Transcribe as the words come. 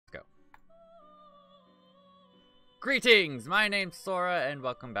Greetings! My name's Sora, and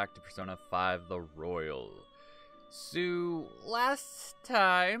welcome back to Persona 5 The Royal. So, last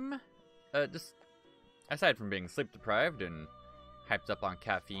time, just aside from being sleep deprived and hyped up on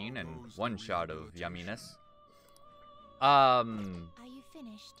caffeine and one shot of yumminess, Are you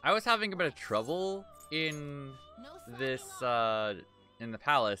finished? I was having a bit of trouble in this, in the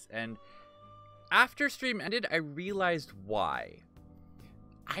palace, and after stream ended, I realized why.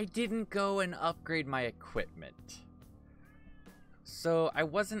 I didn't go and upgrade my equipment. So I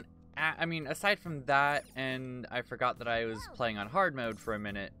wasn't, I mean, aside from that, and I forgot that I was playing on hard mode for a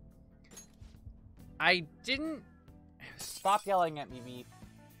minute, I didn't, stop yelling at me, Beef.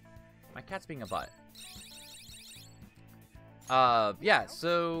 My cat's being a butt. Yeah,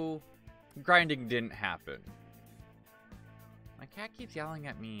 so grinding didn't happen. My cat keeps yelling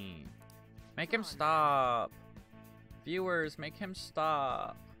at me. Make him stop. Viewers, make him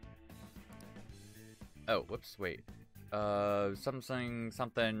stop. Oh, whoops, wait. Something,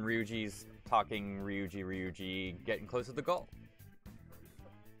 Ryuji's talking, Ryuji, getting close to the goal.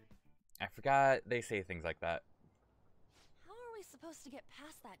 I forgot they say things like that. How are we supposed to get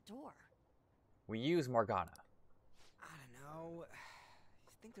past that door? We use Morgana. I don't know.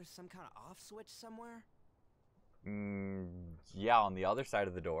 You think there's some kind of off switch somewhere? Yeah, on the other side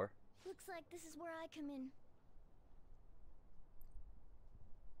of the door. Looks like this is where I come in.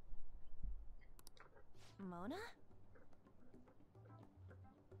 Mona?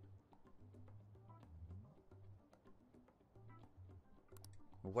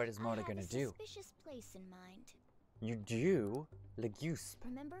 What is Mona gonna do? I have a suspicious place in mind. You do? Legusp.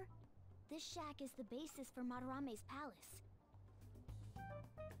 Remember? This shack is the basis for Madarame's palace.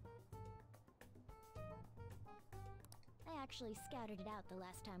 I actually scouted it out the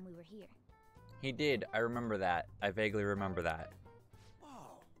last time we were here. He did. I remember that. I vaguely remember that.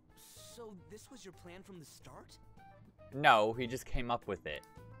 Oh, so this was your plan from the start? No, he just came up with it.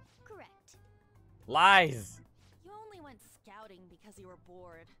 Correct. Lies! You only went scouting because you were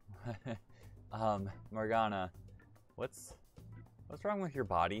bored. Morgana, what's wrong with your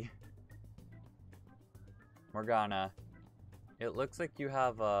body? Morgana, it looks like you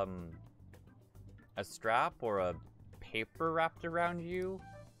have, a strap or a paper wrapped around you.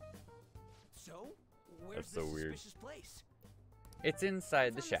 So, where's That's so this weird. suspicious place? It's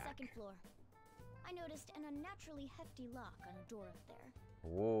inside the It's on shack. the second floor. I noticed an unnaturally hefty lock on a door up there.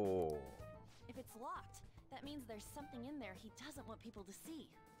 Whoa. If it's locked, that means there's something in there he doesn't want people to see.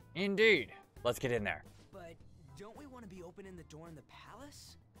 Indeed. Let's get in there. But don't we want to be opening the door in the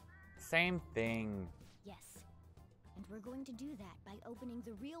palace? Same thing. Yes. And we're going to do that by opening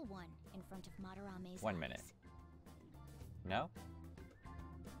the real one in front of Madarame's 1 eyes. minute. No?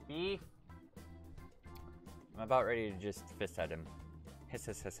 Beef? I'm about ready to just fist at him. Hiss,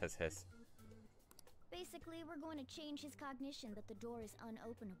 hiss, hiss, hiss, hiss. Basically, we're going to change his cognition that the door is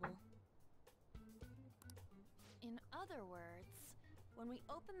unopenable. In other words, when we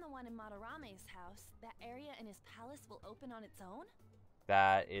open the one in Madarame's house, that area in his palace will open on its own?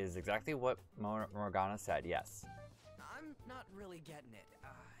 That is exactly what Morgana said, yes. I'm not really getting it.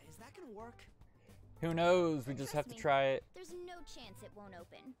 Is that gonna work? Who knows? We just have to try it. There's no chance it won't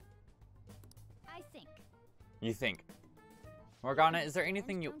open. I think. You think. Morgana, is there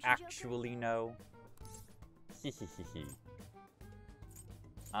anything you actually know? He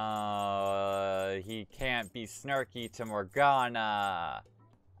can't be snarky to Morgana.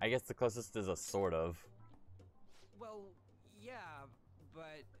 I guess the closest is a sort of. Well, yeah,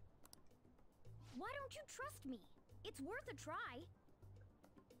 but... Why don't you trust me? It's worth a try.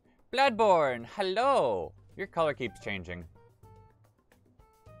 Bloodborne, hello! Your color keeps changing.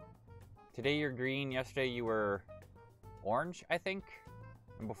 Today you're green, yesterday you were orange, I think?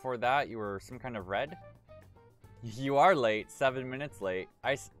 And before that you were some kind of red? You are late, 7 minutes late.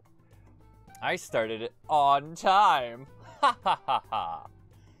 I started it on time! Ha ha ha ha!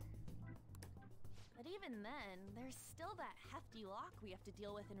 But even then, there's still that hefty lock we have to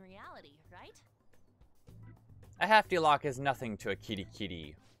deal with in reality, right? A hefty lock is nothing to a kitty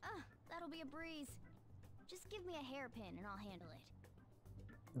kitty. That'll be a breeze. Just give me a hairpin and I'll handle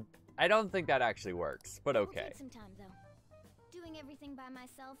it. I don't think that actually works, but It'll okay. take some time, though. Doing everything by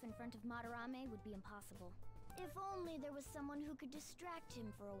myself in front of Madarame would be impossible. If only there was someone who could distract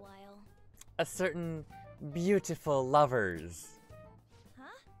him for a while. A certain beautiful lovers.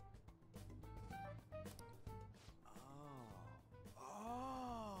 Huh?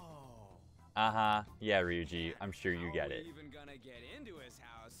 Oh. Uh-huh. Yeah, Ryuji. I'm sure you get it. How are we even gonna get into his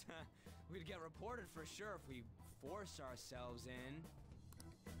house? We'd get reported for sure if we force ourselves in.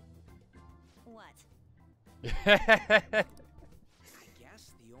 What? I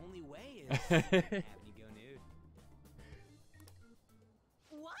guess the only way is have you go nude.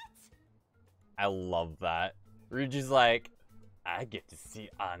 I love that. Ryuji's like, I get to see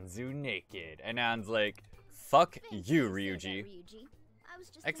Anzu naked. And An's like, fuck you, Ryuji.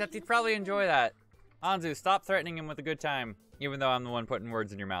 Except he'd probably enjoy that. Anzu, stop threatening him with a good time. Even though I'm the one putting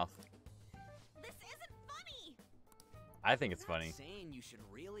words in your mouth. This isn't funny. I think it's funny. Saying you should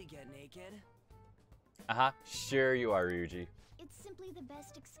really get naked. Uh-huh. Sure you are, Ryuji. It's simply the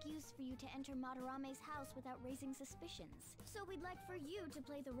best excuse for you to enter Madarame's house without raising suspicions. So we'd like for you to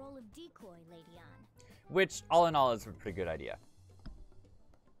play the role of decoy, Lady An. Which, all in all, is a pretty good idea.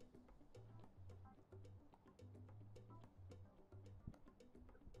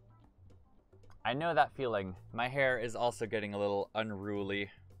 I know that feeling. My hair is also getting a little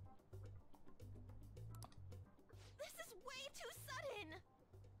unruly. This is way too sudden!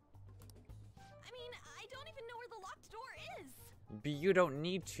 I mean, I don't even know where the locked door is! But you don't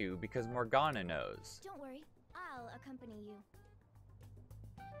need to, because Morgana knows. Don't worry, I'll accompany you.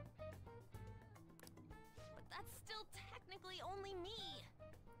 But that's still technically only me!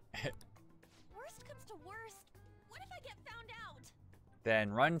 Worst comes to worst, what if I get found out?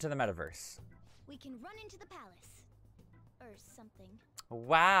 Then run to the metaverse. We can run into the palace. Or something.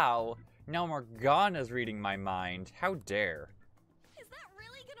 Wow! Now Morgana's reading my mind. How dare. Is that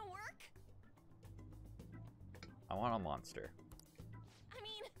really gonna work? I want a monster. I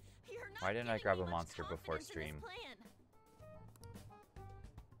mean, you're not Why didn't I giving grab me a much monster before confidence in this stream? plan.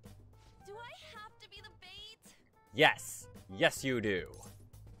 Do I have to be the bait? Yes! Yes, you do.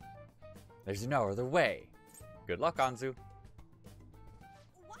 There's no other way. Good luck, Anzu.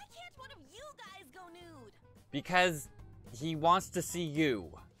 Why can't one of you guys go nude? Because he wants to see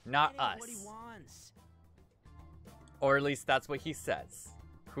you, not That ain't us. what he wants. Or at least that's what he says.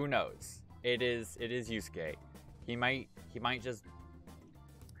 Who knows? It is Yusuke. He might just...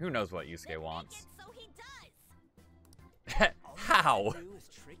 Who knows what Yusuke Then wants? make it so he does. All you How? gotta do is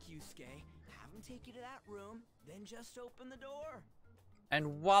trick Yusuke, have him take you to that room, then just open the door. And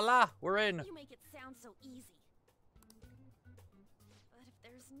voila, we're in. You make it sound so easy. But if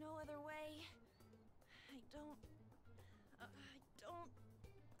there's no other way,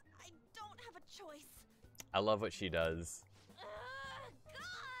 I don't have a choice. I love what she does.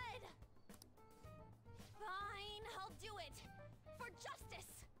 God! Fine, I'll do it. For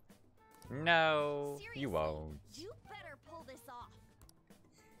justice. No, Seriously, you won't. You better pull this off.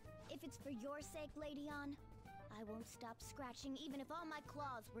 If it's for your sake, Lady An, I won't stop scratching even if all my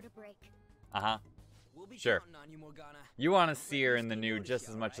claws were to break. Uh-huh. We'll be Sure. counting on you, Morgana. You want to see her in the nude just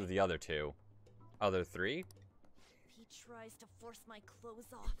as much as the other two. Other three? If he tries to force my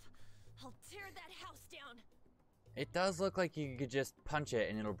clothes off, I'll tear that house down. It does look like you could just punch it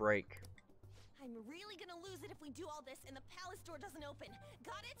and it'll break. I'm really gonna lose it if we do all this and the palace door doesn't open.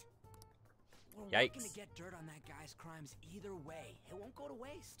 Got it? We're Yikes. working to get dirt on that guy's crimes either way. It won't go to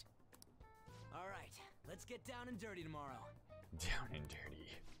waste. All right, let's get down and dirty tomorrow. Down and dirty.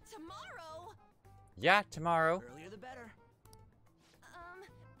 Tomorrow? Yeah, tomorrow. Earlier the better.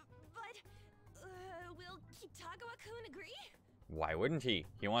 But, will Kitagawa-kun agree? Why wouldn't he?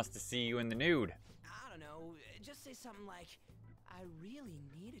 He wants to see you in the nude. I don't know, just say something like, I really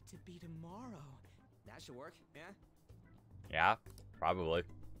need it to be tomorrow. That should work, yeah? Yeah, probably.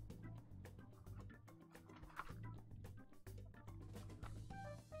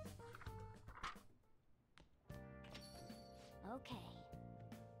 Okay.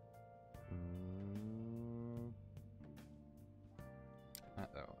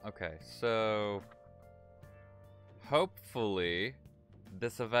 Uh-oh. Okay, so... hopefully,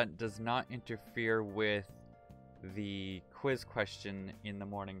 this event does not interfere with the quiz question in the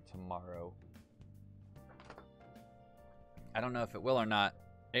morning tomorrow. I don't know if it will or not.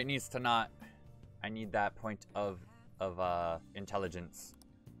 It needs to not. I need that point of intelligence.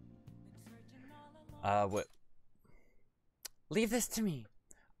 What? Leave this to me.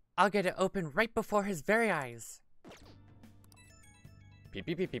 I'll get it open right before his very eyes. Pee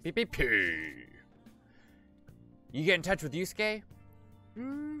pee pee pee pee pee pee. You get in touch with Yusuke?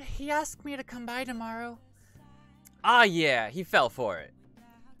 He asked me to come by tomorrow. Ah, yeah, he fell for it.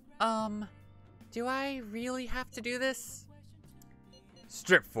 Do I really have to do this?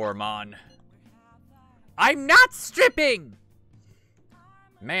 Strip for him on. I'm not stripping!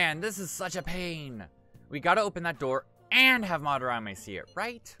 Man, this is such a pain. We gotta open that door and have Madarame see it,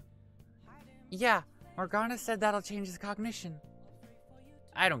 right? Yeah, Morgana said that'll change his cognition.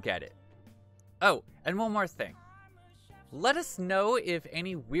 I don't get it. Oh, and one more thing. Let us know if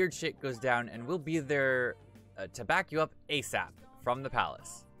any weird shit goes down and we'll be there to back you up ASAP from the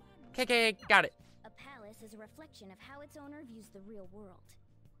palace. KK, got it. A palace is a reflection of how its owner views the real world.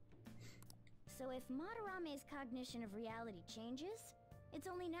 So if Madarame's cognition of reality changes, It's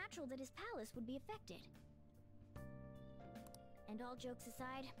only natural that his palace would be affected. And all jokes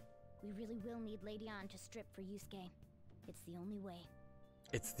aside, we really will need Lady Ann to strip for Yusuke. It's the only way.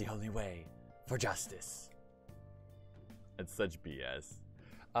 It's the only way for justice. It's such BS.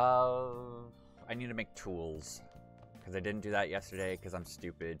 I need to make tools. Because I didn't do that yesterday because I'm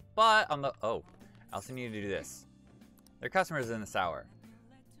stupid. But on the... Oh, I also need to do this. There are customers in this hour.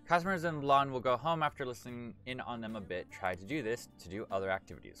 Customers in Milan will go home after listening in on them a bit. Try to do this to do other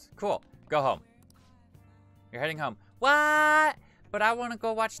activities. Cool. Go home. You're heading home. What? But I want to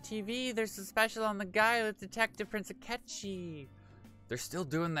go watch TV. There's a special on the guy with Detective Prince Akechi. They're still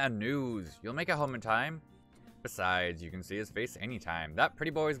doing that news. You'll make it home in time. Besides, you can see his face anytime. That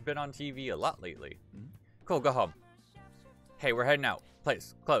pretty boy's been on TV a lot lately. Cool, go home. Hey, we're heading out.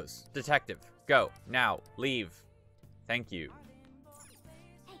 Place, close. Detective, go. Now, leave. Thank you.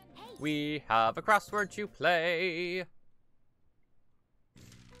 Hey. We have a crossword to play.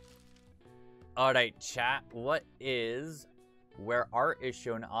 Alright, chat. What is where art is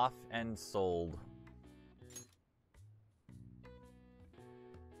shown off and sold?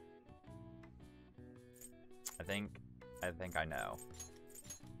 I think I know.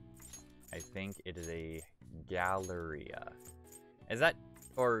 I think it is a Galleria. Is that,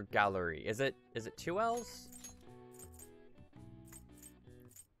 or gallery? Is it 2 L's?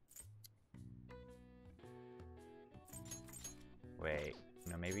 Wait,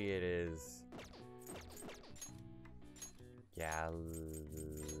 no, maybe it is gallery.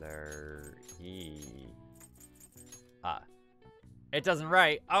 Ah, it doesn't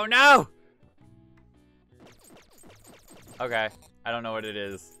write. Oh no! Okay, I don't know what it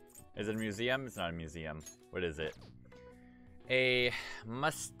is. Is it a museum? It's not a museum. What is it? A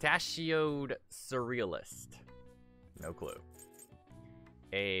mustachioed surrealist. No clue.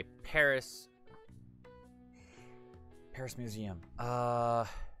 A Paris museum. The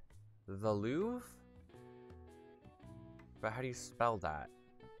Louvre? But how do you spell that?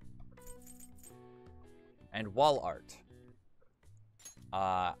 And wall art.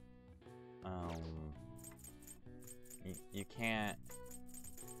 You can't.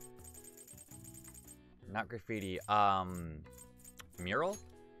 Not graffiti. Mural?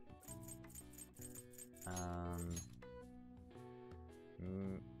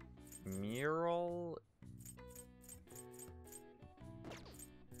 Mural?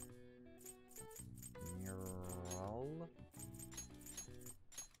 Mural?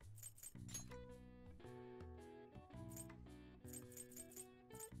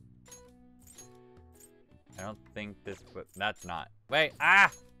 I don't think this, but that's not. Wait,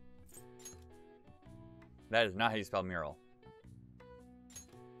 ah! That is not how you spell mural.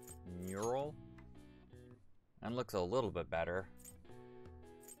 Mural? That looks a little bit better.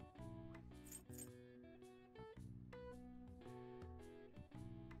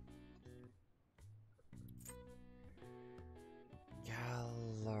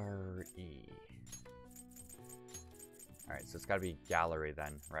 Gallery. Alright, so it's gotta be gallery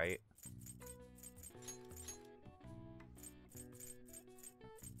then, right?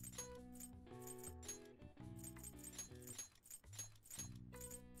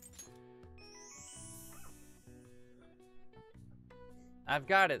 I've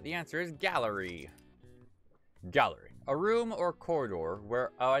got it. The answer is gallery. Gallery. A room or corridor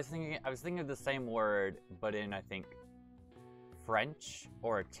where I was thinking of the same word, but in I think French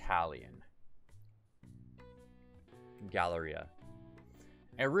or Italian. Galleria.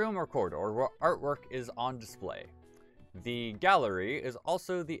 A room or corridor where artwork is on display. The gallery is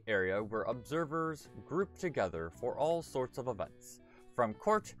also the area where observers group together for all sorts of events, from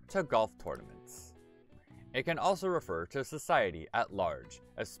court to golf tournaments. It can also refer to society at large,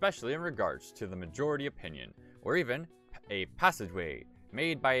 especially in regards to the majority opinion, or even a passageway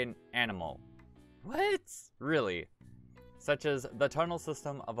made by an animal. What? Really? Such as the tunnel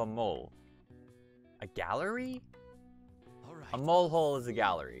system of a mole. A gallery? All right. A mole hole is a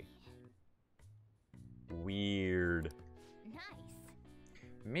gallery. Weird. Nice.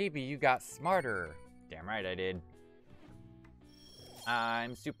 Maybe you got smarter. Damn right I did.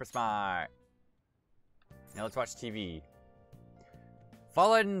 I'm super smart. Now let's watch TV.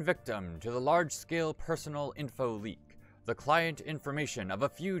 Fallen victim to the large-scale personal info leak. The client information of a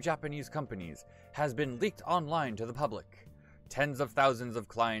few Japanese companies has been leaked online to the public. Tens of thousands of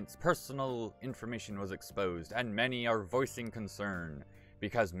clients' personal information was exposed, and many are voicing concern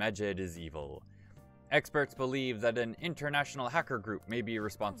because Mejid is evil. Experts believe that an international hacker group may be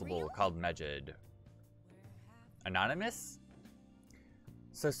responsible, called Mejid. Anonymous?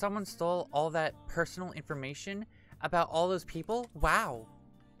 So someone stole all that personal information about all those people? Wow.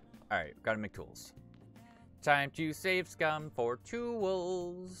 Alright, gotta make tools. Time to save scum for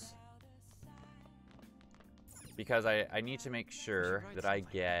tools. Because I need to make sure that I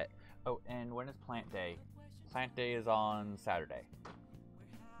get... Oh, and when is plant day? Plant day is on Saturday.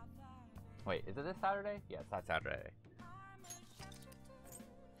 Wait, is it this Saturday? Yeah, it's that Saturday.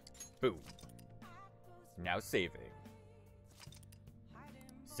 Boom. Now saving.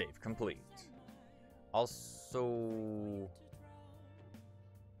 Save complete. Also,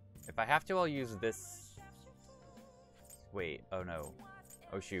 if I have to, I'll use this. Wait, oh no.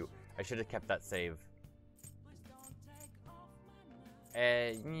 Oh shoot, I should have kept that save.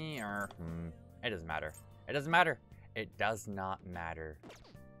 It doesn't matter. It doesn't matter. It does not matter.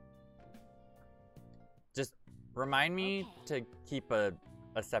 Just remind me to keep a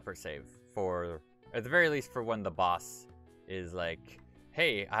separate save for, at the very least, for when the boss is like,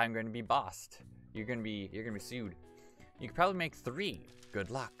 hey, I'm going to be bossed. You're gonna be sued. You could probably make 3. Good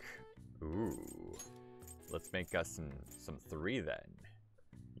luck. Ooh. Let's make us some 3 then.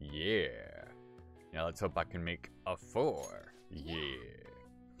 Yeah. Now let's hope I can make a 4. Yeah.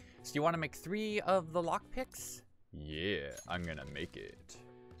 So you want to make 3 of the lockpicks? Yeah, I'm gonna make it.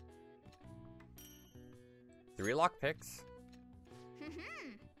 3 lockpicks.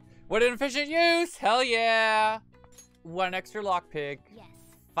 What an efficient use! Hell yeah! 1 extra lockpick. Yes.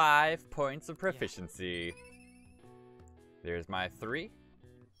 5 points of proficiency. There's my 3.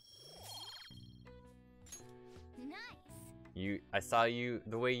 Nice. I saw you,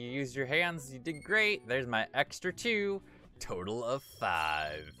 the way you used your hands, you did great. There's my extra 2. Total of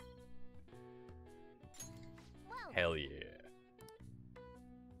 5. Well. Hell yeah.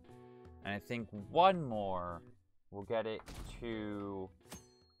 And I think 1 more will get it to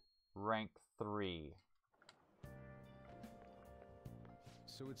rank 3.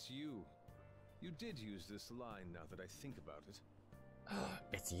 So it's you. You did use this line now that I think about it.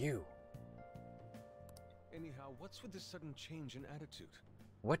 It's you. Anyhow, what's with this sudden change in attitude?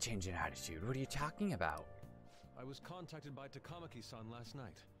 What change in attitude? What are you talking about? I was contacted by Takamaki-san last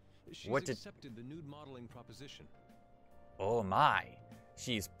night. She's What did- accepted the nude modeling proposition. Oh my.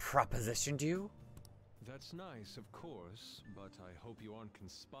 She's propositioned you? That's nice, of course, but I hope you aren't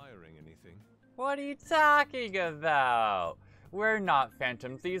conspiring anything. What are you talking about? We're not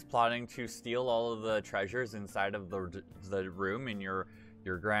phantom thieves plotting to steal all of the treasures inside of the room in your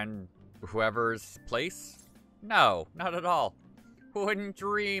grand whoever's place. No, not at all. Wouldn't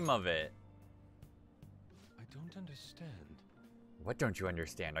dream of it. I don't understand. What don't you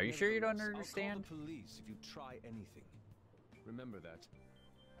understand? Are you sure you don't understand? I'll call the police if you try anything. Remember that.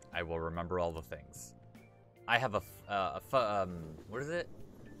 I will remember all the things. I have what is it?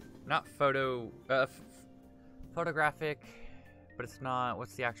 Not photographic, but it's not,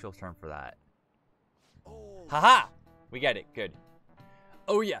 what's the actual term for that? Oh. Haha! We get it, good.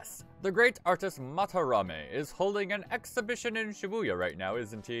 Oh yes, the great artist Matarame is holding an exhibition in Shibuya right now,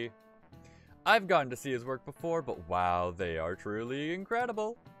 isn't he? I've gone to see his work before, but wow, they are truly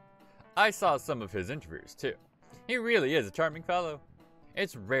incredible. I saw some of his interviews too. He really is a charming fellow.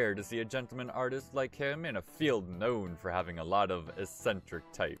 It's rare to see a gentleman artist like him in a field known for having a lot of eccentric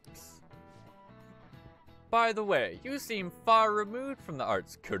types. By the way, you seem far removed from the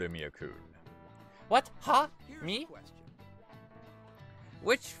arts, Kuromiya-kun. What? Huh? Me?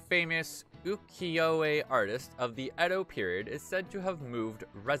 Which famous ukiyo-e artist of the Edo period is said to have moved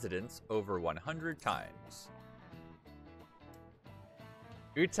residence over 100 times?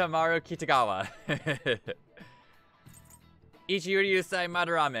 Utamaru Kitagawa. Ichiuri Usai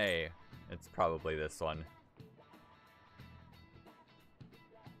Madarame. It's probably this one.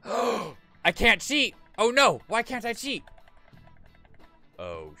 I can't cheat! Oh no! Why can't I cheat?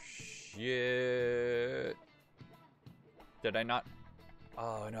 Oh shit. Did I not?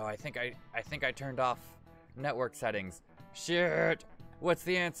 Oh no, I think I turned off network settings. Shit! What's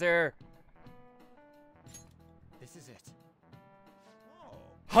the answer? This is it.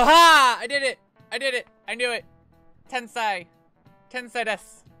 Haha! I did it! I did it! I knew it! Tensei! Tensei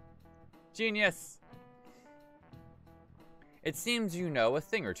desu! Genius! It seems you know a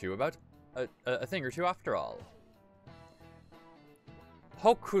thing or two about a thing or two after all.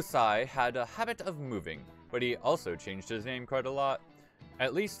 Hokusai had a habit of moving, but he also changed his name quite a lot,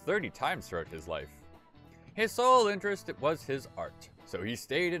 at least 30 times throughout his life. His sole interest was his art, so he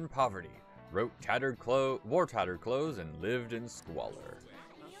stayed in poverty, wore tattered clothes, and lived in squalor.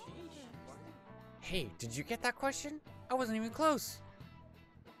 Hey, did you get that question? I wasn't even close.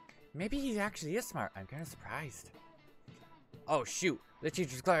 Maybe he actually is smart. I'm kind of surprised. Oh shoot, the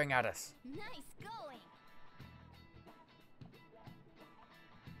teacher's glaring at us. Nice going.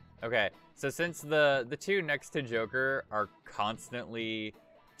 Okay, so since the two next to Joker are constantly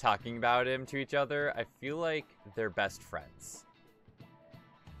talking about him to each other, I feel like they're best friends.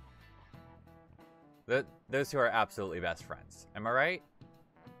 Those two are absolutely best friends. Am I right?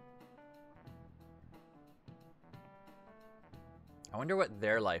 I wonder what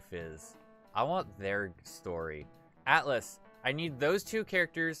their life is. I want their story. Atlas, I need those two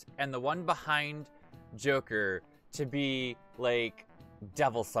characters and the one behind Joker to be, like,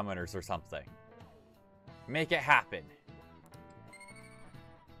 devil summoners or something. Make it happen.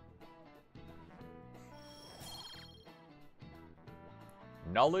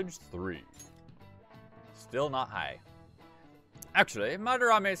 Knowledge 3. Still not high. Actually,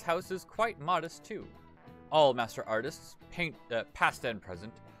 Madarame's house is quite modest too. All master artists, past and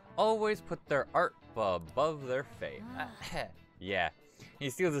present, always put their art above their fame. Yeah, he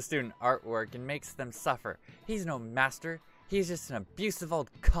steals a student artwork and makes them suffer. He's no master, he's just an abusive old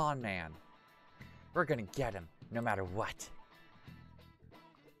con man. We're gonna get him, no matter what.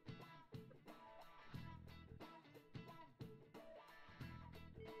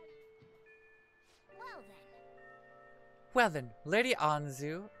 Well then, Lady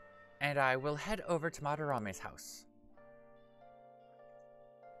Anzu and I will head over to Madarame's house.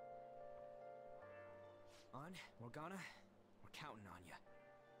 On, Morgana, we're counting on you.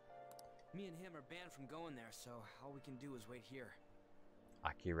 Me and him are banned from going there, so all we can do is wait here.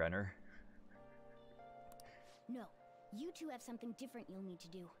 Aki Renner. No, you two have something different you'll need to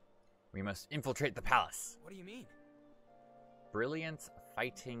do. We must infiltrate the palace. What do you mean? Brilliance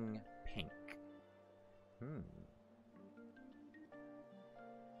fighting pink.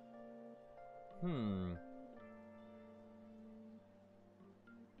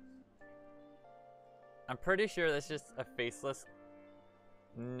 I'm pretty sure that's just a faceless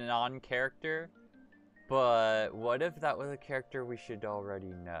non-character, but what if that was a character we should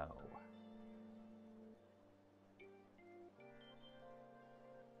already know?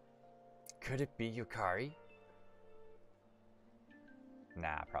 Could it be Yukari?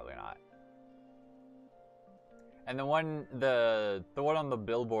 Nah, probably not. And the one on the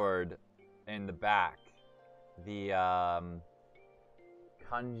billboard in the back, the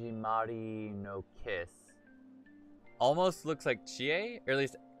Kanjimari no Kiss, almost looks like Chie, or at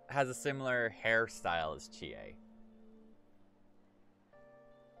least has a similar hairstyle as Chie.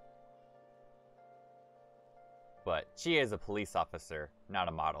 But Chie is a police officer, not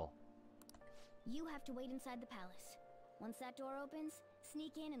a model. You have to wait inside the palace. Once that door opens,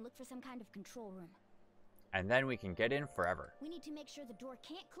 sneak in and look for some kind of control room. And then we can get in forever. We need to make sure the door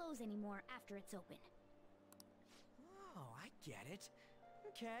can't close anymore after it's open. Oh, I get it.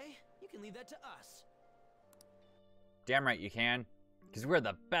 Okay, you can leave that to us. Damn right you can, because we're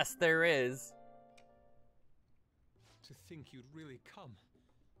the best there is. To think you'd really come.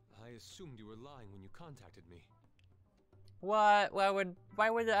 I assumed you were lying when you contacted me. What? Why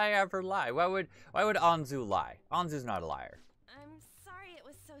would I ever lie? Why would Anzu lie? Anzu's not a liar. I'm sorry it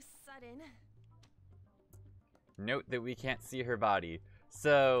was so sudden. Note that we can't see her body.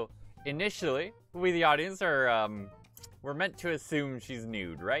 So, initially, we the audience are, we're meant to assume she's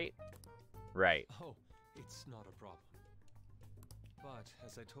nude, right? Right. Oh, it's not a problem. But,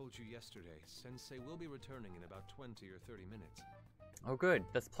 as I told you yesterday, Sensei will be returning in about 20 or 30 minutes. Oh good,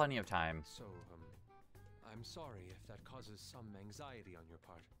 that's plenty of time. So, I'm sorry if that causes some anxiety on your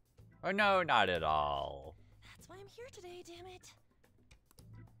part. Oh no, not at all. That's why I'm here today, damn it.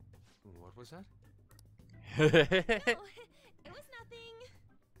 What was that? No, it was nothing.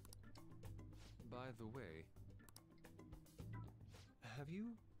 By the way, have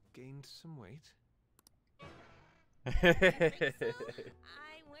you gained some weight? I think so.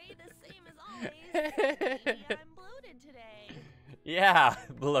 I weigh the same as always. Maybe I'm bloated today. Yeah,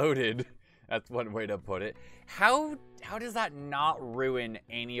 bloated. That's one way to put it. How does that not ruin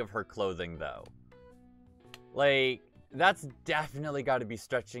any of her clothing though? Like, that's definitely got to be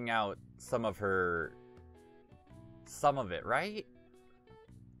stretching out some of it, right?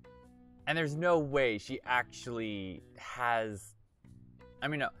 And there's no way she actually has, I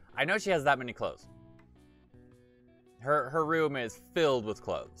mean, no, I know she has that many clothes. Her room is filled with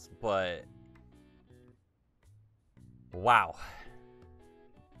clothes, but wow.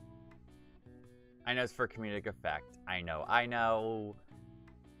 I know it's for comedic effect. I know.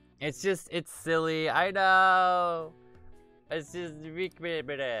 It's silly. I know. It's just... So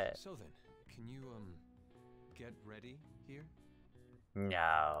then, can you, get ready here?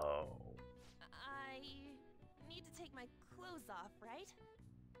 No. I need to take my clothes off, right?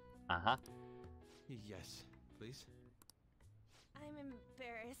 Uh-huh. Yes, please. I'm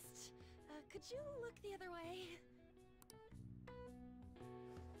embarrassed. Could you look the other way?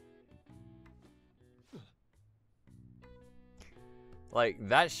 Like,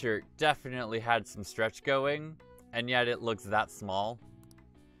 that shirt definitely had some stretch going, and yet it looks that small.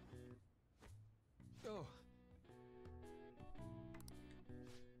 Oh,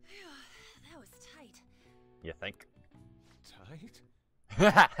 That was tight. You think? tight? No,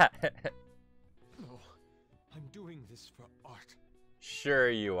 I'm doing this for art. Sure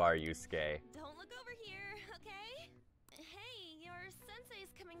you are, Yusuke. Don't look over here, okay? Hey, your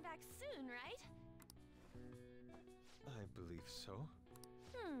sensei's coming back soon, right? I believe so.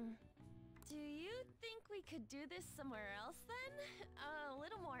 Do you think we could do this somewhere else then? A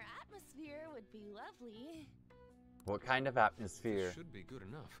little more atmosphere would be lovely. What kind of atmosphere This should be good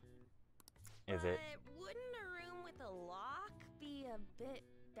enough. is it? But wouldn't a room with a lock be a bit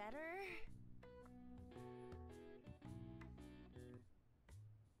better?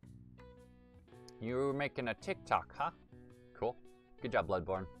 You were making a TikTok, huh? Cool. Good job,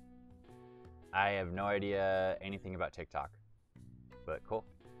 Bloodborne. I have no idea anything about TikTok, but cool.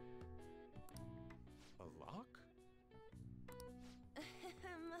 A lock?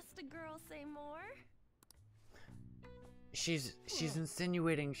 Must a girl say more? She's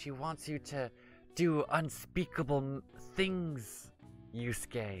insinuating she wants you to do unspeakable things,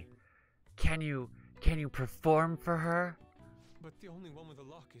 Yusuke. Can you perform for her? But the only one with a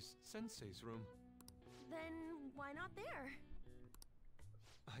lock is Sensei's room. Then why not there?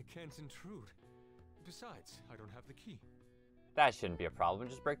 I can't intrude. Besides, I don't have the key. That shouldn't be a problem.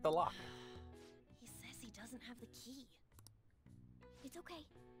 Just break the lock. He says he doesn't have the key. It's okay.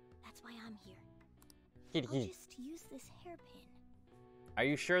 That's why I'm here. Kitty I'll kitty. just use this hairpin. Are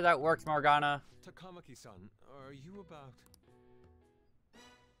you sure that works, Morgana? Takamaki-san, are you about...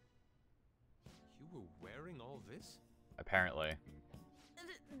 You were wearing all this? Apparently.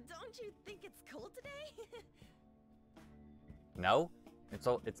 Don't you think it's cold today? No?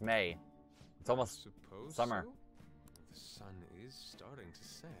 It's May. It's almost Suppose summer. so? The sun is starting to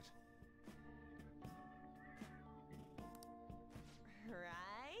set.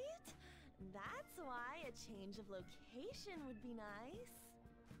 Right? That's why a change of location would be nice.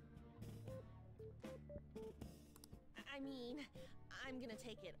 I mean, I'm gonna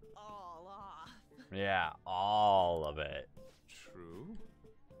take it all off. Yeah, all of it. True.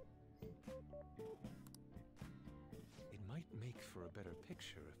 It might make for a better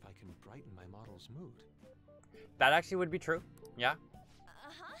picture if I can brighten my model's mood. That actually would be true. Yeah.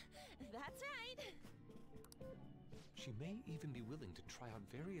 Uh-huh, that's right. She may even be willing to try out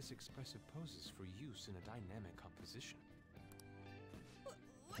various expressive poses for use in a dynamic composition. What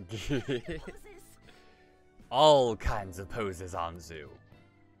poses? All kinds of poses, Anzu.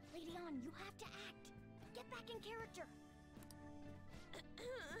 Lady On, you have to act. Get back in character.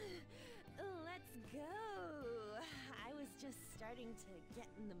 Let's go. I was just starting to get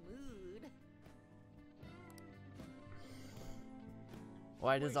in the mood.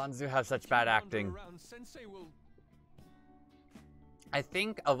 Why does Wait, Anzu have such if bad you wander acting? around, Sensei will... I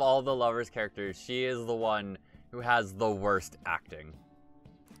think of all the lovers characters, she is the one who has the worst acting.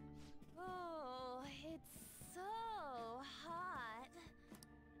 Oh, it's so hot.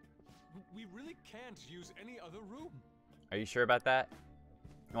 We really can't use any other room. Are you sure about that?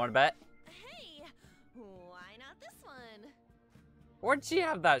 You want to bet? Hey, why not this one? Where'd she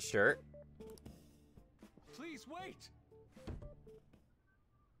have that shirt? Please wait.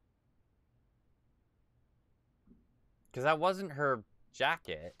 Because that wasn't her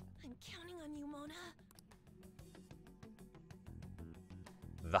jacket. I'm counting on you, Mona.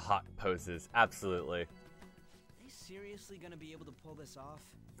 The hot poses, absolutely. Are they seriously gonna be able to pull this off?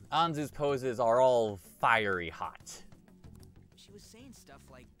 Anzu's poses are all fiery hot. She was saying stuff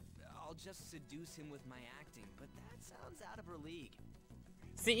like, I'll just seduce him with my acting, but that sounds out of her league.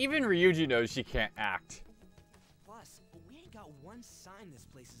 See, even Ryuji knows she can't act. Plus, we ain't got one sign this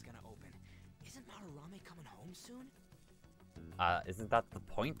place is gonna open. Isn't Madarame coming home soon? Isn't that the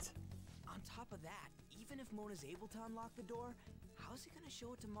point? On top of that, even if Mona's able to unlock the door, how's he gonna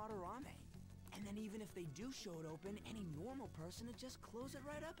show it to Madarame? And then even if they do show it open, any normal person would just close it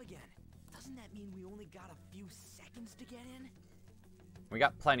right up again. Doesn't that mean we only got a few seconds to get in? We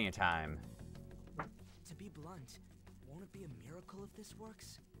got plenty of time. To be blunt, won't it be a miracle if this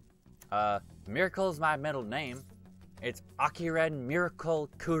works? Miracle's my middle name. It's Akiren Miracle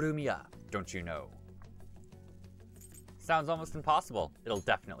Kurumiya, don't you know? Sounds almost impossible. It'll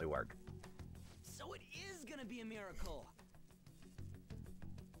definitely work. So it is gonna be a miracle!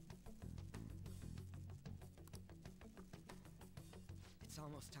 It's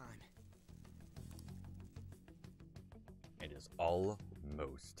almost time. It is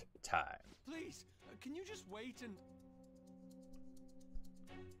almost time. Please, can you just wait and...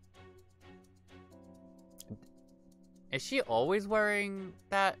 Is she always wearing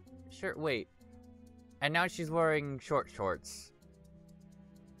that shirt? Wait. And now she's wearing short shorts.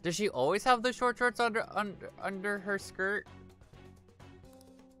 Does she always have the short shorts under her skirt?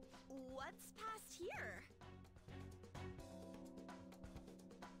 What's past here?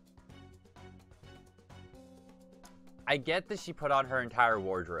 I get that she put on her entire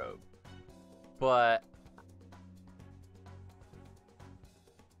wardrobe, but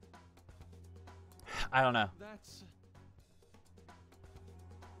I don't know. That's...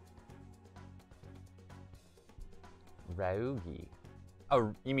 Ryugi.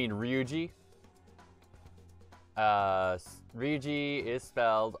 Oh, you mean Ryuji? Ryuji is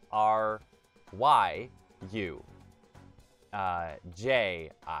spelled R-Y-U.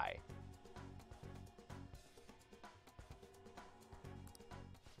 J-I.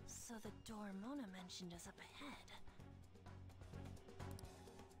 So the door Mona mentioned is up ahead.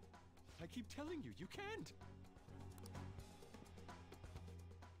 I keep telling you, you can't!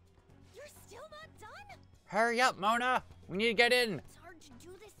 You're still not done? Hurry up, Mona! We need to get in! It's hard to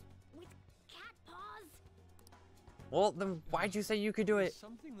do this with cat paws. Well, then why'd you say you could do Is it?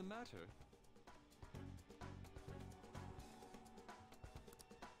 something the matter?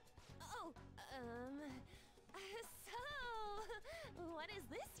 Oh, so, what is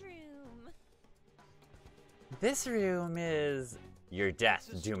this room? This room is your death,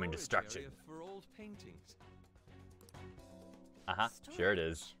 It's a doom, and storage destruction. area for old paintings. Uh-huh, sure it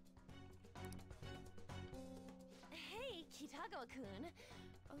is. Hey, Kitagawa-kun,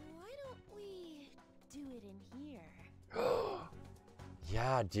 why don't we do it in here?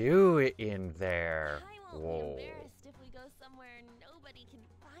 Yeah, do it in there. I won't Whoa. be embarrassed if we go somewhere nobody can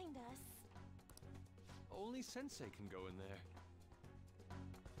find us. Only Sensei can go in there.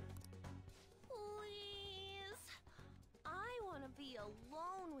 Please, I want to be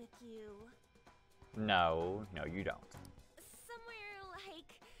alone with you. No, you don't. Somewhere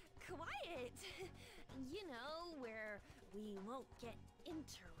like quiet. You know, where we won't get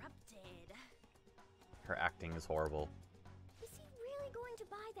interrupted. Her acting is horrible. Is he really going to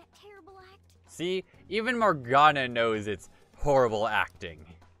buy that terrible act? See, even Morgana knows it's horrible acting.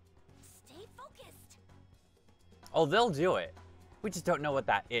 Stay focused. Oh, they'll do it. We just don't know what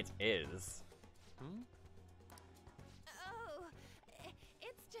that it is. Hmm? Oh,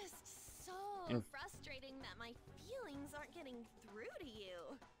 it's just so In- frustrating that my feelings aren't getting through to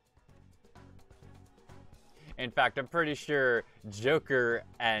you. In fact, I'm pretty sure Joker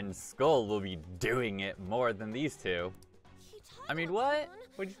and Skull will be doing it more than these two. I mean, what?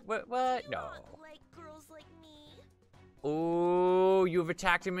 What? Do you No. not like girls like me? Ooh, you've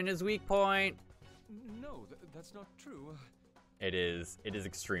attacked him in his weak point. No, that's not true. It is. It is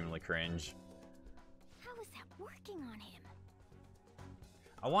extremely cringe. How is that working on him?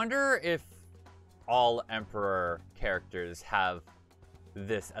 I wonder if all Emperor characters have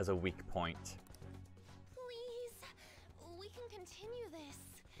this as a weak point. Please, we can continue this.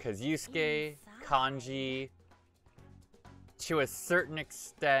 Because Yusuke, Inside. Kanji, to a certain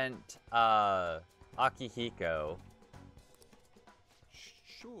extent, Akihiko.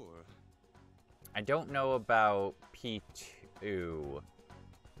 Sure. I don't know about P2.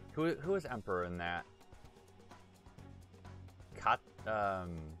 Who is Emperor in that?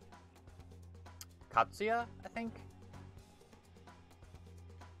 Katsuya, I think?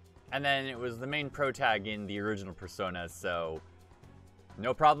 And then it was the main protag in the original Persona, so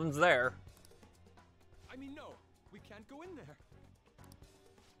no problems there. I mean, no, we can't go in there.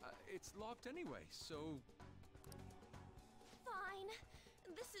 It's locked anyway, so... Fine.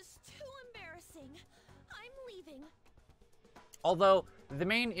 This is too embarrassing. I'm leaving. Although the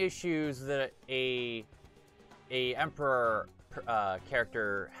main issues that a Emperor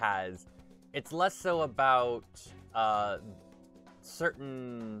character has, it's less so about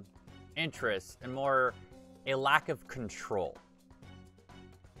certain interests and more a lack of control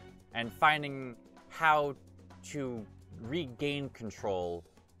and finding how to regain control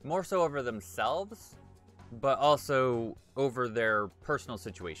more so over themselves, but also over their personal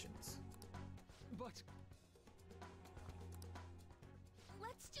situations. But...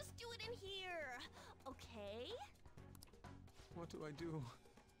 Let's just do it in here, okay? what do I do?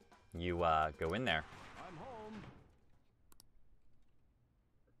 You go in there. I'm home.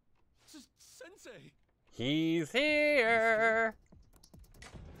 Sensei! He's here!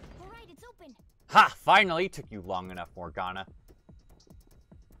 All right, it's open. Ha! Finally! Took you long enough, Morgana.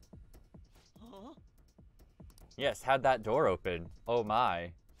 Huh? Yes, how'd that door open? Oh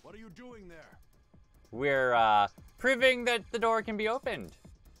my. What are you doing there? We're, proving that the door can be opened.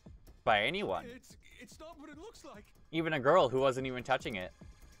 By anyone. It's not what it looks like. Even a girl who wasn't even touching it.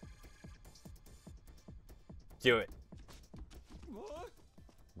 Do it.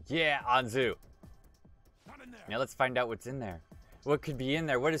 Yeah, Anzu. Not in there. Now let's find out what's in there. What could be in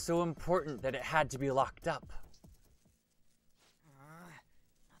there? What is so important that it had to be locked up?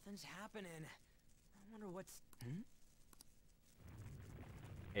 Nothing's happening. I wonder what's...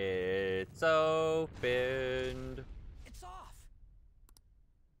 It's opened. It's off.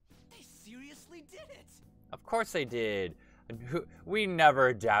 They seriously did it. Of course they did. We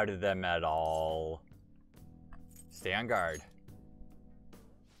never doubted them at all. Stay on guard.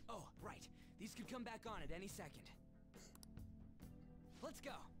 Oh, right. These could come back on at any second. Let's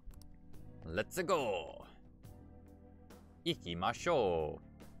go. Let's go. Ikimashou.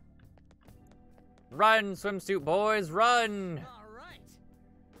 Run, swimsuit boys, run! All right.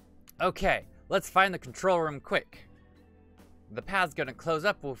 Okay, let's find the control room quick. The path's gonna close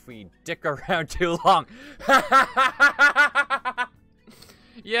up if we dick around too long.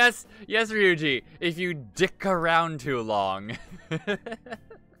 Yes, Ryuji, if you dick around too long.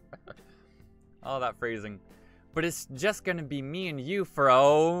 All that phrasing. But it's just gonna be me and you for,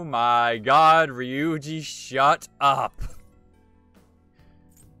 oh my god, Ryuji, shut up.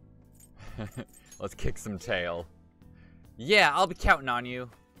 Let's kick some tail. Yeah, I'll be counting on you.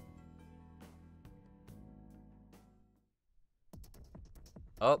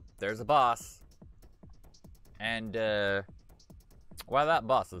 Oh, there's a boss. And, while that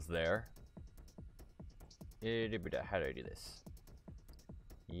boss is there... How do I do this?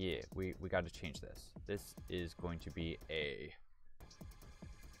 Yeah, we gotta change this. This is going to be a...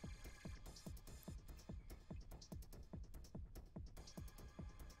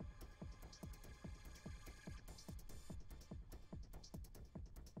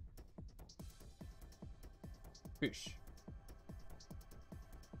 Boosh.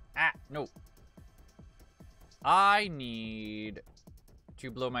 Ah, no. I need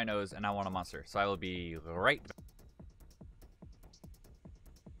to blow my nose and I want a monster. So I will be right back.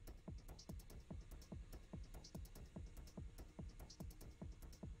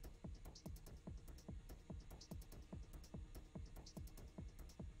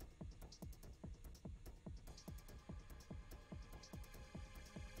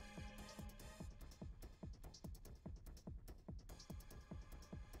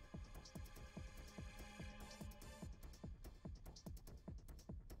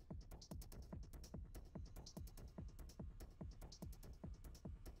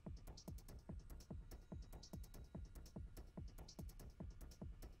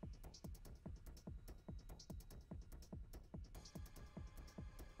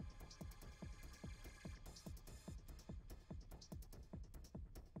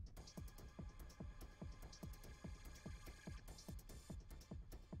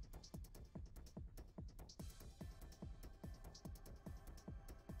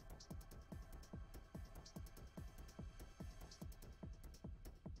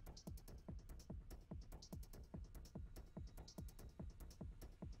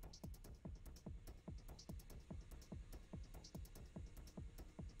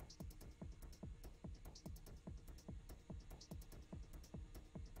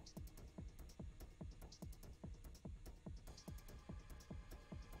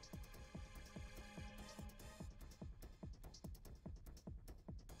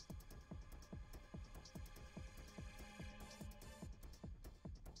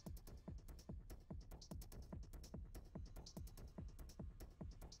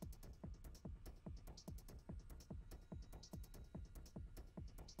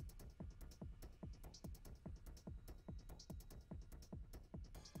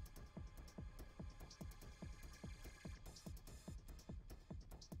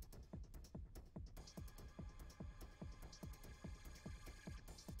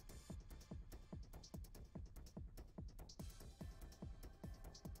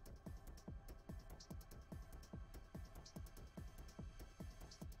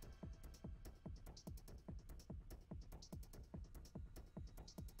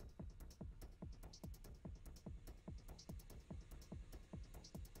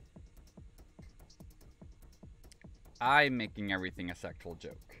 I'm making everything a sexual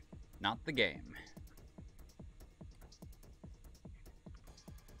joke, not the game.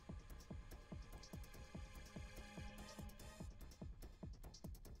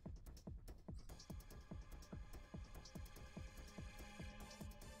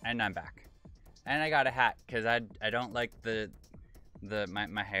 And I'm back. And I got a hat, because I don't like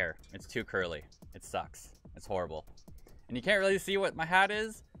my hair. It's too curly. It sucks. It's horrible. And you can't really see what my hat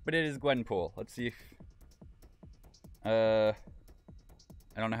is, but it is Gwenpool. Let's see if... I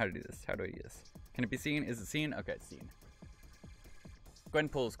don't know how to do this. How do I do this? Can it be seen? Is it seen? Okay, it's seen.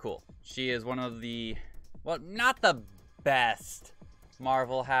 Gwenpool is cool. She is one of the... Well, not the best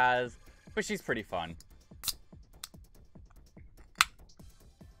Marvel has, but she's pretty fun.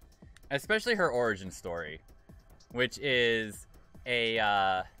 Especially her origin story, which is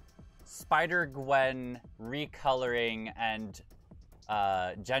a Spider-Gwen recoloring and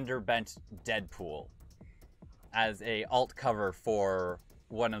gender-bent Deadpool as a alt cover for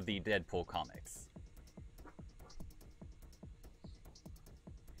one of the Deadpool comics.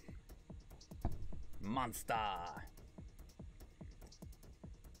 Monster.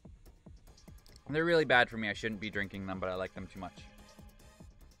 They're really bad for me. I shouldn't be drinking them, but I like them too much.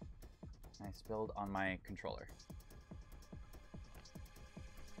 I spilled on my controller.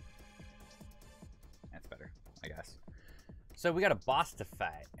 That's better, I guess. So we got a boss to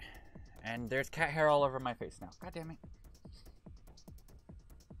fight. And there's cat hair all over my face now. God damn it.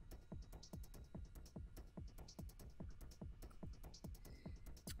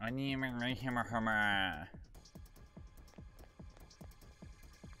 I need my hammer.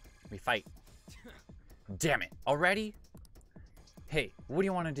 We fight. Damn it. Already? Hey, what do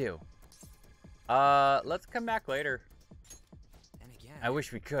you want to do? Let's come back later. And again, I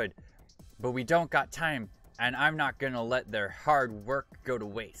wish we could, but we don't got time, and I'm not gonna let their hard work go to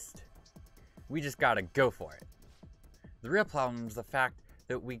waste. We just gotta go for it. The real problem is the fact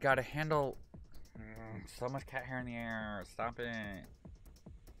that we gotta handle... so much cat hair in the air. Stop it.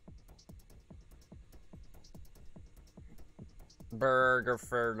 Burger.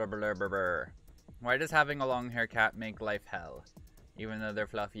 Why does having a long hair cat make life hell? Even though they're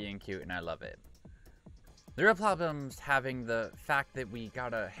fluffy and cute and I love it. The real problem's having the fact that we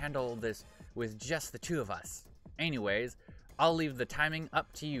gotta handle this with just the two of us. Anyways, I'll leave the timing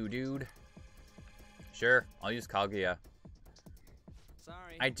up to you, dude. Sure, I'll use Kaguya.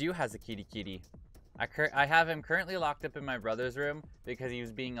 sorry. I do has a kitty. I have him currently locked up in my brother's room because he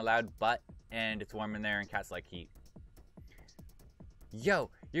was being a loud butt and it's warm in there and cats like heat. Yo,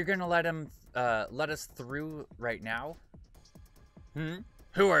 you're gonna let us through right now?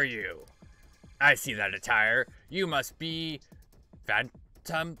 Who are you? I see that attire. You must be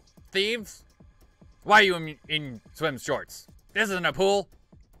phantom thieves? Why are you in swim shorts? This isn't a pool.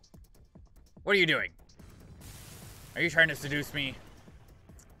 What are you doing? Are you trying to seduce me?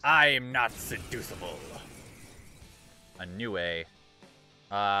 I am not seducible. A new way.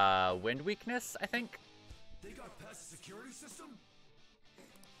 Wind weakness, I think? They got past the security system?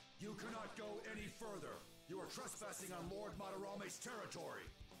 You cannot go any further. You are trespassing on Lord Madarame's territory.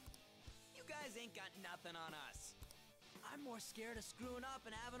 You guys ain't got nothing on us. I'm more scared of screwing up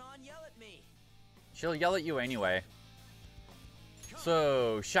and having On yell at me. She'll yell at you anyway.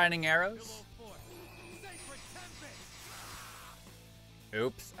 So, shining arrows?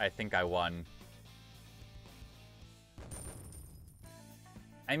 Oops, I think I won.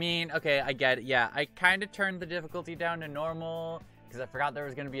 I mean, okay, I get it. Yeah, I kind of turned the difficulty down to normal because I forgot there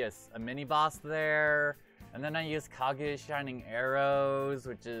was going to be a mini boss there. And then I used Kaguya's shining arrows,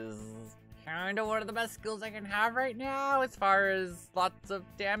 which is kind of one of the best skills I can have right now as far as lots of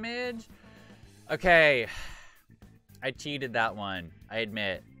damage. Okay, I cheated that one, I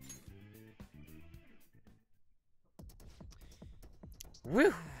admit.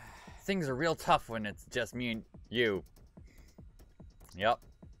 Woo! Things are real tough when it's just me and you. Yep.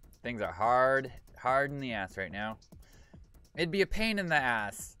 Things are hard in the ass right now. It'd be a pain in the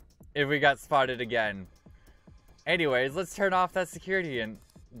ass if we got spotted again. Anyways, let's turn off that security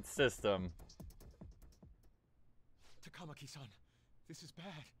system. Takamaki-san, this is bad.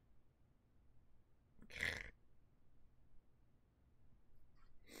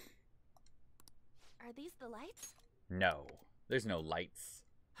 Are these the lights? No, there's no lights.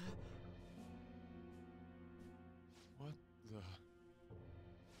 What the...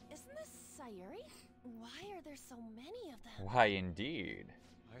 Isn't this Sayuri? Why are there so many of them? Why indeed?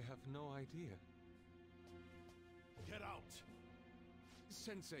 I have no idea. Get out!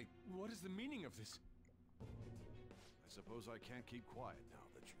 Sensei, what is the meaning of this? I suppose I can't keep quiet now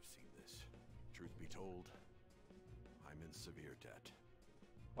that you've seen this. Truth be told, I'm in severe debt.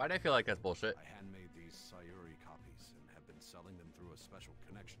 Why do I feel like that's bullshit? I handmade these Sayuri copies and have been selling them through a special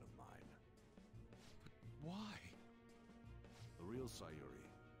connection of mine. Why? The real Sayuri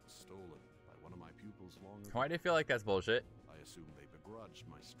was stolen by one of my pupils long ago. Why do I feel like that's bullshit? I assume they begrudged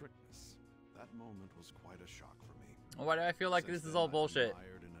my strictness. That moment was quite a shock for me. Why do I feel like Since this is then, all I've been bullshit?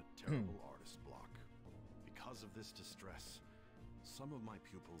 mired in a terrible artist block. Because of this distress, some of my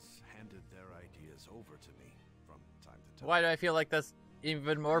pupils handed their ideas over to me from time to time. Why do I feel like that's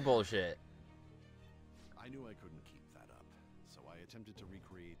even more bullshit? I knew I couldn't keep that up, so I attempted to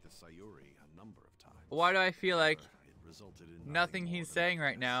recreate the Sayuri a number of times. Why do I feel like However, it resulted in nothing he's more than saying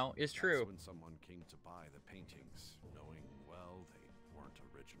right this. now is That's true? when someone came to buy the paintings, knowing, well, they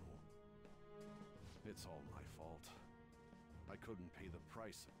Demo. It's all my fault. I couldn't pay the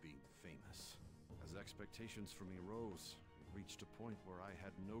price of being famous. As expectations for me rose, it reached a point where I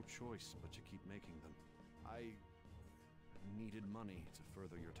had no choice but to keep making them. I needed money to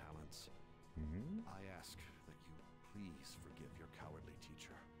further your talents. I ask that you please forgive your cowardly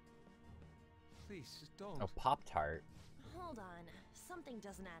teacher. Please, don't. A Pop-Tart. Hold on. Something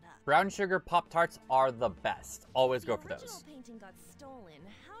doesn't add up. Brown sugar Pop-Tarts are the best. Always go for The those. original painting got stolen.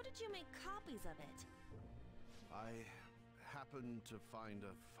 How did you make copies of it? I happened to find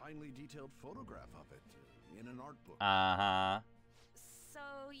a finely detailed photograph of it in an art book. Uh-huh.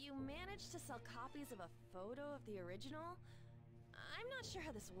 So you managed to sell copies of a photo of the original? I'm not sure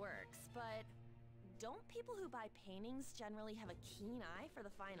how this works, but don't people who buy paintings generally have a keen eye for the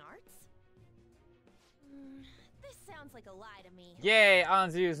fine arts? This sounds like a lie to me. Yay,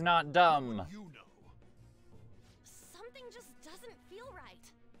 Anzu's not dumb. You know. Something just doesn't feel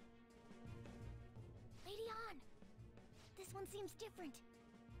right. Lady On, this one seems different.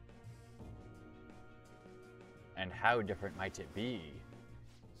 And how different might it be?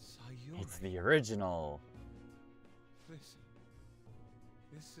 Sayuri. It's the original. This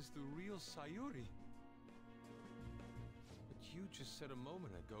is the real Sayuri. But you just said a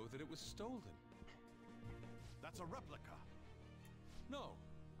moment ago that it was stolen. That's a replica. No,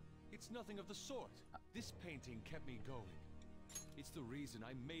 it's nothing of the sort. This painting kept me going. It's the reason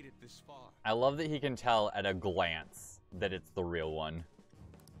I made it this far. I love that he can tell at a glance that it's the real one.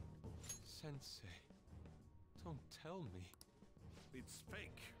 Sensei, don't tell me. It's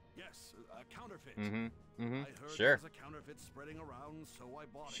fake. Yes, a counterfeit. I I heard Sure. there's a counterfeit spreading around, so I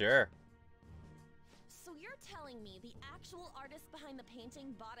bought it. Sure. So you're telling me the actual artist behind the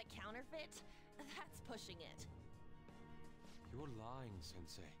painting bought a counterfeit? That's pushing it. You're lying,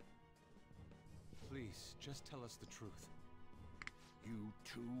 Sensei. Please, just tell us the truth. You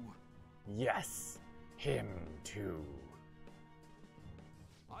too? Yes. Him too.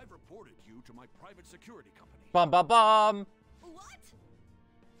 I've reported you to my private security company. Bum bum bum. What?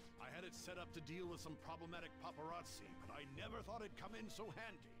 I had it set up to deal with some problematic paparazzi, but I never thought it'd come in so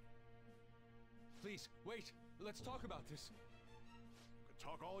handy. Please, wait. Let's talk about this. Could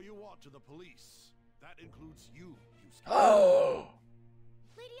talk all you want to the police. That includes you, Yusuke. Oh.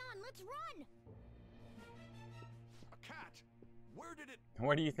 Lady On, let's run! A cat! Where did it...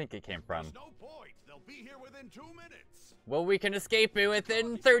 Where do you think it came from? There's no point. They'll be here within 2 minutes. Well, we can escape it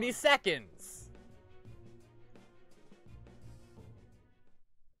within 30 seconds.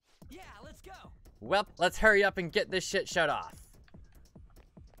 Yeah, let's go. Well, let's hurry up and get this shit shut off.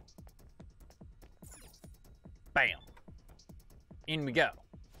 Bam. In we go.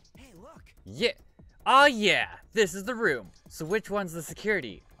 Hey, look. Yeah. Oh yeah, this is the room. So which one's the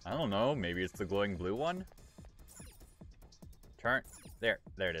security? I don't know, maybe it's the glowing blue one? Turn. There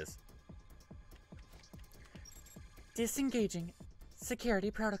it is. Disengaging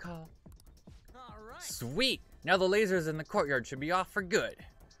security protocol. All right. Sweet. Now the lasers in the courtyard should be off for good.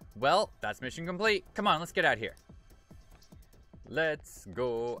 Well, that's mission complete. Come on, let's get out here. Let's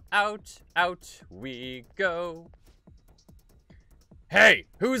go out, out we go. Hey,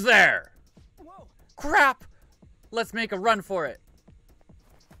 who's there? Whoa. Crap! Let's make a run for it.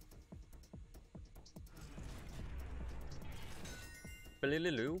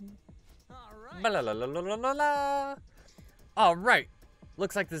 Balililoo. All right. Ba-la-la-la-la-la-la. All right.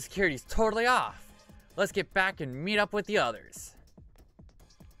 Looks like the security's totally off. Let's get back and meet up with the others.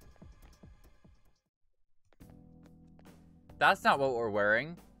 That's not what we're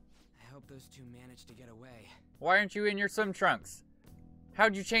wearing. I hope those two managed to get away. Why aren't you in your swim trunks?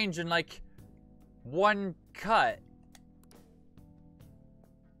 How'd you change in like one cut?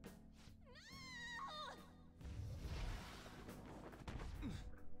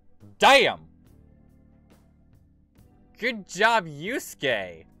 Damn! Good job,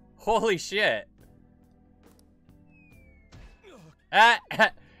 Yusuke! Holy shit. And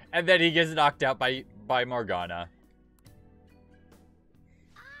then he gets knocked out by Morgana.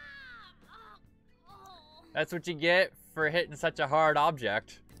 That's what you get for hitting such a hard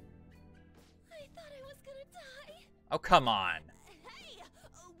object. I thought I was gonna die. Oh, come on. Hey,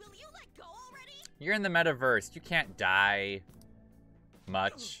 will you let go already? You're in the metaverse. You can't die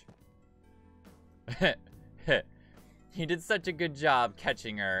much. He did such a good job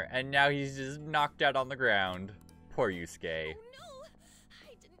catching her, and now he's just knocked out on the ground. Poor Yusuke. Oh no!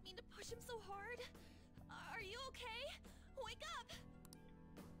 I didn't mean to push him so hard. Are you okay? Wake up!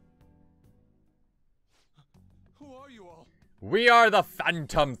 Who are you all? We are the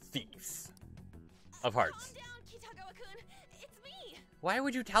Phantom Thieves of Hearts. Calm down, Kitagawa-kun. It's me. Why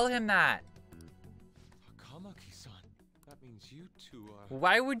would you tell him that? Akamaki-san. That means you two are...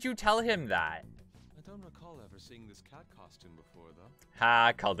 Why would you tell him that? I don't recall ever seeing this cat costume before, though. Ha,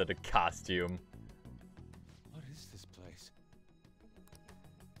 I called it a costume. What is this place?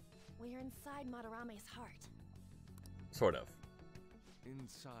 We're inside Madarame's heart. Sort of.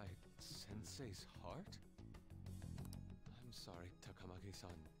 Inside Sensei's heart? I'm sorry, Takamaki-san,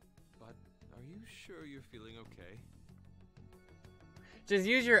 but are you sure you're feeling okay? Just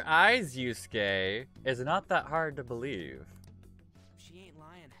use your eyes, Yusuke. It's not that hard to believe. She ain't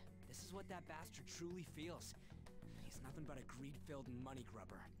lying. This is what that bastard truly feels. He's nothing but a greed-filled money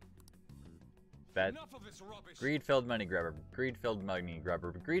grubber. Bet. Enough of this rubbish. Greed-filled money grubber. Greed-filled money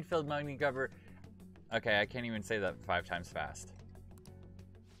grubber. Greed-filled money grubber. Okay, I can't even say that 5 times fast.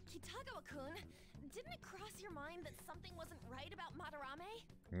 Kitagawa-kun, didn't it cross your mind that something wasn't right about Madarame?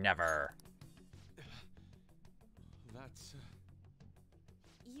 Never. That's...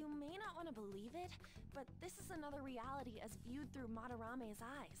 You may not want to believe it, but this is another reality as viewed through Madarame's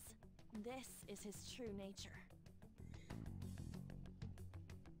eyes. This is his true nature.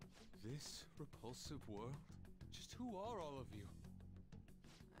 This repulsive world? Just who are all of you?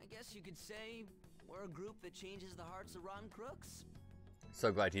 I guess you could say we're a group that changes the hearts of rotten crooks.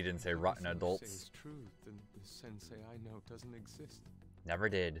 So glad he didn't say rotten adults. If it's true, then the sensei I know doesn't exist. Never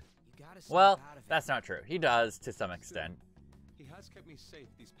did. You gotta Well, snap out of it. that's not true. He does, to some extent. He has kept me safe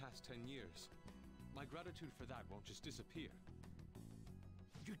these past 10 years. My gratitude for that won't just disappear.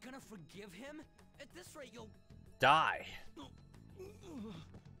 You're gonna forgive him? At this rate, you'll... Die.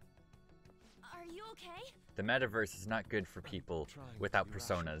 Are you okay? The metaverse is not good for people Trying to without be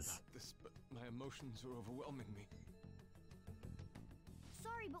rational personas. about this, but my emotions are overwhelming me.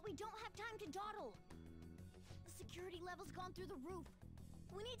 Sorry, but we don't have time to dawdle. The security level's gone through the roof.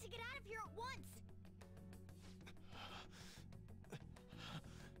 We need to get out of here at once.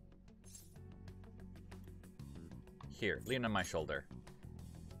 Here, lean on my shoulder.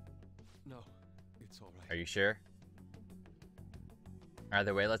 No, it's all right. Are you sure?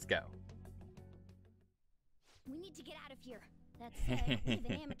 Either way, let's go. We need to get out of here. That said, we have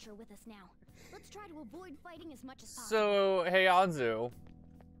an amateur with us now. Let's try to avoid fighting as much as possible. So, hey Anzu,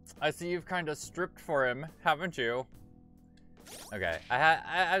 I see you've kind of stripped for him, haven't you? Okay,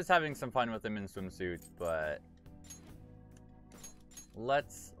 I was having some fun with him in swimsuits, but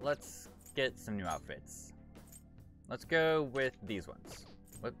let's get some new outfits. Let's go with these ones.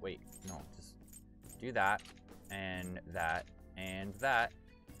 Wait, no, just do that, and that, and that.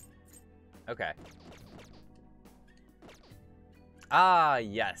 Okay. Ah,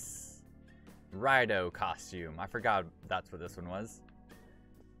 yes. Rido costume. I forgot that's what this one was.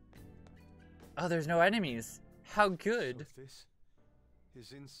 Oh, there's no enemies. How good. So this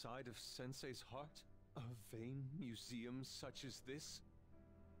is inside of Sensei's heart? A vain museum such as this?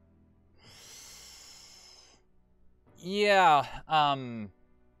 Yeah,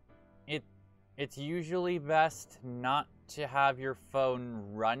 it's usually best not to have your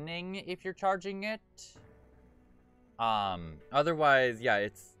phone running if you're charging it. Otherwise, yeah,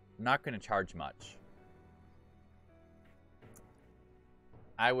 it's not going to charge much.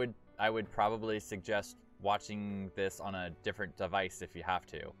 I would probably suggest watching this on a different device if you have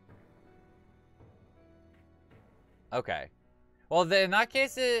to. Okay. Well, then in that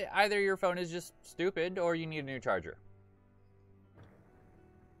case, either your phone is just stupid or you need a new charger.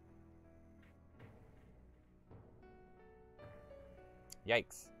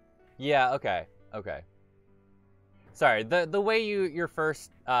 Yikes. Yeah, okay. Okay. Sorry, the way your first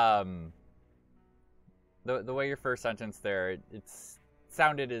the way your first sentence there, it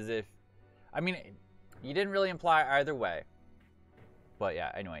sounded as if, I mean, you didn't really imply either way. But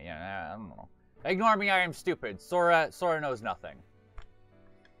yeah, anyway, yeah, I don't know. Ignore me, I am stupid. Sora knows nothing.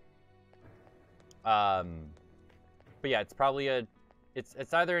 But yeah, it's probably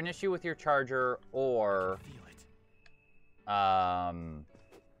it's either an issue with your charger or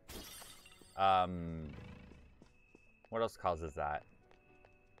what else causes that?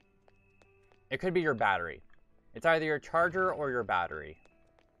 It could be your battery. It's either your charger or your battery.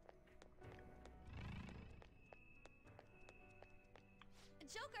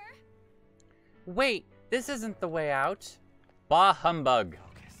 Joker! Wait, this isn't the way out. Bah humbug.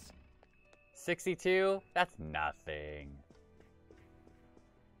 62? That's nothing.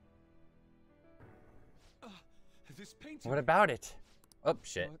 This painting. What about it? Oh,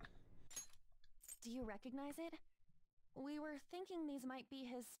 shit. What? Do you recognize it? We were thinking these might be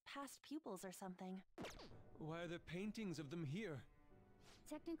his past pupils or something. Why are there paintings of them here?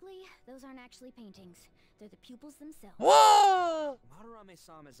 Technically, those aren't actually paintings. They're the pupils themselves. Whoa! Madarame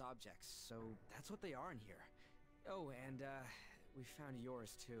saw them as objects, so that's what they are in here. Oh, and we found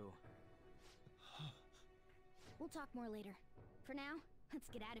yours too. We'll talk more later. For now, let's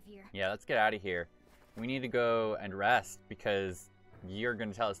get out of here. Yeah, let's get out of here. We need to go and rest because you're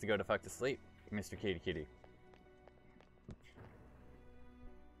going to tell us to go to fuck to sleep, Mr. Kitty Kitty.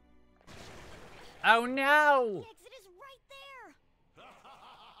 Oh no! The exit is right there!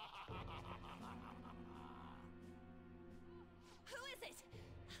 Who is it?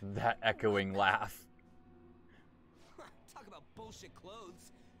 That echoing laugh. Talk about bullshit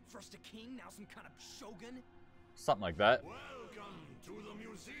clothes. First a king, now some kind of shogun. Something like that. Welcome to the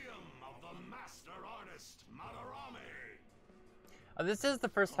Museum of the Master Artist, Madarame. This is the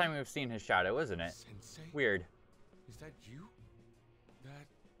first time we've seen his shadow, isn't it? Sensei? Weird. Is that you? That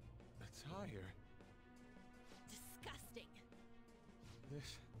attire? Disgusting.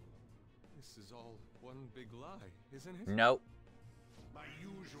 This is all one big lie, isn't it? Nope. My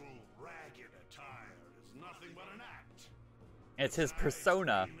usual ragged attire is nothing but an act. It's his Besides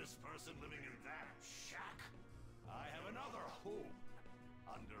persona. being this person living in that shack, I have another home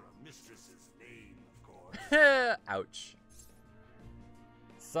under a mistress's name, of course. Ouch.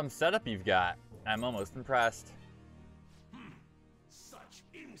 Some setup you've got. I'm almost impressed. Such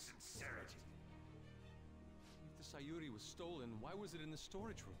insincerity. If the Sayuri was stolen, why was it in the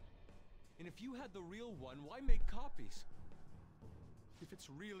storage room? And if you had the real one, why make copies? If it's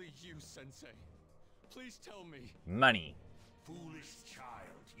really you, Sensei, please tell me. Money. Foolish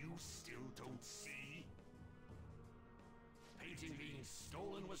child, you still don't see? Painting being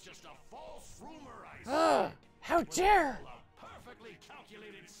stolen was just a false rumor, I said. How It was dare! all a perfectly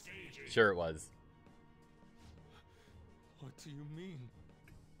calculated staging. Sure it was. What do you mean?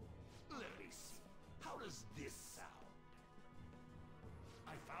 Let me see. How does this sound?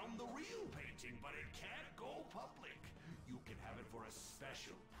 I found the real painting, but it can't go public. You can have it for a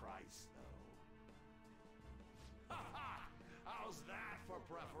special price, though. Ha ha! How's that for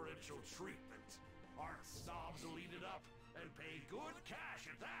preferential treatment? Art snobs will eat it up and pay good cash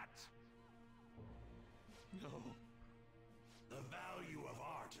at that. No. The value of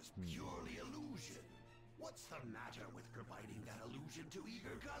art is purely illusion. What's the matter with providing that illusion to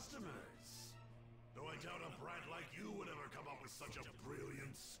eager customers? Though I doubt a brat like you would ever come up with such a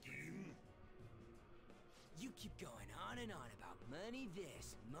brilliant scheme. You keep going on and on about money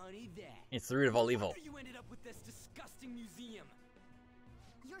this, money that. It's the root of all evil. You ended up with this disgusting museum.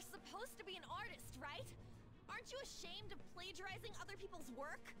 You're supposed to be an artist, right? Aren't you ashamed of plagiarizing other people's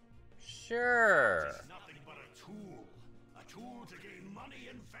work? Sure. It's nothing but a tool to gain money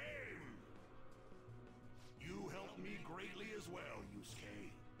and fame. You helped me greatly as well,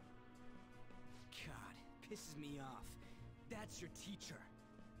 Yusuke. God, pisses me off. That's your teacher.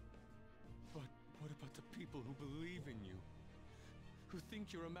 But what about the people who believe in you? Who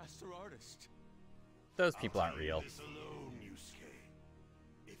think you're a master artist? Those people aren't I'll tell real. you this alone, Yusuke.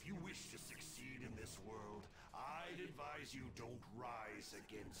 If you wish to succeed in this world, I'd advise you don't rise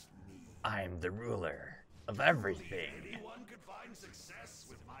against me. I'm the ruler of everything. Anyone could find success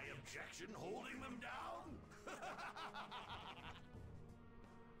with my objection holding them down. To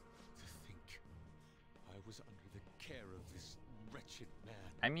think I was under the care of this wretched man.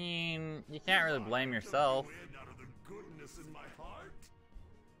 I mean, you can't really blame yourself. Out of the goodness in my heart.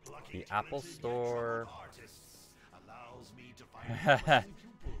 Lucky The Apple talented yet Store. troubled artists allows me to find promising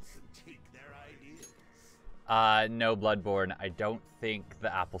pupils and take their ideas. No, Bloodborne, I don't think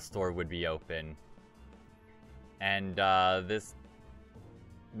the Apple Store would be open. And, this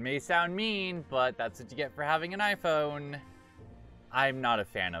may sound mean, but that's what you get for having an iPhone. I'm not a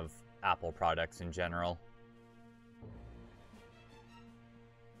fan of Apple products in general.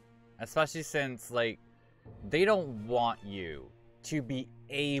 Especially since, like, they don't want you to be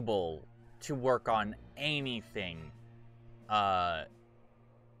able to work on anything. Like,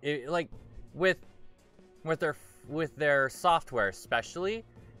 with their software especially,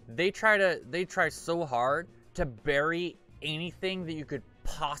 they try so hard to bury anything that you could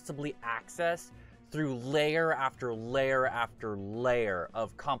possibly access through layer after layer after layer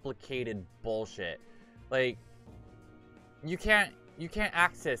of complicated bullshit. Like, you can't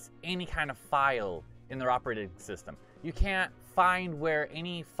access any kind of file in their operating system. You can't find where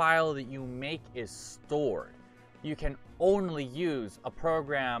any file that you make is stored. You can only use a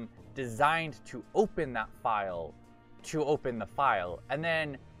program designed to open that file to open the file, and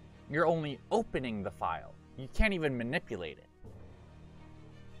then you're only opening the file. You can't even manipulate it.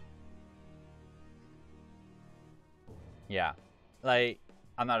 Yeah, like,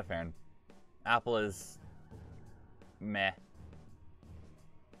 I'm not a fan. Apple is meh.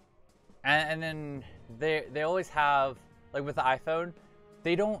 And then they always have, like with the iPhone,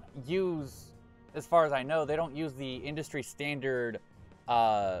 they don't use, as far as I know, they don't use the industry standard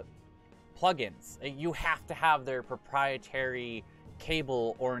plugins. You have to have their proprietary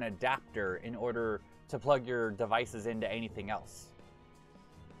cable or an adapter in order to plug your devices into anything else.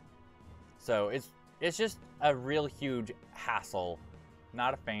 So it's just a real huge hassle.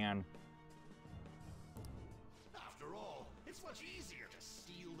 Not a fan. After all, it's much easier to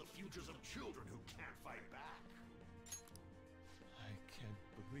steal the futures of children who can't fight back. I can't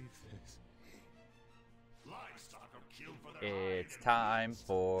believe this. Livestock are killed for their It's time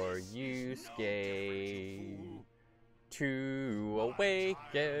for Yusuke to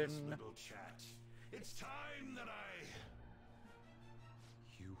awaken. Little chat. It's time that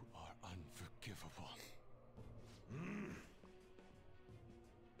You are unforgivable.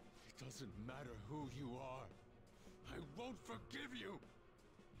 It doesn't matter who you are. I won't forgive you.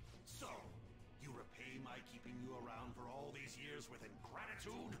 So, you repay my keeping you around for all these years with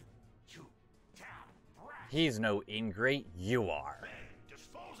ingratitude? You damn brat! He's no ingrate, you are. Men,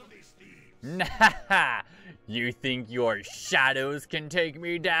 dispose of these thieves! Nah, you think your shadows can take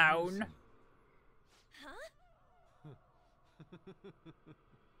me down? Huh?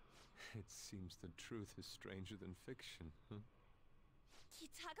 It seems the truth is stranger than fiction, huh?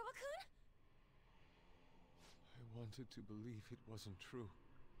 Kitagawa-kun? I wanted to believe it wasn't true.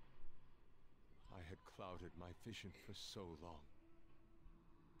 I had clouded my vision for so long.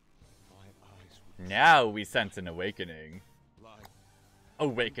 My eyes would Now we sense an awakening. lie.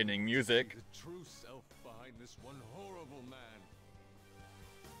 Awakening music. The true self behind this one horrible man.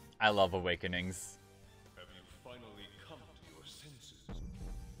 I love awakenings. Have you finally come to your senses?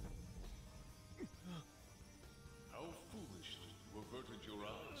 How foolishly you averted your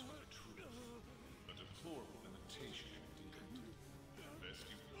eyes from the truth. A deplorable imitation indeed. Lest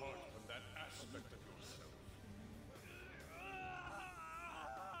you part from that aspect of yourself.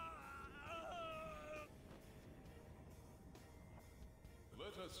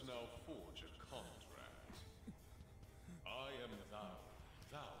 Let us now forge a contract. I am thou,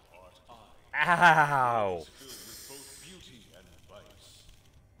 thou art I. Ow! Is filled with both beauty and vice.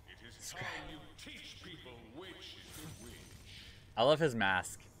 It is time you teach people which is which. I love his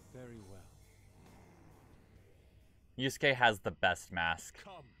mask. Very well. Yusuke has the best mask.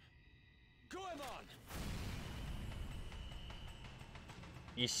 Come. Goemon!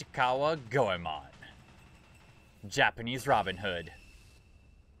 Ishikawa Goemon. Japanese Robin Hood.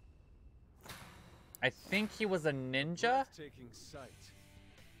 I think he was a ninja? Breathtaking sight.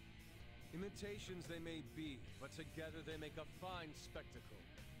 Imitations they may be, but together they make a fine spectacle.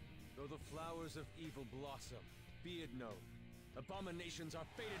 Though the flowers of evil blossom, be it known, abominations are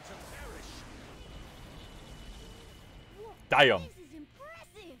fated to perish. Damn. This is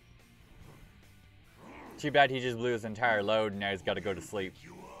impressive. Too bad he just blew his entire load and now he's got to go to sleep.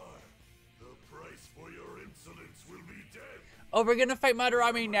 you are. The price for your insolence will be death. Oh, we're gonna fight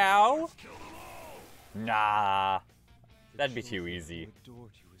Madarame now? Kill them all! Nah. That'd be too easy.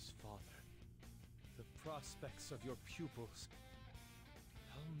 Adored you as father. The prospects of your pupils.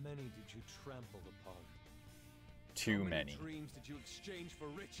 How many did you trample upon? Too How many. dreams did you exchange for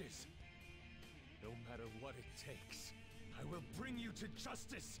riches? No matter what it takes, I will bring you to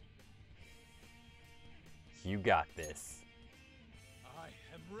justice. You got this. I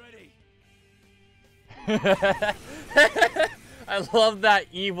am ready. I love that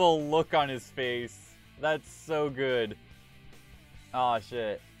evil look on his face. That's so good. Oh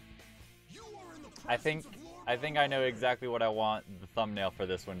shit. You are in the I think I know exactly what I want the thumbnail for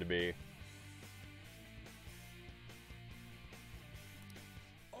this one to be.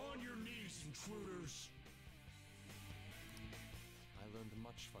 On your knees, intruders. I learned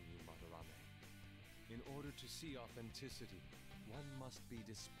much from you, Madarame. In order to see authenticity, one must be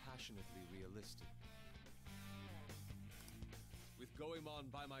dispassionately realistic. With Goemon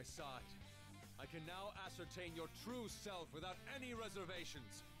by my side, I can now ascertain your true self without any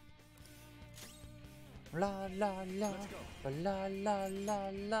reservations. La la la. Let's go. La la la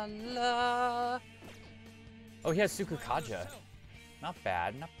la la. Oh, he has Sukukaja. Not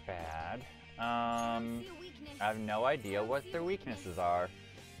bad, not bad. I don't see a weakness. I have no idea what their weaknesses are.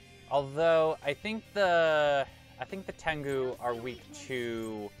 Although I think the Tengu are weak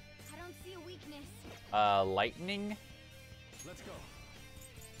to I don't see a weakness. lightning. Let's go.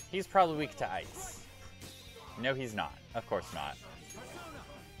 He's probably weak to ice. No, he's not. Of course not.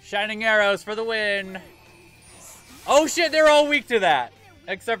 Shining arrows for the win. Oh shit, they're all weak to that.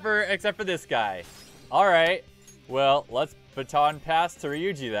 Except for this guy. All right. Well, let's baton pass to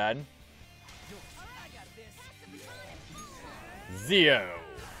Ryuji then. Zio.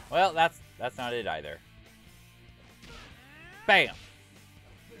 Well, that's not it either. Bam.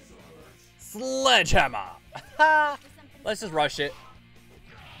 Sledgehammer. Let's just rush it.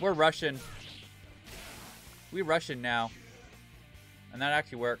 We're Russian. We Russian now. And that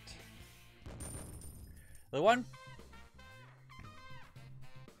actually worked. The one.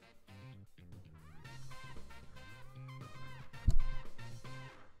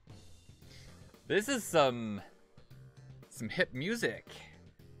 This is some hip music.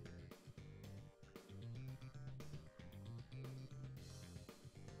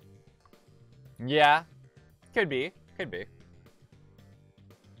 Yeah, could be. The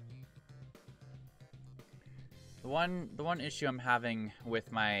one issue I'm having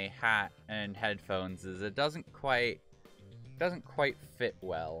with my hat and headphones is it doesn't quite fit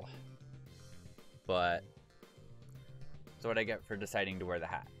well. But that's what I get for deciding to wear the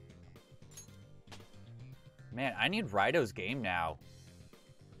hat. Man, I need Rido's game now.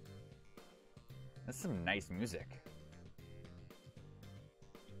 That's some nice music.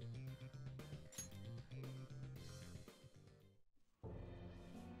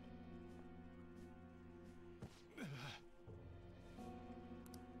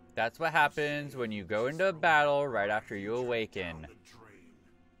 That's what happens when you go into a battle right after you awaken.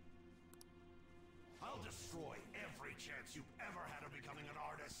 I'll destroy every chance you've ever had of becoming an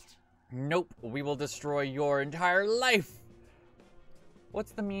artist. Nope, we will destroy your entire life.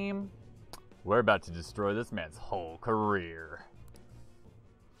 What's the meme? We're about to destroy this man's whole career.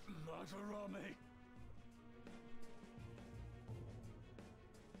 Madarame.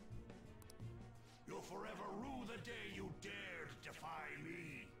 You'll forever rue the day you dared defy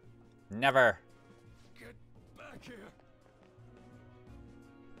me. Never. Get back here.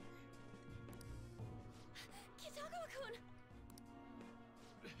 Kitagawa-kun!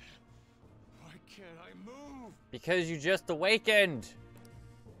 Why can't I move? Because you just awakened.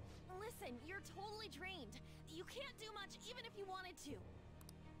 Listen, you're totally drained. You can't do much even if you wanted to.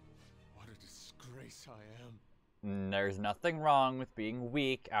 What a disgrace I am. There's nothing wrong with being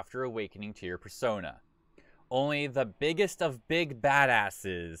weak after awakening to your persona. Only the biggest of big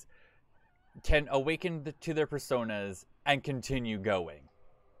badasses can awaken to their personas and continue going.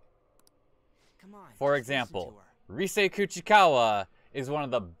 Come on. For just listen example, to her. Rise Kuchikawa is one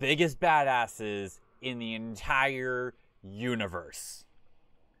of the biggest badasses in the entire universe.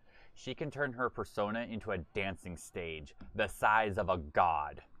 She can turn her persona into a dancing stage the size of a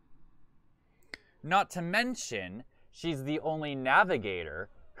god. Not to mention, she's the only navigator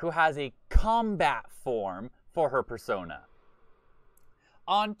who has a combat form for her persona.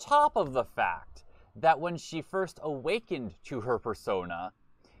 On top of the fact that when she first awakened to her persona,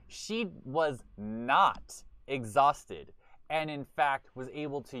 she was not exhausted, and in fact was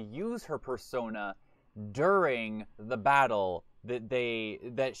able to use her persona during the battle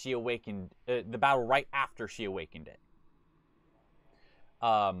that she awakened, the battle right after she awakened it.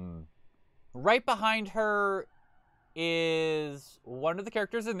 Right behind her is one of the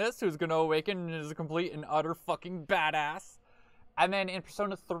characters in this who's going to awaken and is a complete and utter fucking badass. And then in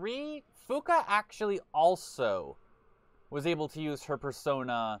Persona 3, Fuka actually also was able to use her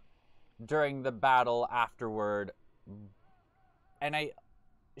persona during the battle afterward. And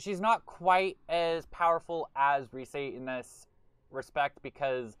she's not quite as powerful as Rise in this respect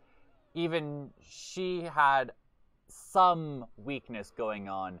because even she had some weakness going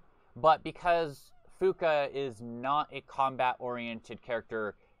on. But because Fuka is not a combat-oriented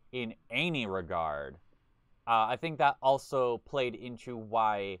character in any regard, I think that also played into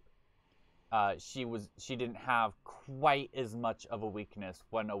why she didn't have quite as much of a weakness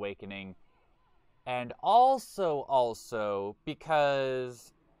when awakening. And also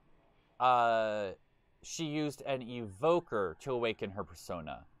because she used an evoker to awaken her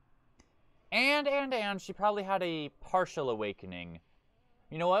persona. And she probably had a partial awakening.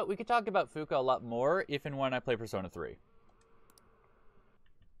 You know what? We could talk about Fuka a lot more if and when I play Persona 3.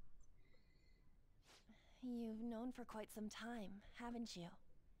 You've known for quite some time, haven't you?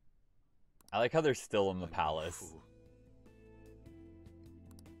 I like how they're still in the palace.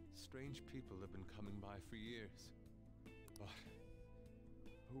 Strange people have been coming by for years. But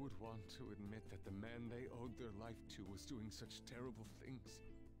who would want to admit that the man they owed their life to was doing such terrible things?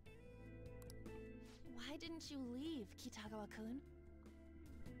 Why didn't you leave, Kitagawa-kun?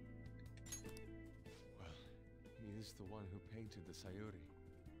 Well, he is the one who painted the Sayuri.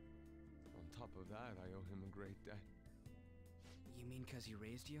 On top of that, I owe him a great debt. You mean 'cause he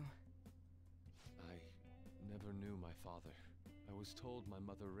raised you? I never knew my father. I was told my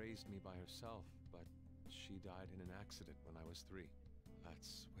mother raised me by herself, but she died in an accident when I was 3.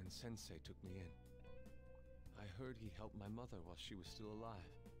 That's when Sensei took me in. I heard he helped my mother while she was still alive.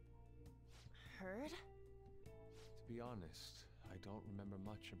 Heard? To be honest, I don't remember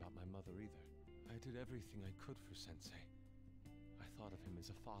much about my mother either. I did everything I could for Sensei. I thought of him as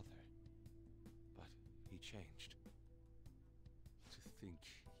a father. But he changed. To think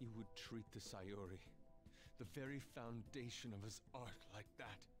he would treat the Sayuri, the very foundation of his art, like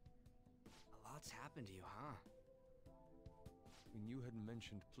that. A lot's happened to you, huh? When you had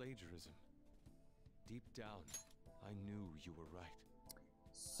mentioned plagiarism, deep down, I knew you were right.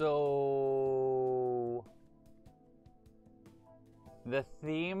 So the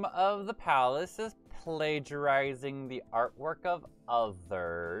theme of the palace is plagiarizing the artwork of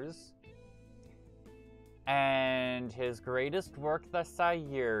others. And his greatest work, the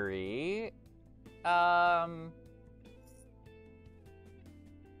Sayuri,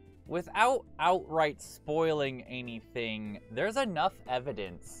 without outright spoiling anything, there's enough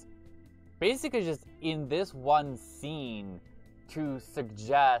evidence, basically just in this one scene, to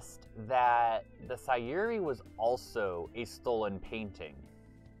suggest that the Sayuri was also a stolen painting.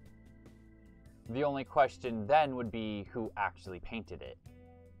 The only question then would be who actually painted it.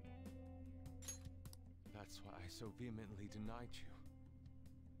 That's why I so vehemently denied you.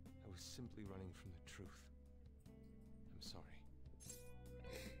 I was simply running from the truth. I'm sorry.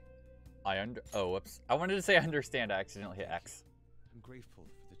 Oh, whoops. I wanted to say understand, I accidentally hit X. I'm grateful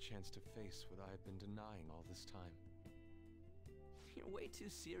for the chance to face what I have been denying all this time. You're way too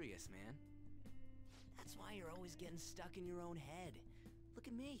serious, man. That's why you're always getting stuck in your own head. Look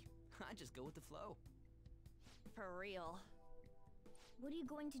at me. I just go with the flow. For real. What are you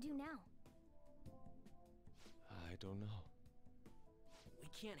going to do now? I don't know. We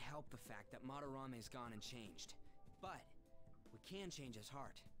can't help the fact that Madarame's gone and changed. But we can change his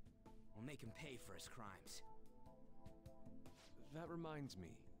heart. We'll make him pay for his crimes. That reminds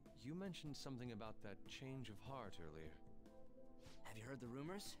me. You mentioned something about that change of heart earlier. Have you heard the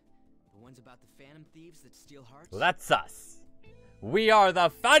rumors? The ones about the Phantom Thieves that steal hearts? Well, that's us. We are the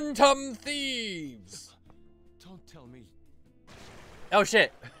Phantom Thieves! Don't tell me. Oh,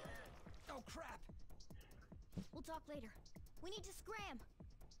 shit. Oh, crap! We'll talk later. We need to scram.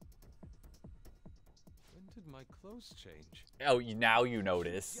 When did my clothes change? Oh, now you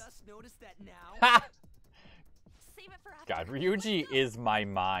notice. Just noticed that now? Ha! Save it for after. God, Ryuji is my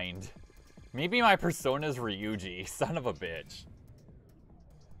mind. Maybe my persona's Ryuji. Son of a bitch.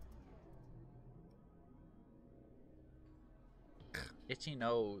 Itchy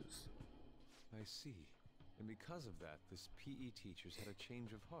nose. I see. And because of that, this PE teacher's had a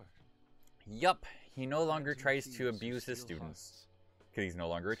change of heart. Yup, he no longer Phantom tries thieves to who abuse his steal students. Because he's no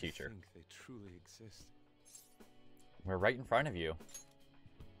longer a hearts. To teacher. think they truly exist. We're right in front of you.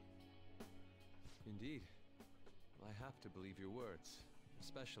 Indeed. I have to believe your words,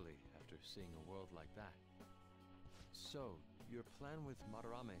 especially after seeing a world like that. So, your plan with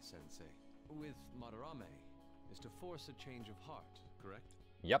Madarame-sensei, with Madarame, is to force a change of heart, correct?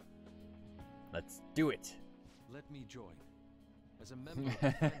 Yep. Let's do it. Let me join. As a member of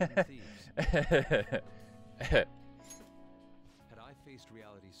the Phantom Thieves. Had I faced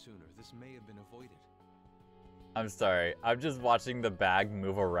reality sooner, this may have been avoided. I'm sorry. I'm just watching the bag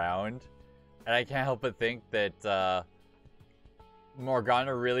move around. And I can't help but think that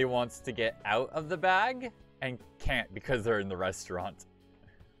Morgana really wants to get out of the bag. And can't because they're in the restaurant.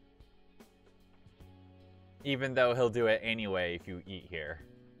 Even though he'll do it anyway if you eat here.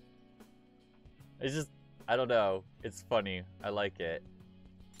 It's just, I don't know. It's funny. I like it.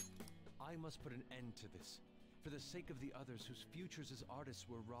 I must put an end to this, for the sake of the others whose futures as artists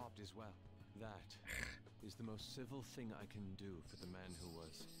were robbed as well. That is the most civil thing I can do for the man who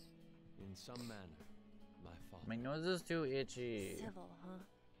was, in some manner, my father. My nose is too itchy. Civil, huh?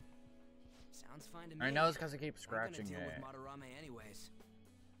 Sounds fine to me. My nose because I keep scratching We're gonna deal it. with Madarame anyways.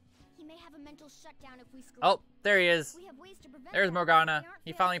 He may have a mental shutdown if we screw. Oh, there he is. We have ways to prevent There's that, Morgana. but they aren't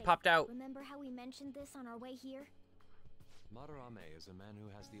He finally fail-safe. popped out. Remember how we mentioned this on our way here? Madarame is a man who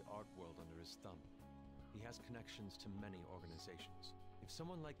has the art world under his thumb. He has connections to many organizations. If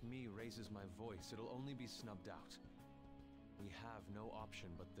someone like me raises my voice, it'll only be snubbed out. We have no option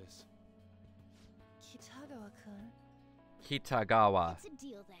but this. Kitagawa-kun. Kitagawa. It's a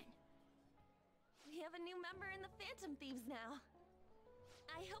deal then. We have a new member in the Phantom Thieves now.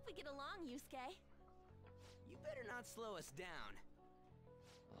 I hope we get along, Yusuke. You better not slow us down.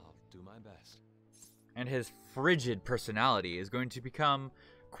 I'll do my best. And his frigid personality is going to become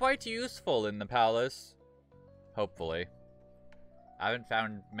quite useful in the palace. Hopefully. I haven't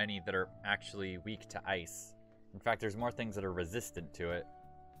found many that are actually weak to ice. In fact, there's more things that are resistant to it.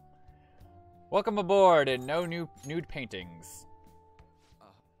 Welcome aboard, and no new nude paintings.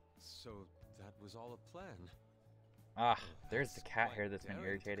 So that was all a plan. Ah, there's the That's cat quite hair that's been daring,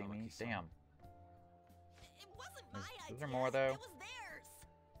 irritating me. Takagi-san. Damn. It wasn't my Is idea. there more, though? It was theirs.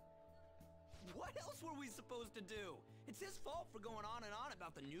 What else were we supposed to do? It's his fault for going on and on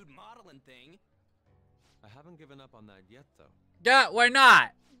about the nude modeling thing. I haven't given up on that yet, though. Yeah, why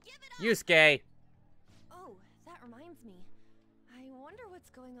not? Give it up! Yusuke. Oh, that reminds me. I wonder what's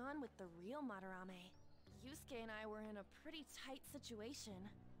going on with the real Madarame. Yusuke and I were in a pretty tight situation.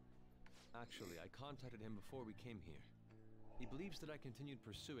 Actually, I contacted him before we came here. He believes that I continued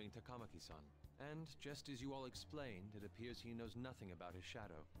pursuing Takamaki-san. And, just as you all explained, it appears he knows nothing about his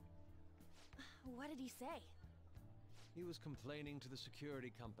shadow. What did he say? He was complaining to the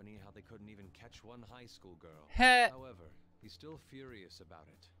security company how they couldn't even catch one high school girl. Heh. However, he's still furious about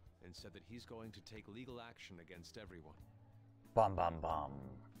it, and said that he's going to take legal action against everyone. Bum bum bum.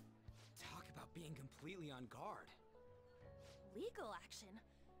 Talk about being completely on guard. Legal action?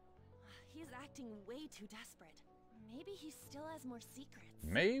 He's acting way too desperate. Maybe he still has more secrets.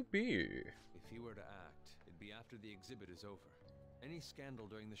 Maybe. If he were to act, it'd be after the exhibit is over. Any scandal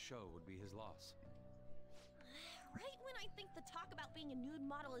during the show would be his loss. Right when I think the talk about being a nude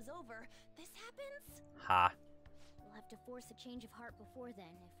model is over, this happens? Ha. We'll have to force a change of heart before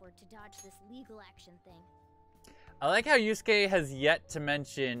then if we're to dodge this legal action thing. I like how Yusuke has yet to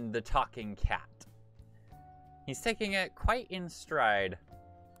mention the talking cat. He's taking it quite in stride.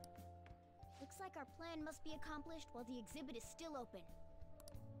 Looks like our plan must be accomplished while the exhibit is still open.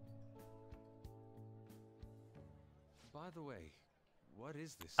 By the way, what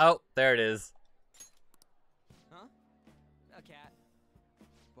is this? Oh, there it is. Huh? A cat.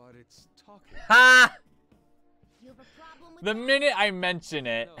 But it's talking. Ha! You have a problem with The that? minute I mention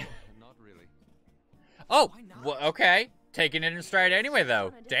it. No, not really. Oh, Why not? well, okay. Taking it in stride anyway, though.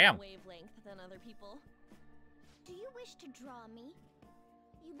 On a different Damn. wavelength than other people. Do you wish to draw me?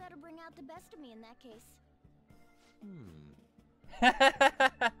 You better bring out the best of me in that case. Hey,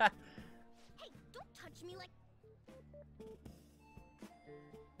 don't touch me like...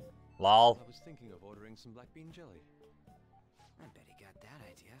 Lol. I was thinking of ordering some black bean jelly. I bet he got that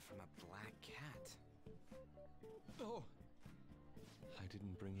idea from a black cat. Oh! I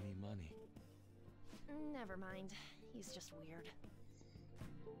didn't bring any money. Never mind. He's just weird.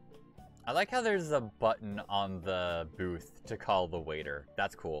 I like how there's a button on the booth to call the waiter.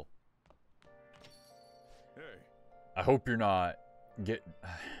 That's cool. Hey, I hope you're not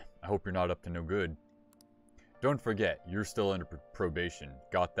up to no good. Don't forget, you're still under probation.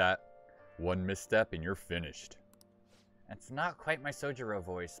 Got that? One misstep and you're finished. It's not quite my Sojiro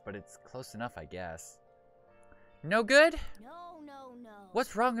voice, but it's close enough, I guess. No good? No, no, no.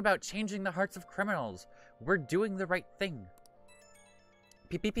 What's wrong about changing the hearts of criminals? We're doing the right thing.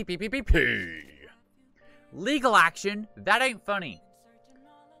 P. Legal action? That ain't funny.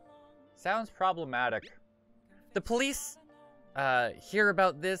 Sounds problematic. The police hear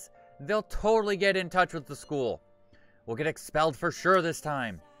about this, they'll totally get in touch with the school. We'll get expelled for sure this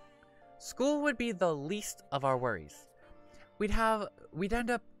time. School would be the least of our worries. We'd end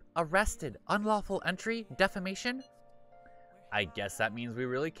up arrested. Unlawful entry? Defamation? I guess that means we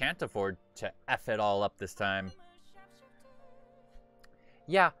really can't afford to F it all up this time.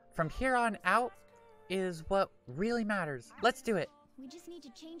 Yeah, from here on out is what really matters. Let's do it. We just need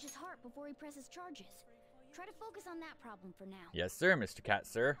to change his heart before he presses charges. Try to focus on that problem for now. Yes, sir, Mr. Cat,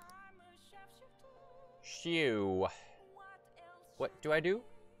 sir. Shoo. What do I do?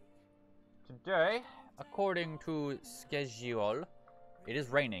 Today, according to schedule, it is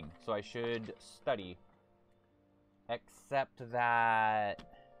raining, so I should study. Except that...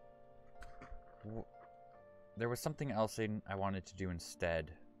 there was something else I wanted to do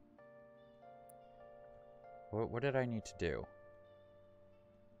instead. What did I need to do?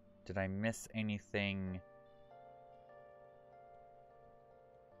 Did I miss anything?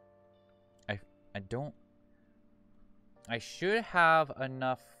 I don't... I should have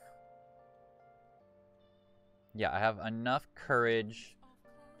enough... Yeah, I have enough courage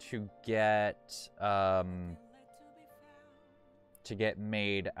to get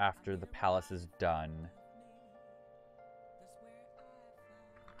made after the palace is done.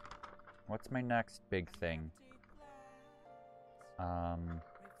 What's my next big thing? Am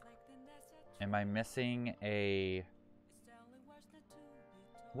I missing a...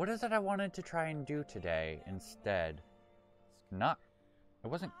 What is it I wanted to try and do today instead? Not... It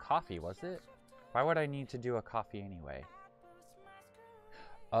wasn't coffee, was it? Why would I need to do a coffee anyway?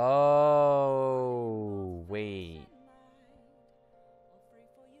 Oh, wait.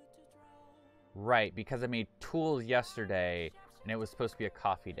 Right, because I made tools yesterday, and it was supposed to be a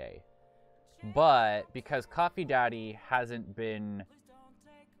coffee day. But, because Coffee Daddy hasn't been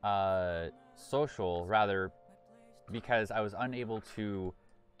social, rather, because I was unable to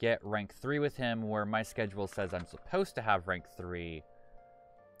get rank 3 with him, where my schedule says I'm supposed to have rank 3,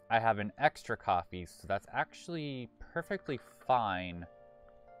 I have an extra coffee, so that's actually perfectly fine.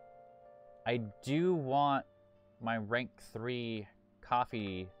 I do want my rank 3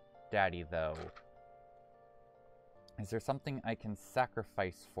 coffee daddy, though. Is there something I can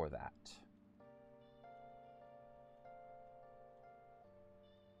sacrifice for that?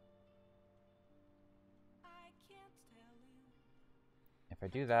 If I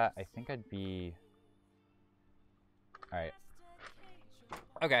do that, I think I'd be... Alright.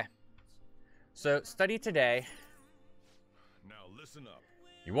 Okay. So, study today. Now listen up.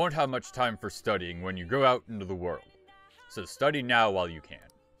 You won't have much time for studying when you go out into the world. So study now while you can.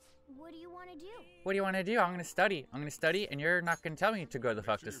 What do you want to do? What do you want to do? I'm going to study. I'm going to study, and you're not going to tell me to go the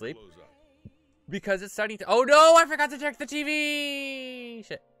fuck to sleep. Because it's study time. Oh no, I forgot to check the TV!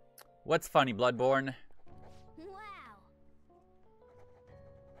 Shit. What's funny, Bloodborne? Wow.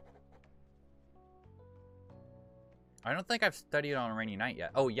 I don't think I've studied on a rainy night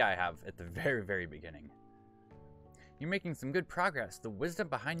yet. Oh yeah, I have, at the very, very beginning. You're making some good progress. The wisdom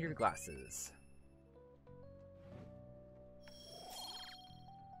behind your glasses.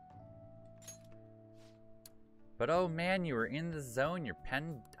 But oh man, you were in the zone. Your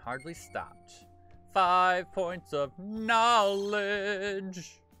pen hardly stopped. 5 points of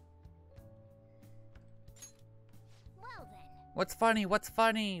knowledge. Well then. What's funny? What's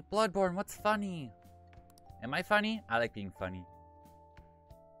funny? Bloodborne, what's funny? Am I funny? I like being funny.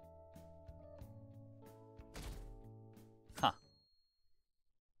 Huh.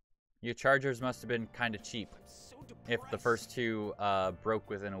 Your chargers must have been kind of cheap. If the first two broke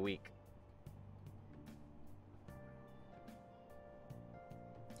within a week.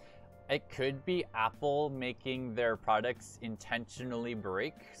 It could be Apple making their products intentionally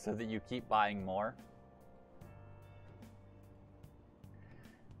break so that you keep buying more.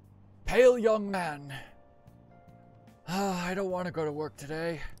 Pale young man. I don't want to go to work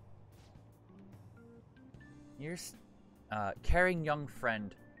today. You're caring young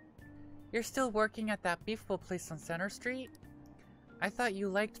friend. You're still working at that beef bowl place on Center Street? I thought you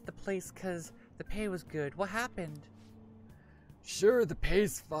liked the place because the pay was good. What happened? Sure, the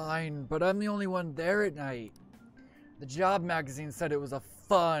pay's fine, but I'm the only one there at night. The job magazine said it was a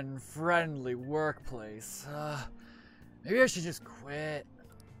fun, friendly workplace. Maybe I should just quit.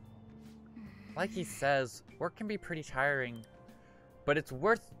 Like he says, work can be pretty tiring, but it's a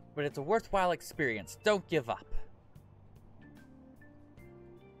worthwhile experience. Don't give up.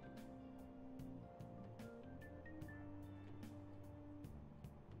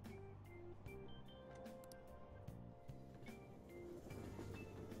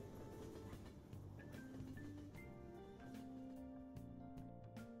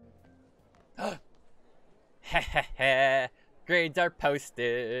 Heh. Grades are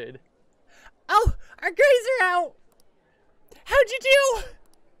posted. Oh, our grades are out! How'd you do?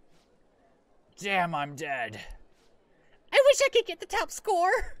 Damn, I'm dead. I wish I could get the top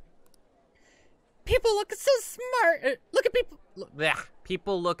score. People look so smart.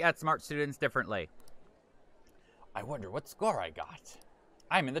 People look at smart students differently. I wonder what score I got.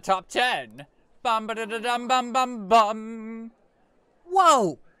 I'm in the top 10. Bum ba da da dum bum bum bum.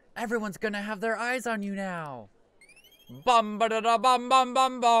 Whoa! Everyone's gonna have their eyes on you now. Bum ba da da bum bum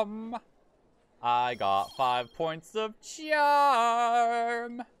bum bum. I got 5 points of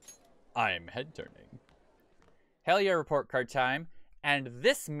charm. I'm head turning. Hell yeah, report card time. And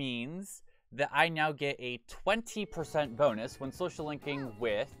this means that I now get a 20% bonus when social linking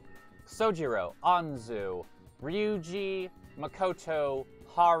with Sojiro, Anzu, Ryuji, Makoto,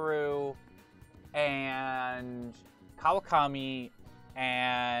 Haru, and Kawakami,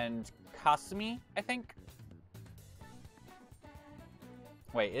 and Kasumi, I think.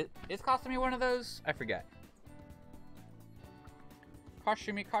 Wait, is Kasumi one of those? I forget.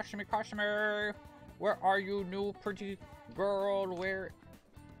 Kasumi. Where are you, new pretty girl? Where?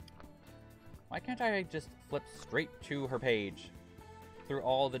 Why can't I just flip straight to her page? Through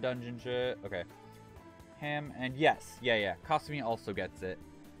all the dungeon shit. Okay. Him, and yes. Yeah. Kasumi also gets it.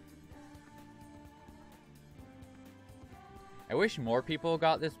 I wish more people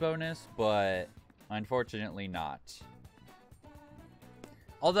got this bonus, but unfortunately not.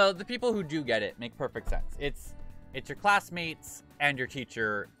 Although the people who do get it make perfect sense. It's your classmates and your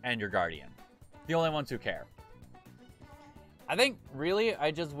teacher and your guardian. The only ones who care. I think, really,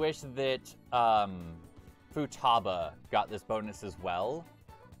 I just wish that Futaba got this bonus as well.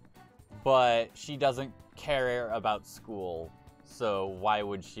 But she doesn't care about school, so why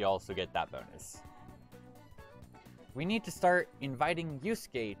would she also get that bonus? We need to start inviting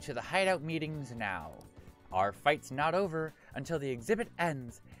Yusuke to the hideout meetings now. Our fight's not over until the exhibit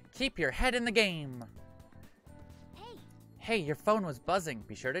ends. Keep your head in the game. Hey, your phone was buzzing.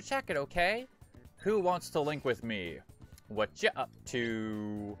 Be sure to check it, okay? Who wants to link with me? What you up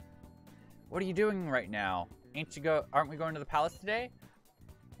to? What are you doing right now? Aren't we going to the palace today?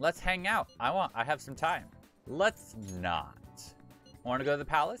 Let's hang out. I have some time. Let's not. Want to go to the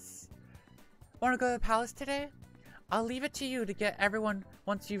palace? Want to go to the palace today? I'll leave it to you to get everyone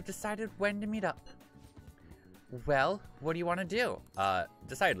once you've decided when to meet up. Well, what do you want to do?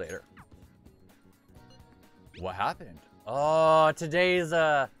 Decide later. What happened? Oh, today's,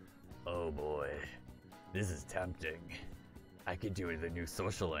 oh boy. This is tempting. I could do it with a new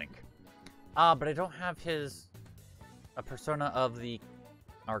social link. But I don't have a persona of the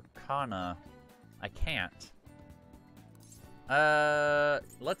Arcana. I can't.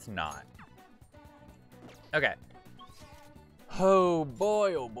 Let's not. Okay. Oh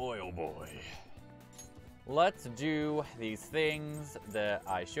boy, oh boy, oh boy. Let's do these things that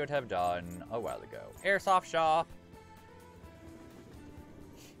I should have done a while ago. Airsoft shop.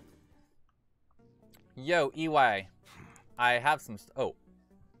 Yo, EY. I have some oh.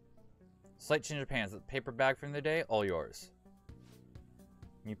 Slight change of pants. Paper bag from the day, all yours.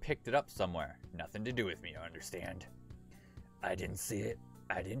 You picked it up somewhere. Nothing to do with me, I understand. I didn't see it.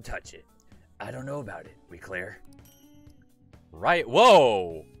 I didn't touch it. I don't know about it. We clear? Right.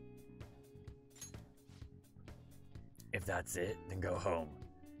 Whoa! If that's it, then go home.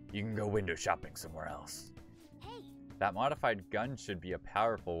 You can go window shopping somewhere else. Hey. That modified gun should be a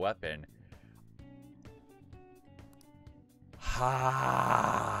powerful weapon.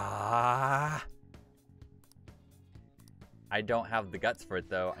 Ha! I don't have the guts for it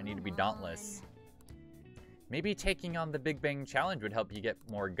though. I need to be dauntless. Maybe taking on the Big Bang Challenge would help you get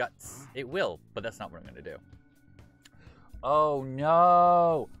more guts. It will, but that's not what I'm gonna do. Oh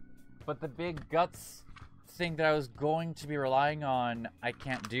no! But the big guts thing that I was going to be relying on, I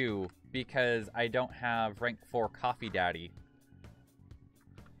can't do because I don't have rank 4 Coffee Daddy.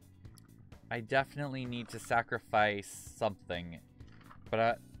 I definitely need to sacrifice something.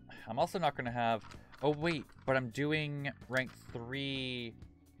 But I'm also not going to have... Oh wait, but I'm doing rank 3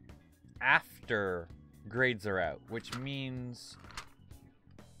 after grades are out, which means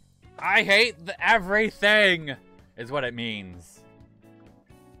I hate everything is what it means.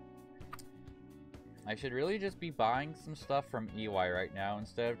 I should really just be buying some stuff from EY right now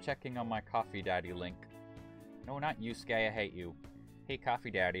instead of checking on my Coffee Daddy link. No, not you, Sky, I hate you. Hey,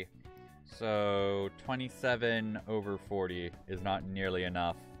 Coffee Daddy. So 27 over 40 is not nearly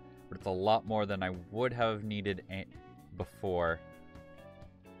enough, but it's a lot more than I would have needed before.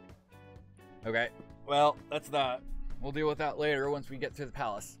 Okay, well, that's that. We'll deal with that later once we get to the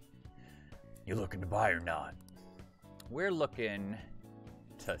palace. You looking to buy or not? We're looking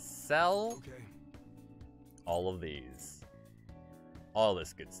to sell all of these. All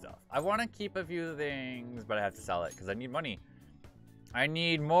this good stuff. I want to keep a few things, but I have to sell it because I need money. I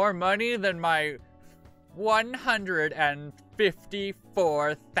need more money than my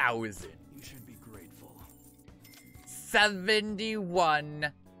 154,000. You should be grateful.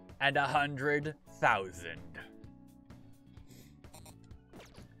 71 and 100,000.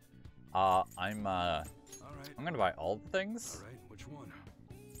 I'm gonna buy all the things. All right, which one?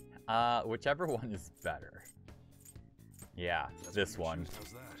 Whichever one is better. Yeah, this one.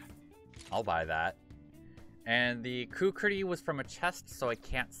 How's that? I'll buy that. And the Kukri was from a chest, so I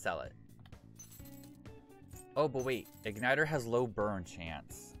can't sell it. Oh, but wait. Igniter has low burn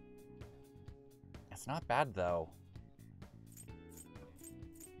chance. It's not bad, though.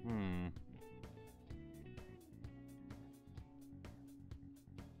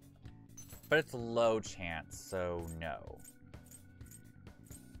 But it's low chance, so no.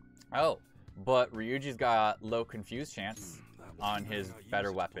 Oh, but Ryuji's got low confuse chance on his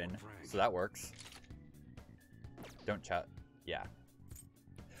better weapon, so that works. Don't chat. Yeah.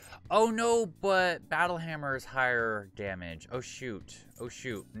 Oh no, but Battle Hammer is higher damage. Oh shoot. Oh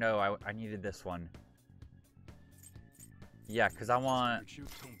shoot. No, I needed this one. Yeah, because I want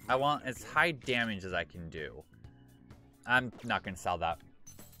as high damage as I can do. I'm not going to sell that.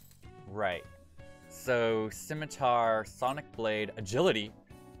 Right. So, Scimitar, Sonic Blade, Agility.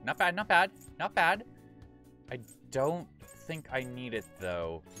 Not bad, not bad, not bad. I don't think I need it,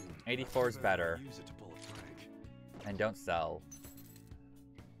 though. 84 is better. And don't sell.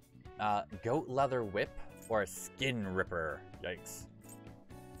 Goat Leather Whip or a Skin Ripper. Yikes.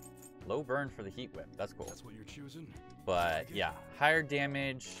 Low burn for the Heat Whip. That's cool. That's what you're choosing? But, yeah. Higher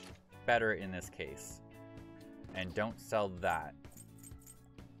damage, better in this case. And don't sell that.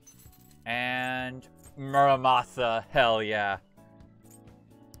 And Muramasa, hell yeah.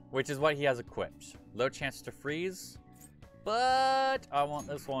 Which is what he has equipped. Low chance to freeze, but I want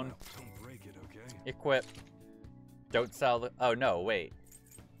this one. Don't break it, okay? Equip. Don't sell the, oh no, wait.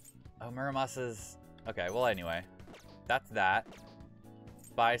 Oh, Muramusa's... Okay, well, anyway. That's that.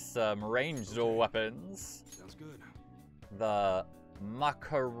 Buy some ranged weapons. Sounds good. The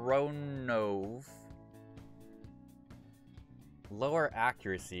Makaronov. Lower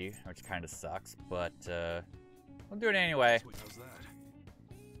accuracy, which kind of sucks, but we'll do it anyway. How's that?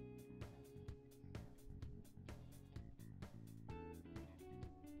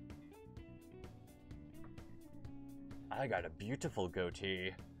 I got a beautiful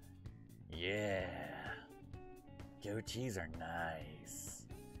goatee. Yeah. Goatees are nice.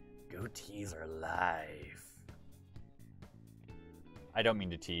 Goatees are life. I don't mean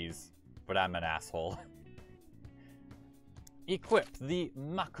to tease, but I'm an asshole. Equip the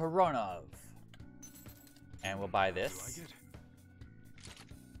Makaronov. And we'll buy this. You like it?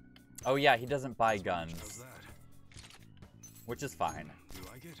 Oh yeah, he doesn't buy How's guns, that? which is fine. You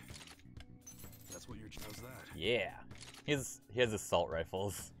like it? That's what you're. How's that? Yeah. He has assault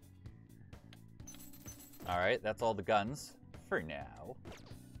rifles. Alright, that's all the guns for now.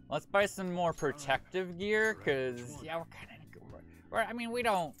 Let's buy some more protective gear, because, yeah, we're kind of... I mean, we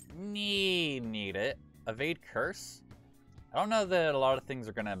don't need it. Evade curse? I don't know that a lot of things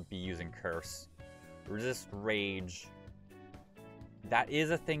are going to be using curse. Resist rage. That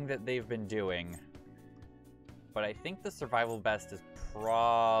is a thing that they've been doing. But I think the survival vest is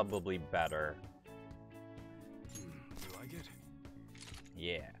probably better. You like it?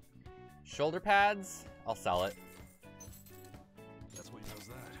 Yeah. Shoulder pads? I'll sell it. That's what. How's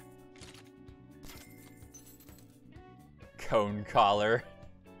that? Cone collar.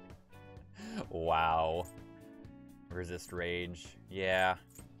 Wow. Resist rage. Yeah.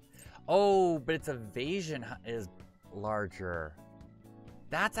 Oh, but its evasion is larger.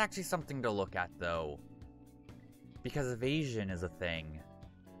 That's actually something to look at, though. Because evasion is a thing.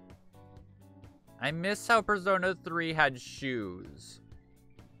 I miss how Persona 3 had shoes.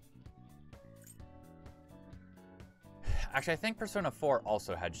 Actually, I think Persona 4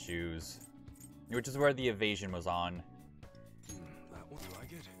 also had shoes. Which is where the evasion was on. That one. You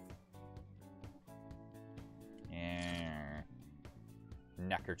like it? Yeah.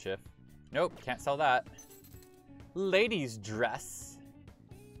 Neckerchief. Nope, can't sell that. Ladies' dress.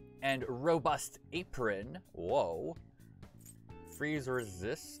 And robust apron. Whoa. Freeze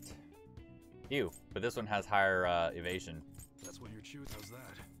resist. Ew, but this one has higher evasion. That's what you're choosing. How's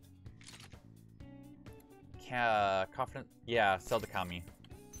that? Confident. Yeah, sell the Kami.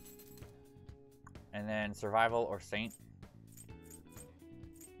 And then survival or saint.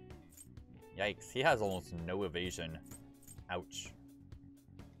 Yikes, he has almost no evasion. Ouch.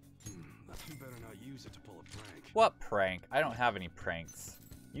 You better not use it to pull a prank. What prank? I don't have any pranks.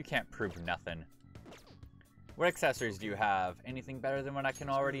 You can't prove nothing. What accessories do you have? Anything better than what I can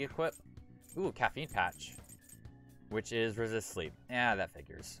already equip? Ooh, caffeine patch. Which is resist sleep. Yeah, that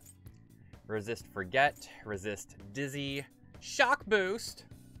figures. Resist forget. Resist dizzy. Shock boost.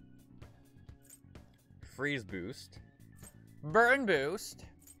 Freeze boost. Burn boost.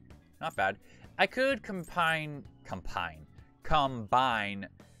 Not bad. I could combine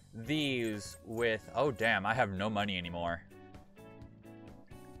these with... Oh, damn. I have no money anymore.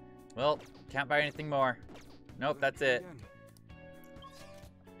 Well, can't buy anything more. Nope, that's it.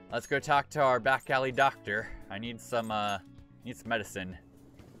 Let's go talk to our back alley doctor. I need some medicine.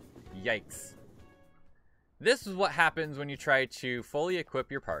 Yikes. This is what happens when you try to fully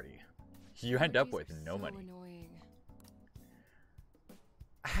equip your party. You end up with no money. Annoying.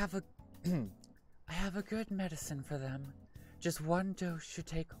 I have a good medicine for them. Just one dose should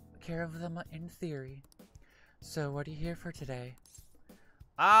take care of them in theory. So what are you here for today?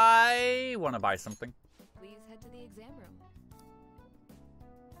 I want to buy something. Please head to the exam room.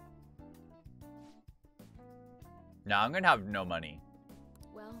 No, I'm gonna have no money.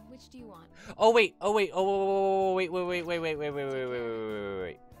 Well, which do you want? Oh wait, wait.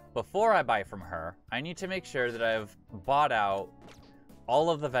 Before I buy from her, I need to make sure that I've bought out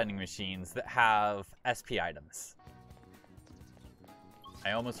all of the vending machines that have SP items.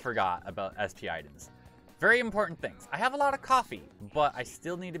 I almost forgot about SP items. Very important things. I have a lot of coffee, but I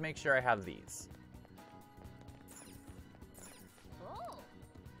still need to make sure I have these. Oh.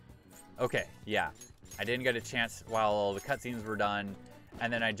 Okay, yeah. I didn't get a chance while all the cutscenes were done,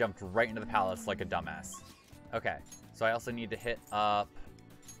 and then I jumped right into the palace like a dumbass. Okay, so I also need to hit up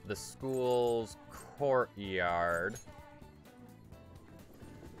the school's courtyard.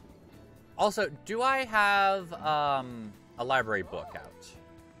 Also, do I have a library book out?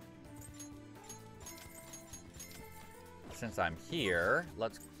 Since I'm here,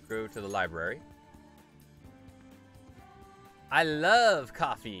 let's go to the library. I love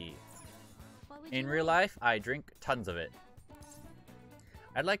coffee. In real life, I drink tons of it.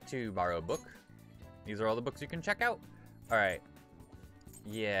 I'd like to borrow a book. These are all the books you can check out. Alright.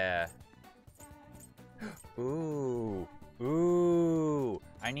 Yeah. Ooh. Ooh.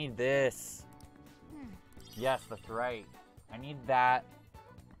 I need this. Yes, that's right. I need that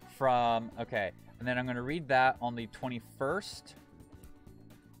from... Okay. And then I'm going to read that on the 21st.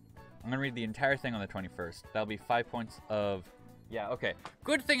 I'm going to read the entire thing on the 21st. That'll be 5 points of... Yeah, okay.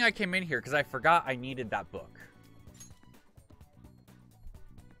 Good thing I came in here, because I forgot I needed that book.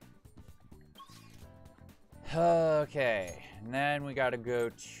 Okay. And then we got to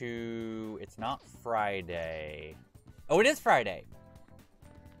go to... It's not Friday. Oh, it is Friday.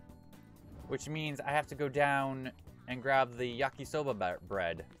 Which means I have to go down and grab the yakisoba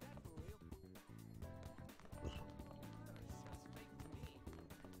bread.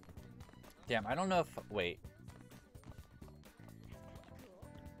 Damn, I don't know if... Wait.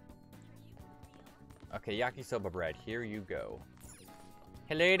 Okay, yakisoba bread. Here you go.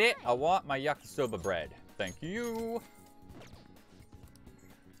 Hey, lady, I want my yakisoba bread. Thank you.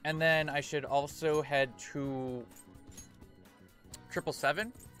 And then I should also head to...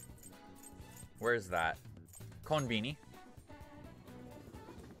 777? Where's that? Konbini.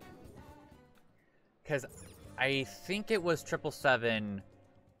 Because I think it was 777...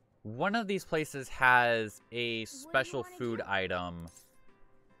 One of these places has a special food item.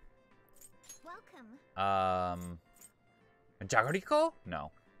 Welcome. Jagariko?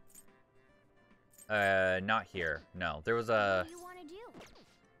 No. Not here. No. There was a... What do you want to do?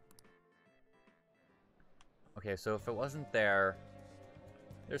 Okay, so if it wasn't there...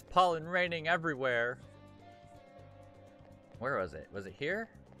 There's pollen raining everywhere. Where was it? Was it here?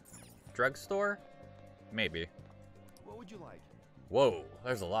 Drugstore? Maybe. What would you like? Whoa,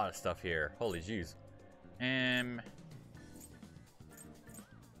 there's a lot of stuff here. Holy jeez.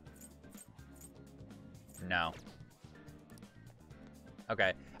 No.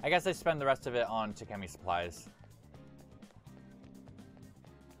 Okay, I guess I spend the rest of it on Takemi supplies.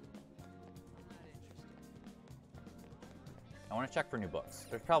 I want to check for new books.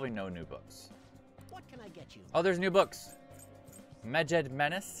 There's probably no new books. What can I get you? Oh, there's new books. Meged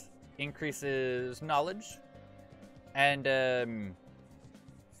Menace increases knowledge. And,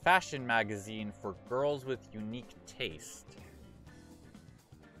 fashion magazine for girls with unique taste.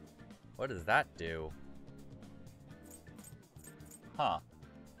 What does that do? Huh.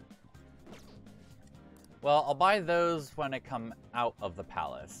 Well, I'll buy those when I come out of the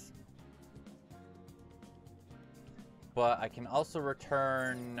palace. But I can also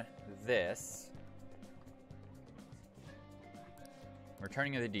return this.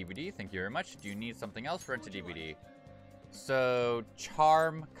 Returning of the DVD, thank you very much. Do you need something else? Rent a DVD. So,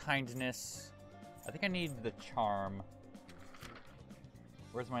 charm, kindness. I think I need the charm.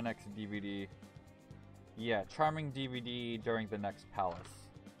 Where's my next DVD? Yeah, charming DVD during the next palace.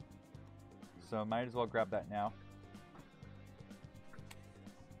 So, might as well grab that now.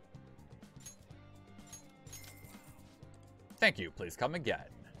 Thank you, please come again.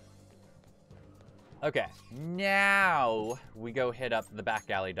 Okay, now we go hit up the back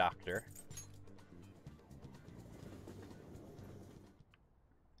alley doctor.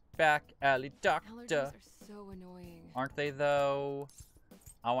 Back alley doctor. Allergies are so annoying. Aren't they though?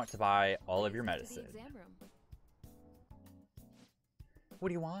 I want to buy all of your medicine. The exam room. What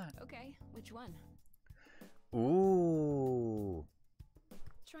do you want? Okay, which one? Ooh.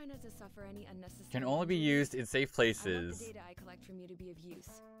 Try not to suffer any unnecessary. Can only be used in safe I want places. the data I collect from you to be of use.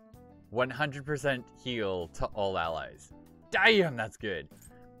 100% heal to all allies. Damn, that's good.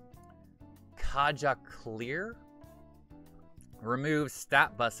 Kaja Clear? Remove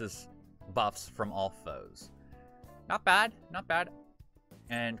stat buffs from all foes. Not bad, not bad.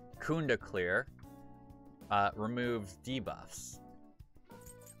 And Kunda Clear removes debuffs.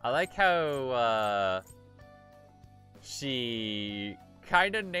 I like how she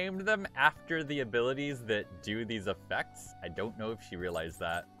kind of named them after the abilities that do these effects. I don't know if she realized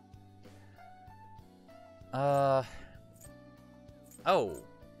that. Oh,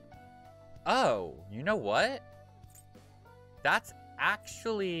 you know what? That's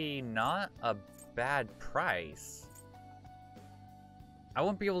actually not a bad price. I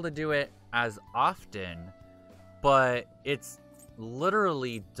won't be able to do it as often, but it's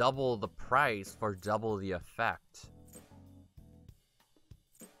literally double the price for double the effect.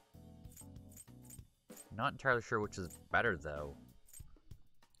 Not entirely sure which is better, though.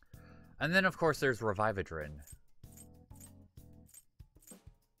 And then, of course, there's Revivadrin.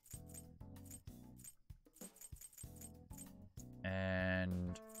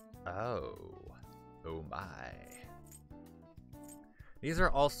 And... oh my. These are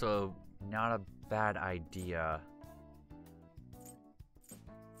also not a bad idea.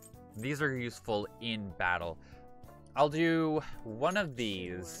 These are useful in battle. I'll do one of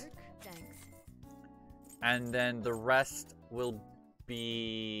these. Thanks. And then the rest will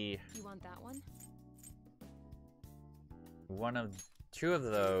be You want that one? two of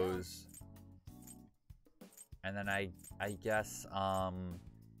those. And then I guess That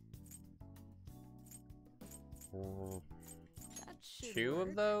should two work.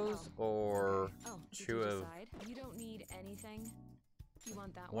 of those or Okay. Oh, did two you of decide? You don't need anything. You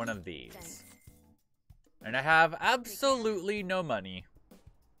want that one of these. Thanks. And I have absolutely no money.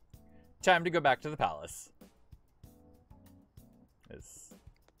 Time to go back to the palace.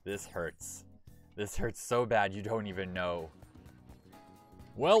 This hurts. This hurts so bad you don't even know.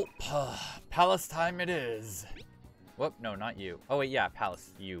 Well, palace time it is. Whoop, no, not you. Oh wait, yeah,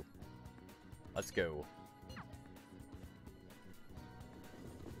 palace, you. Let's go.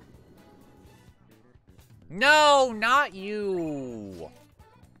 No, not you!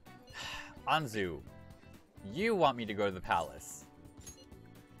 Anzu, you want me to go to the palace.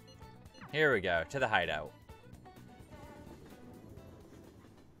 Here we go, to the hideout.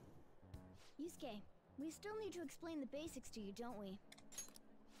 Yusuke, we still need to explain the basics to you, don't we?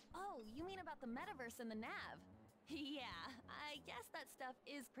 Oh, you mean about the metaverse and the nav? Yeah, I guess that stuff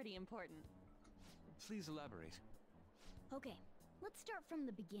is pretty important. Please elaborate. Okay, let's start from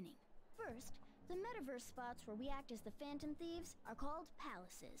the beginning. First, the metaverse spots where we act as the Phantom Thieves are called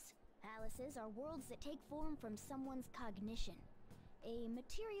palaces. Palaces are worlds that take form from someone's cognition, a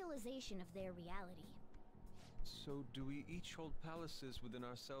materialization of their reality. So do we each hold palaces within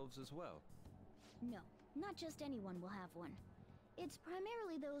ourselves as well? No, not just anyone will have one. It's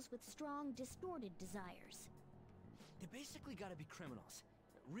primarily those with strong, distorted desires. They basically gotta be criminals.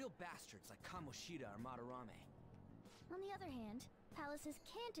 Real bastards like Kamoshida or Madarame. On the other hand, palaces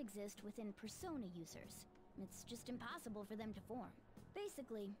can't exist within persona users. It's just impossible for them to form.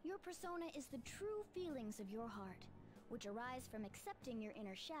 Basically, your persona is the true feelings of your heart, which arise from accepting your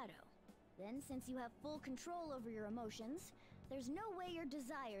inner shadow. Then, since you have full control over your emotions, there's no way your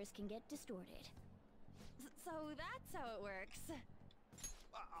desires can get distorted. So that's how it works.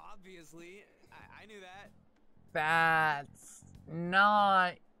 Obviously, I knew that. That's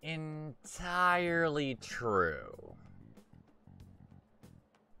not entirely true.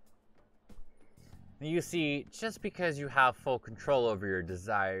 You see, just because you have full control over your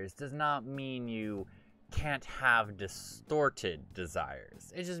desires does not mean you can't have distorted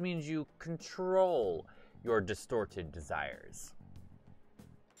desires. It just means you control your distorted desires.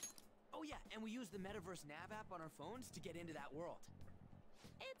 Oh yeah, and we use the Metaverse Nav app on our phones to get into that world.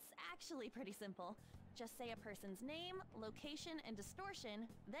 It's actually pretty simple. Just say a person's name, location, and distortion,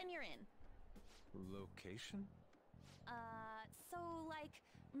 then you're in. Location? So like,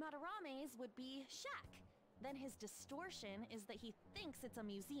 Madarame's would be shack. Then his distortion is that he thinks it's a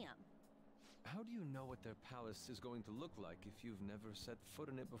museum. How do you know what their palace is going to look like if you've never set foot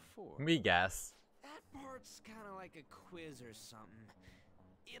in it before? We guess. That part's kind of like a quiz or something.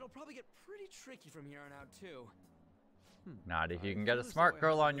 It'll probably get pretty tricky from here on out, too. Not if you I can get a feel as smart though I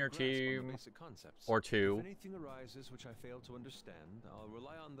girl have a on your good grasp on the team. basic concepts. Or two. If anything arises which I fail to understand, I'll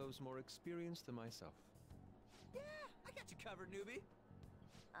rely on those more experienced than myself. Yeah, I got you covered, newbie.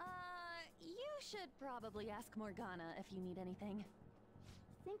 You should probably ask Morgana if you need anything.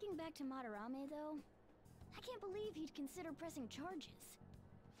 Thinking back to Madarame, though, I can't believe he'd consider pressing charges.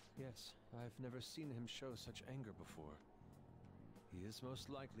 Yes, I've never seen him show such anger before. He is most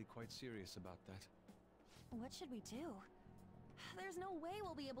likely quite serious about that. What should we do? There's no way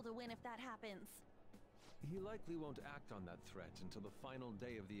we'll be able to win if that happens. He likely won't act on that threat until the final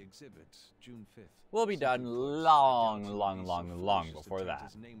day of the exhibit, June 5th. We'll be done long before that.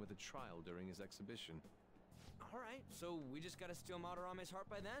 His name with a trial during his exhibition. Alright, so we just gotta steal Madarame's heart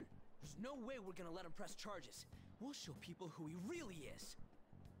by then? There's no way we're gonna let him press charges. We'll show people who he really is.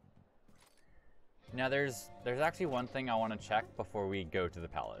 Now there's actually one thing I want to check before we go to the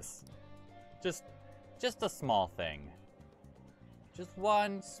palace. Just a small thing. Just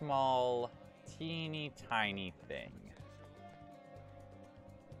one small, teeny tiny thing.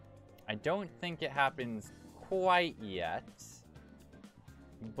 I don't think it happens quite yet,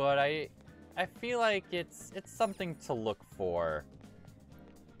 but I feel like it's something to look for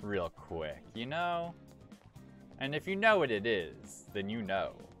real quick, you know? And if you know what it is, then you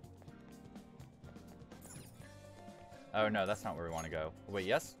know. Oh no, that's not where we want to go. Wait,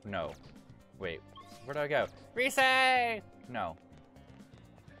 yes? No. Wait, where do I go? Reese! No.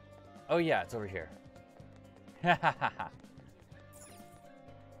 Oh yeah, it's over here.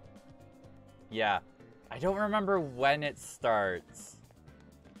 Yeah, I don't remember when it starts,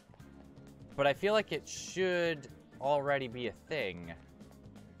 but I feel like it should already be a thing.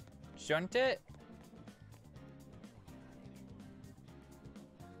 Shouldn't it?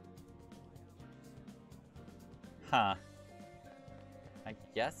 Huh. I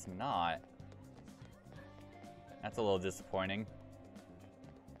guess not. That's a little disappointing.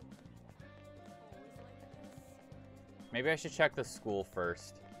 Maybe I should check the school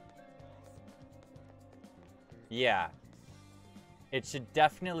first. Yeah. It should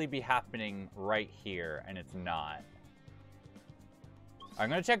definitely be happening right here, and it's not. I'm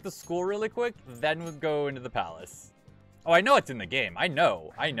gonna check the school really quick, then we'll go into the palace. Oh, I know it's in the game. I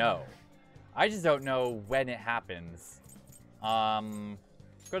know. I just don't know when it happens.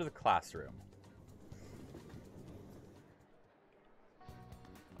 Let's go to the classroom.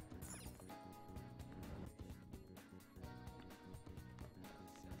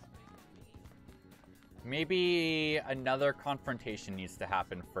 Maybe another confrontation needs to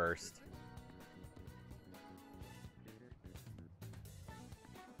happen first.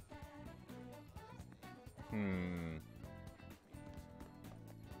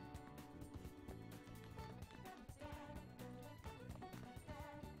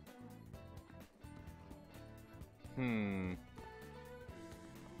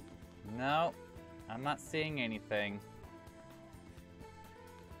 No, I'm not seeing anything.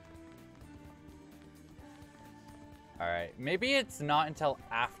 Alright, maybe it's not until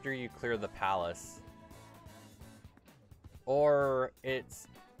after you clear the palace. Or it's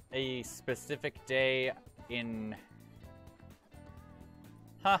a specific day in...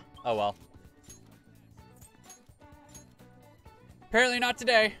 Huh, oh well. Apparently not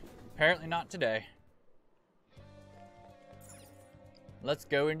today. Apparently not today. Let's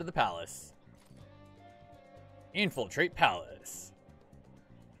go into the palace. Infiltrate palace.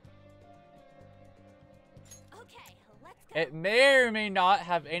 Okay, let's go. It may or may not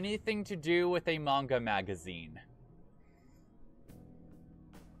have anything to do with a manga magazine.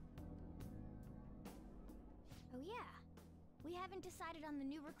 Oh yeah. We haven't decided on the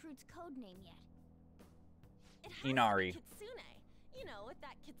new recruit's code name yet. It has Inari. to be Kitsune. You know, with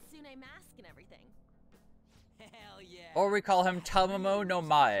that Kitsune mask and everything. Hell yeah. Or we call him Tamamo no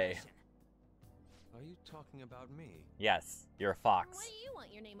Mae. Are you talking about me? Yes, you're a fox. What do you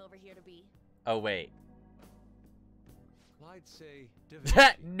want your name over here to be? Oh wait. I'd say Da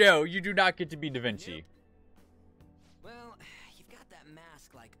Vinci. No, you do not get to be Da Vinci. Well, you've got that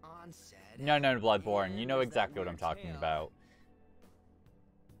mask like on set. No, Bloodborne. You know There's that exactly what I'm weird talking tail. about.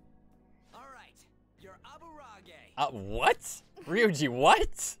 All right, you're Aburage. What? Ryuji,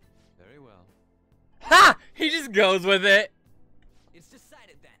 what? Very well. Ha! He just goes with it. It's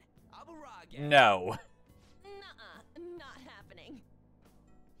decided then. Aburage. No. Nuh-uh, not happening.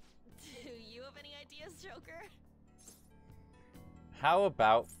 Do you have any ideas, Joker? How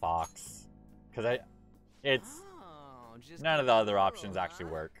about Fox? Because it's... Oh, just None of the other options actually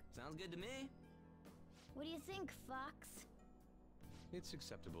work. Sounds good to me. What do you think, Fox? It's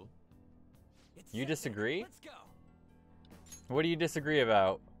acceptable. It's You set then. disagree? Let's go. What do you disagree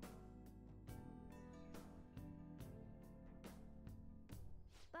about?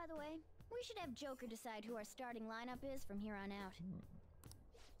 By the way, we should have Joker decide who our starting lineup is from here on out.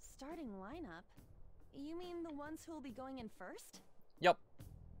 Starting lineup? You mean the ones who will be going in first? Yep.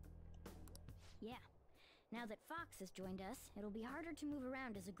 Yeah. Now that Fox has joined us, it'll be harder to move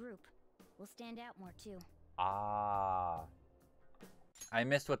around as a group. We'll stand out more too. Ah. I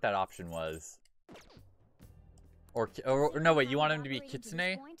missed what that option was. Or no, wait, you want him to be Operating this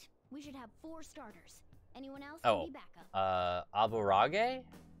Kitsune? point, we should have 4 starters. Anyone else Oh. can be backup. Aburage?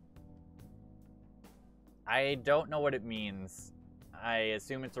 I don't know what it means. I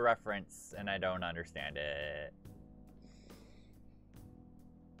assume it's a reference, and I don't understand it.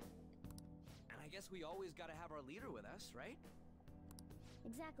 And I guess we always gotta have our leader with us, right?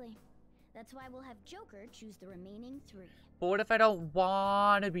 Exactly. That's why we'll have Joker choose the remaining 3. But what if I don't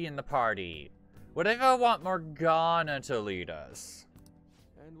want to be in the party? What if I want Morgana to lead us?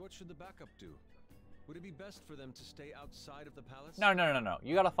 And what should the backup do? Would it be best for them to stay outside of the palace? No.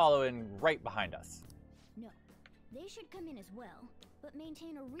 You gotta follow in right behind us. No. They should come in as well, but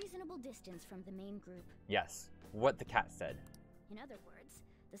maintain a reasonable distance from the main group. Yes, what the cat said. In other words,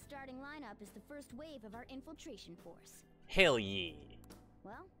 the starting lineup is the first wave of our infiltration force. Hail ye.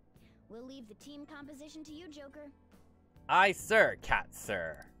 Well, we'll leave the team composition to you, Joker. Aye, sir, cat,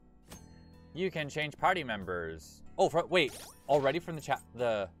 sir. You can change party members. Oh, wait, already from the chat,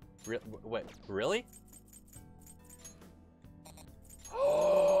 wait, really?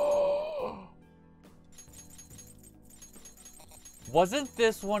 Wasn't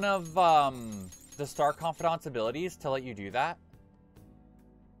this one of, the Star Confidant's abilities to let you do that?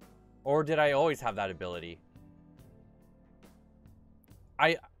 Or did I always have that ability?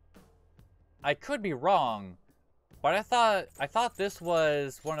 I could be wrong, but I thought this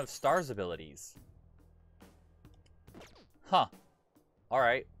was one of Star's abilities. Huh.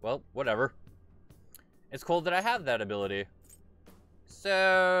 Alright, well, whatever. It's cool that I have that ability.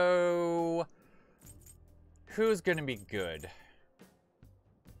 So, who's gonna be good?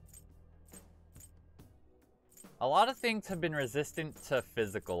 A lot of things have been resistant to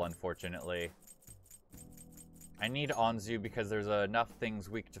physical, unfortunately. I need Anzu because there's enough things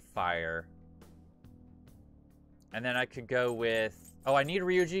weak to fire. And then I could go with... Oh, I need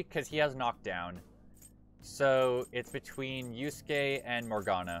Ryuji because he has knockdown. So, it's between Yusuke and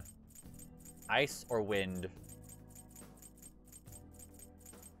Morgana. Ice or wind?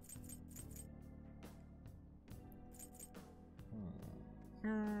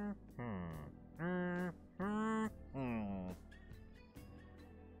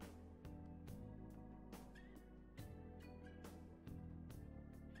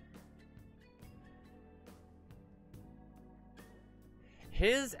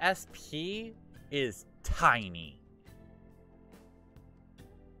 His SP is tiny.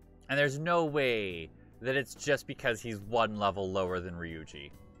 And there's no way that it's just because he's one level lower than Ryuji.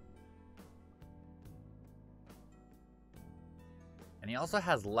 And he also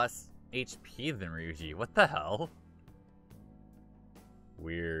has less HP than Ryuji. What the hell?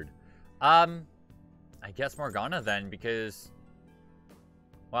 Weird. I guess Morgana then, because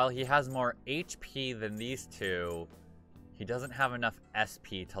while he has more HP than these two, he doesn't have enough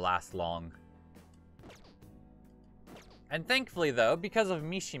SP to last long. And thankfully though, because of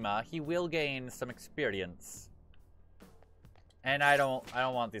Mishima, he will gain some experience. And I don't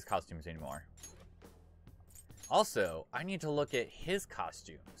want these costumes anymore. Also, I need to look at his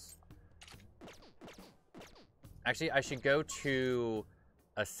costumes. Actually, I should go to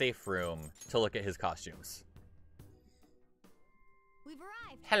a safe room to look at his costumes. We've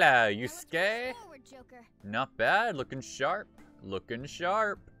arrived. Hello, Yusuke. Forward, Joker. Not bad. Looking sharp. Looking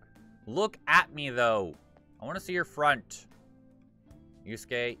sharp. Look at me, though. I want to see your front.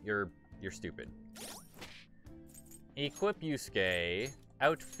 Yusuke, you're stupid. Equip Yusuke.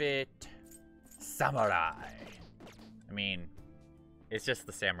 Outfit samurai. I mean, it's just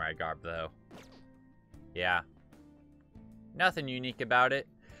the samurai garb, though. Yeah. Nothing unique about it.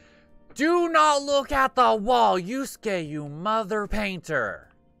 Do not look at the wall, Yusuke, you mother painter.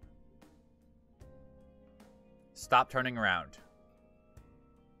 Stop turning around.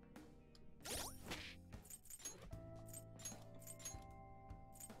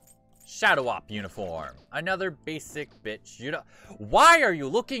 Shadow Op uniform. Another basic bitch. You know, why are you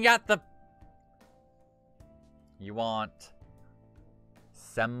looking at the... You want...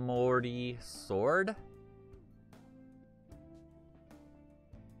 Samurai sword?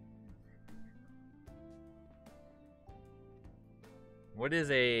 What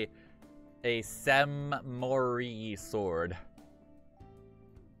is a samurai sword?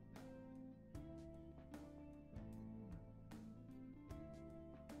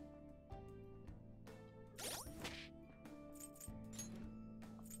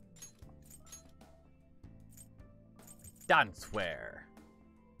 Dancewear.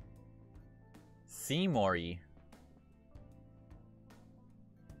 Seamori.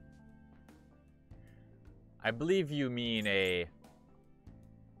 I believe you mean a...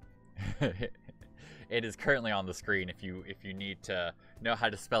 It is currently on the screen if you need to know how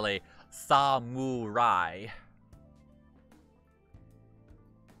to spell a samurai.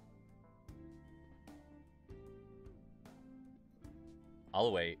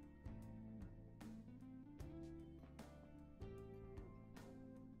 I'll wait.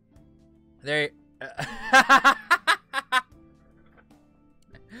 There.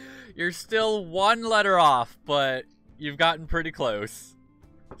 You're still one letter off, but you've gotten pretty close.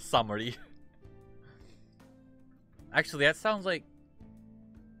 Summary. Actually, that sounds like...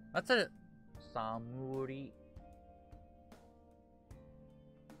 That's a... Samurai.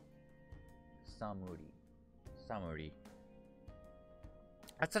 Samurai.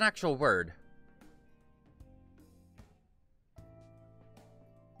 That's an actual word.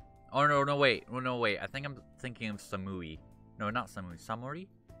 Oh, no, wait. Oh, no, wait. I think I'm thinking of Samui. No, not Samui. Samuri?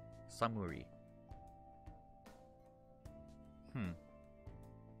 Samuri.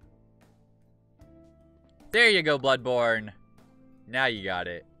 There you go, Bloodborne. Now you got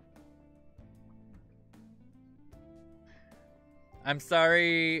it. I'm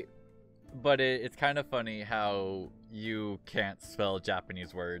sorry, but it's kind of funny how you can't spell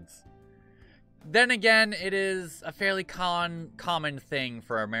Japanese words. Then again, it is a fairly common thing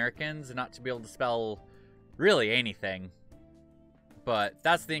for Americans not to be able to spell really anything. But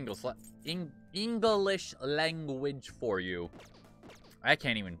that's the English language for you. I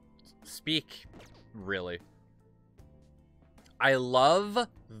can't even speak, really. I love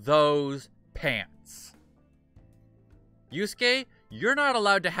those pants. Yusuke, you're not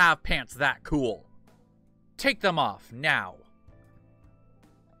allowed to have pants that cool. Take them off now.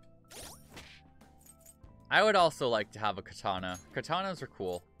 I would also like to have a katana. Katanas are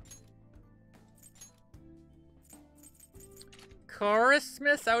cool.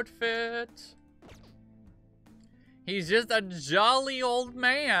 Christmas outfit. He's just a jolly old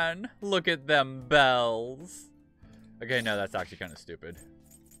man. Look at them bells. Okay, no, that's actually kind of stupid.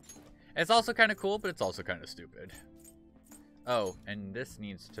 It's also kind of cool, but it's also kind of stupid. Oh, and this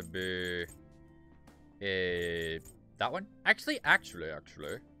needs to be... that one? Actually.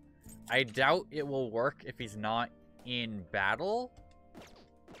 I doubt it will work if he's not in battle.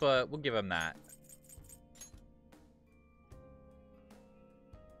 But we'll give him that.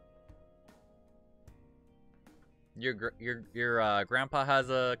 Your grandpa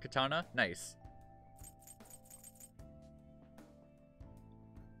has a katana? Nice.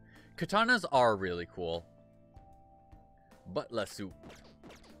 Katanas are really cool. Butler suit.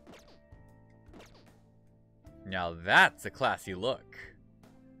 Now that's a classy look.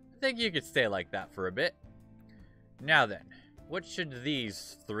 I think you could stay like that for a bit. Now then, what should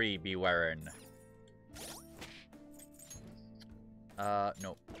these three be wearing?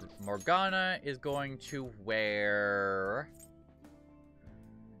 No. Morgana is going to wear...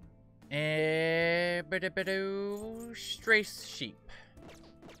 Stray sheep.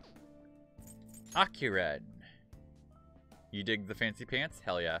 Akiren. You dig the fancy pants?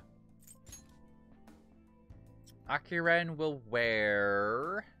 Hell yeah. Akiren will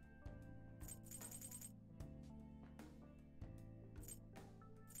wear...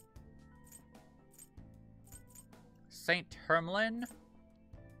 Saint Hermelin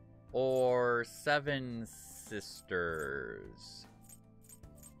or Seven Sisters.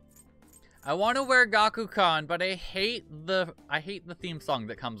 I want to wear Gakukan, but I hate the theme song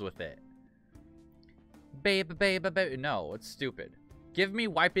that comes with it. Babe, babe, babe. No, it's stupid. Give me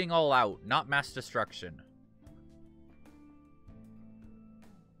wiping all out, not mass destruction.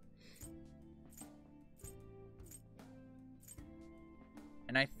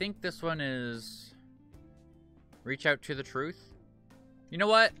 And I think this one is Reach Out to the Truth. You know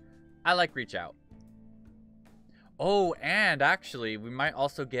what? I like Reach Out. Oh, and actually, we might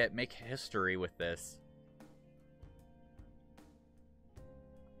also get Make History with this.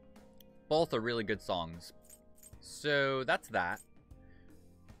 Both are really good songs. So, that's that.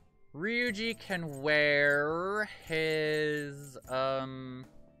 Ryuji can wear his,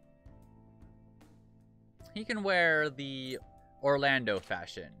 he can wear the Orlando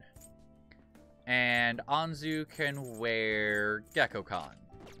fashion. And Anzu can wear Gekko-kan.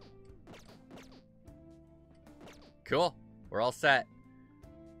 Cool. We're all set.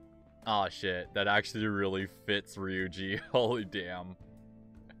 Aw, shit. That actually really fits Ryuji. Holy damn.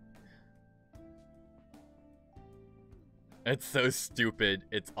 It's so stupid.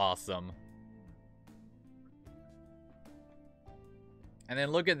 It's awesome. And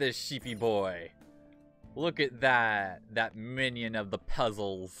then look at this sheepy boy. Look at that minion of the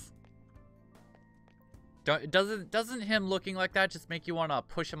puzzles. Doesn't him looking like that just make you want to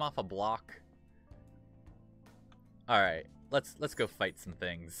push him off a block? All right, let's go fight some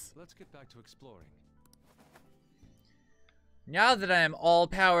things. Let's get back to exploring. Now that I am all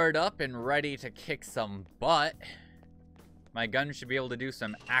powered up and ready to kick some butt, my gun should be able to do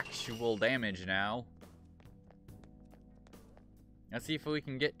some actual damage now. Let's see if we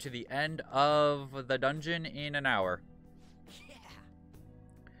can get to the end of the dungeon in an hour. Yeah.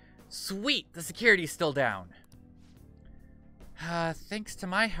 Sweet! The security's still down. Thanks to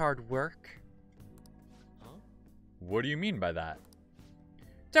my hard work. Huh? What do you mean by that?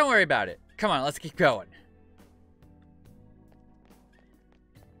 Don't worry about it. Come on, let's keep going.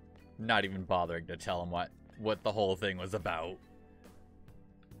 Not even bothering to tell him what the whole thing was about.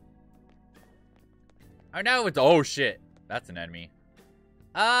 I know it's... Oh, shit. That's an enemy.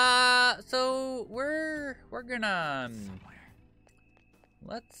 So we're gonna...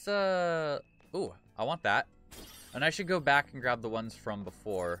 let's, ooh, I want that. And I should go back and grab the ones from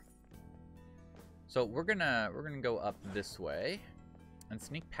before. So we're gonna go up this way and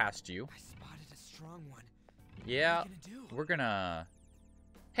sneak past you. I spotted a strong one. Yeah, What are you gonna do? we're gonna...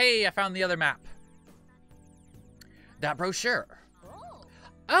 Hey, I found the other map. That brochure.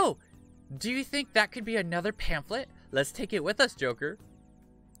 Oh, do you think that could be another pamphlet? Let's take it with us, Joker.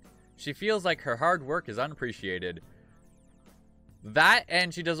 She feels like her hard work is unappreciated. That,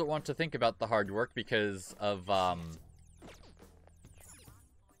 and she doesn't want to think about the hard work because of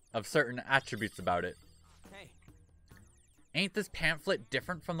certain attributes about it. Hey, Ain't this pamphlet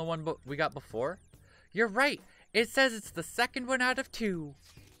different from the one we got before? You're right. It says it's the second one out of 2.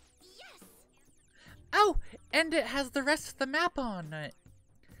 Yes! Oh, and it has the rest of the map on it.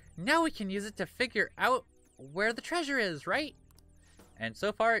 Now we can use it to figure out where the treasure is, right? And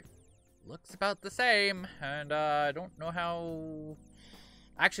so far, it looks about the same. And I don't know how...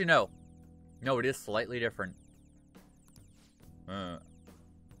 Actually, no. No, it is slightly different.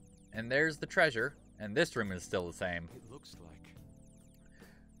 And there's the treasure. And this room is still the same. It looks like...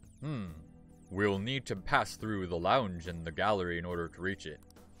 We'll need to pass through the lounge and the gallery in order to reach it.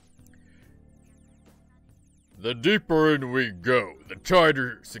 The deeper in we go, the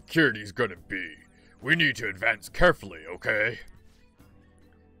tighter security's gonna be. We need to advance carefully, okay?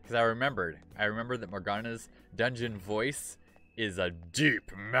 Because I remembered that Morgana's dungeon voice is a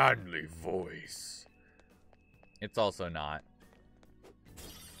Deep, manly voice. It's also not.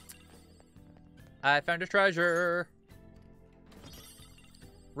 I found a treasure.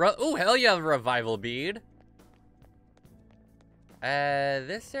 Oh, hell yeah, revival bead.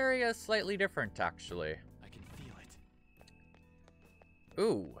 This area is slightly different, actually. I can feel it.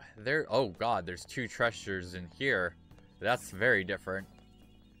 Ooh, oh god, there's 2 treasures in here. That's very different.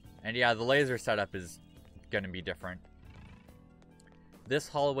 And yeah, the laser setup is gonna be different. This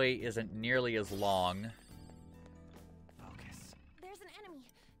hallway isn't nearly as long. Focus. There's an enemy.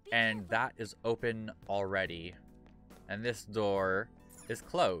 Be And careful. that is open already. And this door is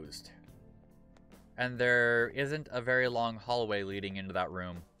closed. And there isn't a very long hallway leading into that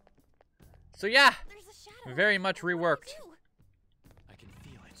room. So yeah, There's a shadow. very much What do I reworked. do? I can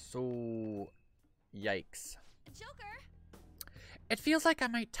feel it. So, yikes. Joker. It feels like I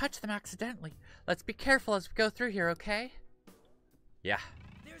might touch them accidentally. Let's be careful as we go through here, okay? Yeah,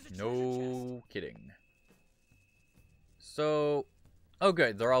 There's a treasure chest. no kidding. So, oh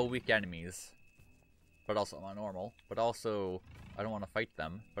good, they're all weak enemies. But also not normal. But also, I don't want to fight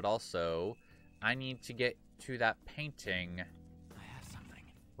them. But also, I need to get to that painting. I have something.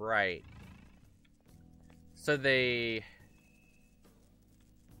 Right. So they...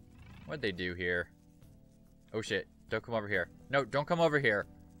 What'd they do here? Oh shit, don't come over here. No, don't come over here.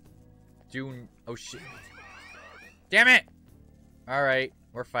 Oh shit. Damn it! Alright,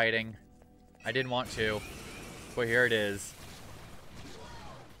 we're fighting. I didn't want to. But here it is.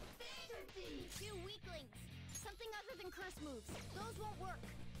 You weaklings! Something other than curse moves. Those won't work.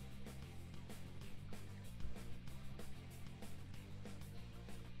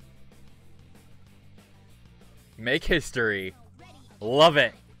 Make history. Love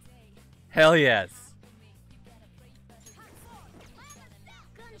it. Hell yes.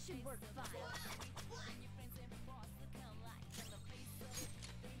 Gun should work fine.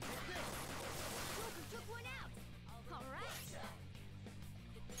 Joker took one out. All right.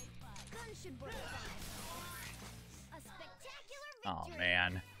 Gun should work fine. A spectacular Oh victory.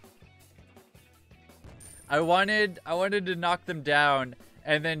 man. I wanted to knock them down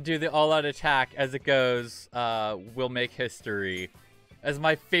and then do the all-out attack as it goes. We'll make history as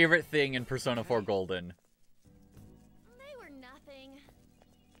my favorite thing in Persona 4 Golden. They were nothing.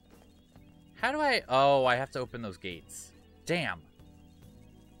 How do I... Oh, I have to open those gates. Damn.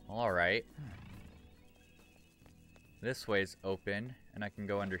 Alright. This way's open, and I can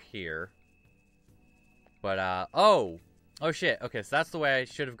go under here. But, oh! Oh, shit. Okay, so that's the way I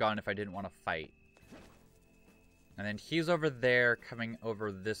should have gone if I didn't want to fight. And then he's over there, coming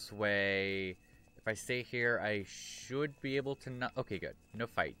over this way. If I stay here, I should be able to not... Okay, good. No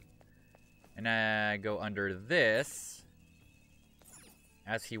fight. And I go under this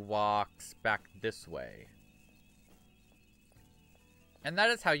as he walks back this way. And that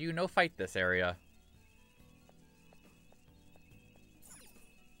is how you no fight this area.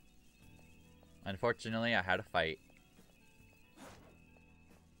 Unfortunately, I had a fight.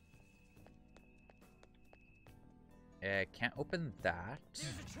 I can't open that.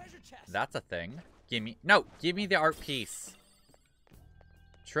 There's a treasure chest. That's a thing. Give me... No! Give me the art piece.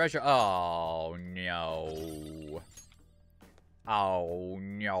 Treasure... Oh, no. Oh,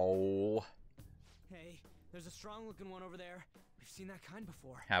 no. Hey, there's a strong-looking one over there. We've seen that kind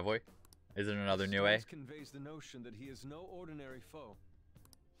before. Have we? Is it another new way? Stones conveys the notion that he is no ordinary foe.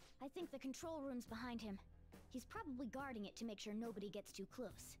 I think the control room's behind him. He's probably guarding it to make sure nobody gets too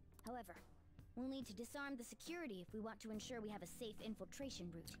close. However, we'll need to disarm the security if we want to ensure we have a safe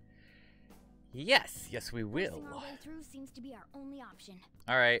infiltration route. Yes, yes we will. Forcing our way through seems to be our only option.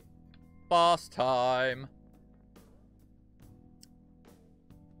 Alright. Boss time.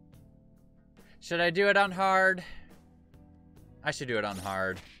 Should I do it on hard? I should do it on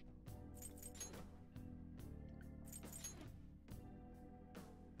hard.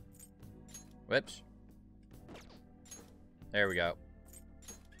 Whoops. There we go.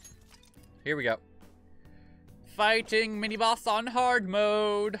 Here we go. Fighting mini-boss on hard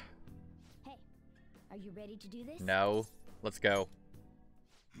mode. Hey, are you ready to do this? No. Let's go.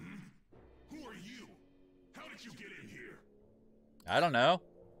 Who are you? How did you get in here? I don't know.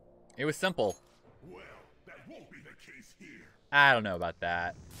 It was simple. Well, that won't be the case here. I don't know about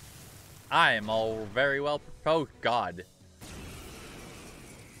that. I am all very well... Oh, God.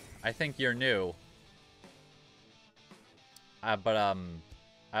 I think you're new. But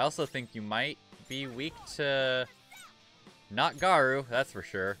I also think you might be weak to... Not Garu, that's for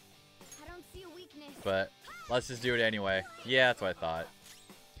sure. I don't see a weakness. But let's just do it anyway. Yeah, that's what I thought.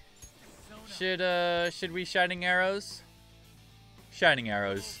 Should we Shining Arrows? Shining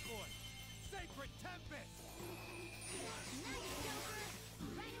Arrows.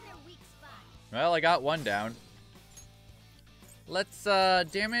 Well, I got one down. Let's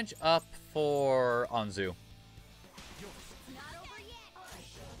damage up for Anzu.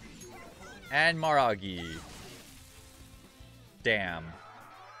 And Maragi. Damn.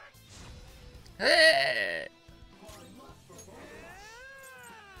 Hey!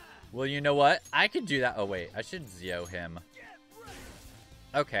 Well, you know what? I could do that. Oh, wait. I should Zio him.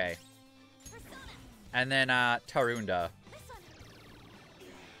 Okay. And then, Tarunda.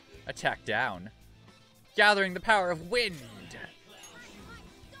 Attack down. Gathering the power of wind.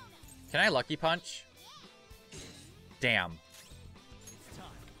 Can I Lucky Punch? Damn.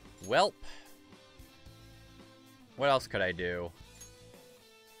 Welp. What else could I do?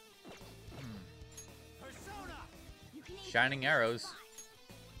 Shining Arrows.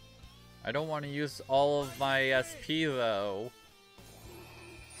 I don't want to use all of my SP, though.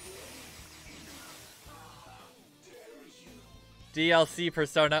 DLC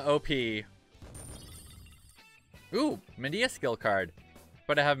Persona OP. Ooh, Medea skill card.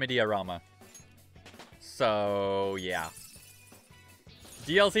 But I have Medea Rama. So, yeah.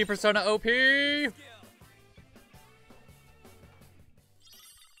 DLC Persona OP!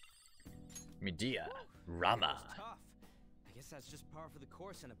 Medea Rama. Tough. I guess that's just par for the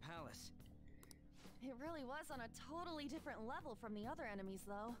course in a palace. It really was on a totally different level from the other enemies,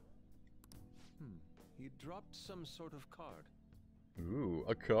 though. He dropped some sort of card. Ooh,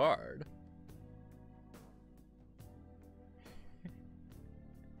 a card.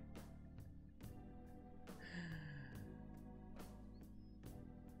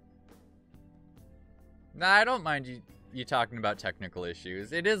 Nah, I don't mind you talking about technical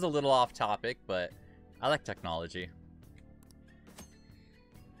issues. It is a little off topic, but I like technology.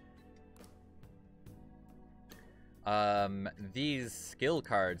 These skill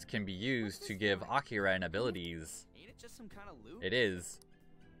cards can be used to give Akiren abilities. Ain't it just some kind of loot? It is.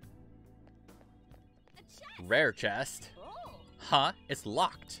 Rare chest. Huh? It's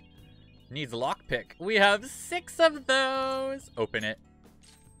locked. Needs a lockpick. We have 6 of those. Open it.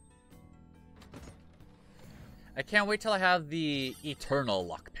 I can't wait till I have the eternal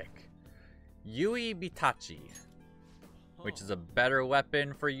lockpick. Yui Bitachi, which is a better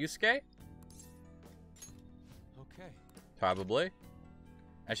weapon for Yusuke. Okay. Probably.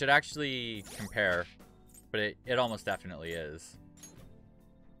 I should actually compare, but it almost definitely is.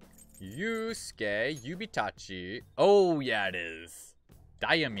 Yusuke Yubitachi. Oh, yeah, it is.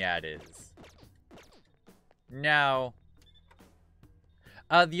 Damn, yeah, it is. Now,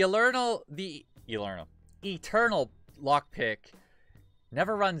 the eternal lockpick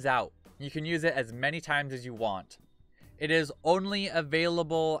never runs out. You can use it as many times as you want. It is only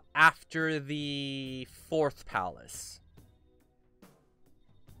available after the 4th palace,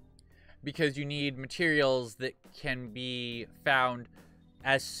 because you need materials that can be found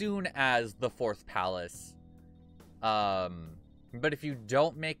as soon as the 4th palace. But if you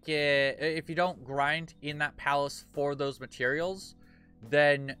don't make it, if you don't grind in that palace for those materials,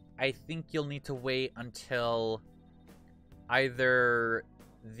 then I think you'll need to wait until either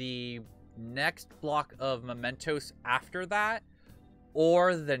the next block of mementos after that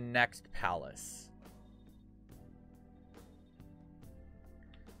or the next palace.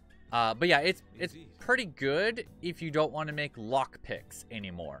 But yeah, it's pretty good if you don't want to make lockpicks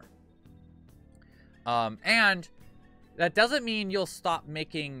anymore. And that doesn't mean you'll stop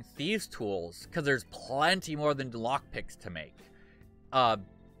making thieves' tools, because there's plenty more than lockpicks to make.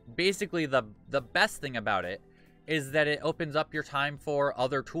 Basically, the best thing about it is that it opens up your time for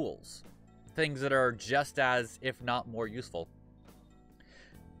other tools. Things that are just as, if not more useful.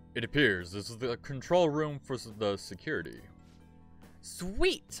 It appears this is the control room for the security.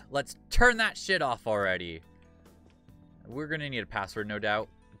 Sweet! Let's turn that shit off already. We're gonna need a password, no doubt.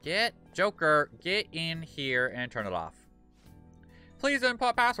 Joker, get in here and turn it off. Please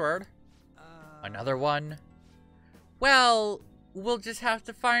input password. Another one. Well, we'll just have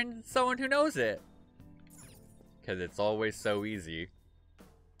to find someone who knows it. Because it's always so easy.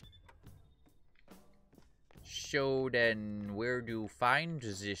 So then, where do you find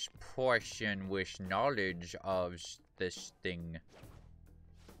this portion with knowledge of this thing?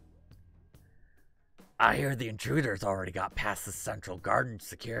 I hear the intruders already got past the central garden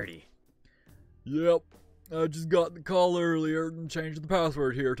security. Yep, I just got the call earlier and changed the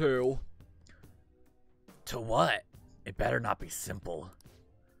password here too. To what? It better not be simple.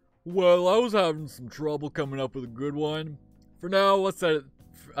 Well, I was having some trouble coming up with a good one. For now, let's set it.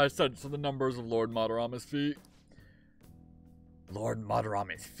 I set it to the numbers of Lord Madarama's feet. Lord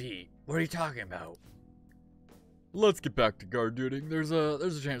Madarama's feet? What are you talking about? Let's get back to guard duty. There's a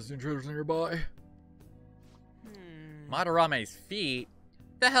chance the intruders are nearby. Madarama's feet?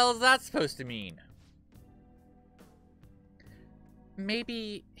 The hell is that supposed to mean?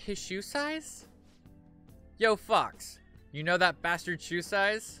 Maybe his shoe size? Yo, Fox, you know that bastard shoe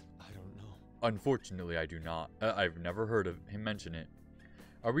size? I don't know. Unfortunately, I do not. I've never heard of him mention it.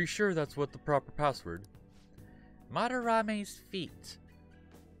 Are we sure that's what the proper password? Madarame's feet.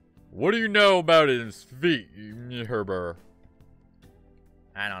 What do you know about his feet, Herber?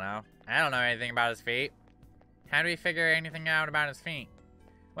 I don't know. I don't know anything about his feet. How do we figure anything out about his feet?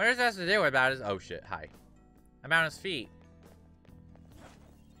 What is this to do about his... Oh shit, hi. About his feet.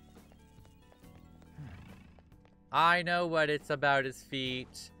 I know what it's about his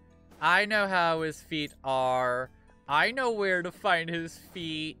feet. I know how his feet are. I know where to find his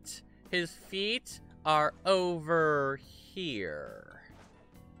feet. His feet are over here.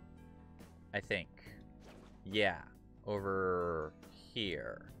 I think. Yeah, over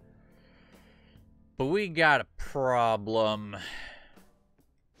here. But we got a problem.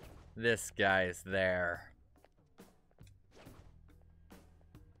 This guy's there.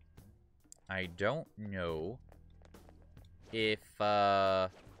 I don't know if, Oh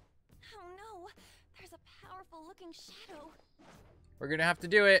no, there's a powerful looking shadow. we're gonna have to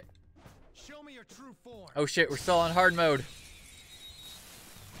do it. Show me your true form. Oh shit, we're still on hard mode.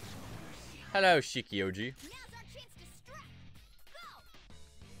 Hello, Shikioji. Now's our chance to strike. Go!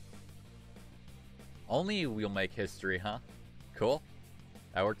 Only we'll make history, huh? Cool.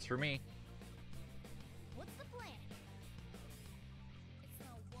 That works for me. What's the plan?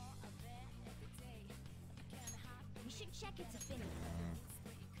 We should check its affinity.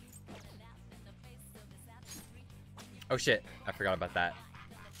 Oh shit, I forgot about that.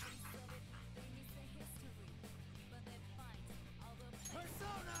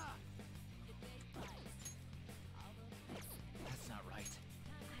 That's not right.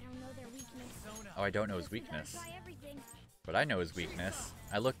 I don't know their weakness. Oh, I don't know his weakness. Try everything. But I know his weakness.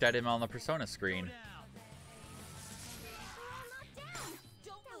 I looked at him on the Persona screen. We're all knocked down.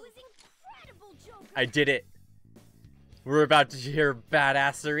 That was incredible, Joker. I did it. We're about to hear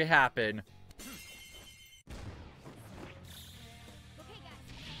badassery happen. Okay, guys.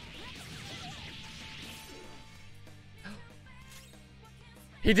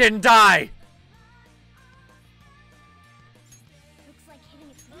 He didn't die! Looks like hitting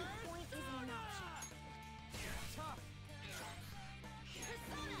its weak point isn't an option.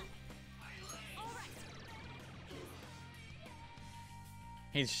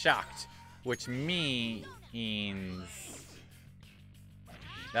 He's shocked, which means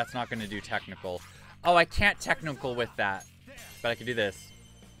that's not going to do technical. Oh, I can't technical with that, but I can do this.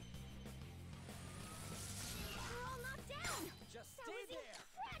 We're all knocked down. Just That stay was there.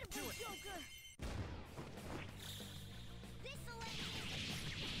 incredible, Joker. This'll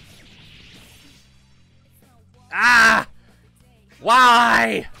end. Ah!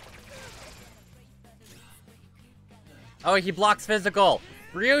 Why? Oh, he blocks physical.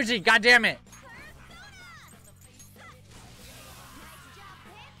 Ryuji, goddammit.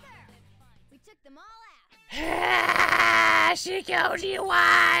 We took them all out. Shikioji,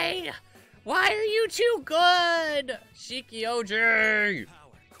 why? Why are you too good? Shikioji.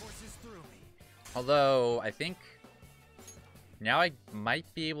 Power courses through me. Although, I think now I might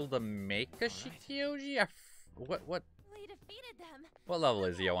be able to make a Shikioji. What We defeated them. level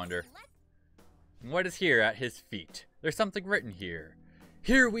is he, I wonder? What is here at his feet? There's something written here.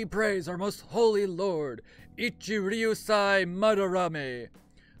 Here we praise our most holy lord, Ichiryusai Madarame,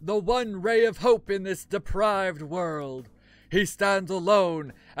 the one ray of hope in this deprived world. He stands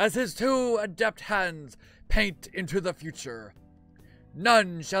alone as his two adept hands paint into the future.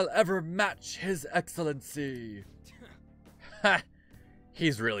 None shall ever match his excellency. Ha!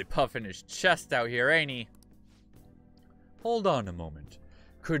 He's really puffing his chest out here, ain't he? Hold on a moment.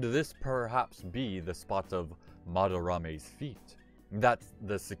 Could this perhaps be the spot of Madarame's feet that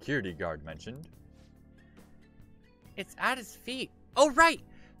the security guard mentioned? It's at his feet. Oh, right!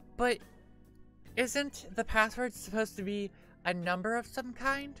 But isn't the password supposed to be a number of some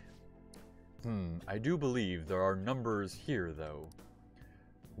kind? I do believe there are numbers here, though.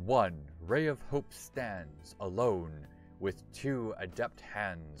 1 ray of hope stands alone with 2 adept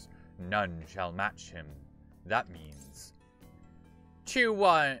hands. None shall match him. That means 2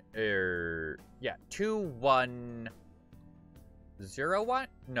 1 yeah, 2 1 0 1?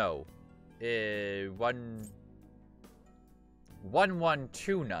 No. 1 1 1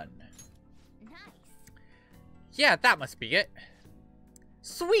 2 none. Nice. Yeah, that must be it.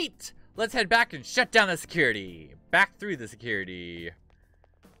 Sweet! Let's head back and shut down the security. Back through the security.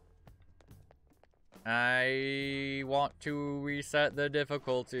 I want to reset the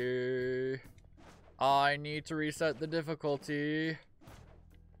difficulty. I need to reset the difficulty.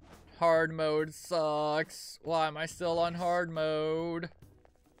 Hard mode sucks. Why am I still on hard mode?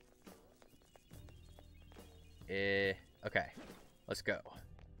 Okay. Let's go.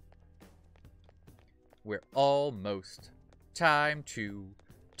 We're almost time to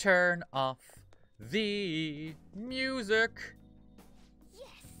turn off the music. Yes.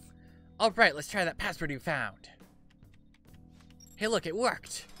 Alright, let's try that password you found. Hey look, it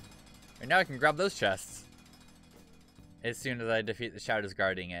worked. And now I can grab those chests. As soon as I defeat the shadows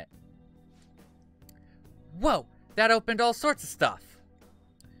guarding it. Whoa, that opened all sorts of stuff.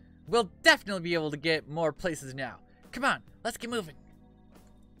 We'll definitely be able to get more places now. Come on, let's get moving.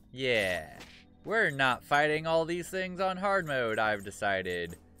 Yeah, we're not fighting all these things on hard mode, I've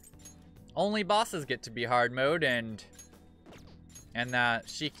decided. Only bosses get to be hard mode and that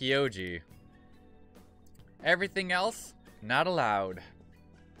Shikioji. Everything else, not allowed.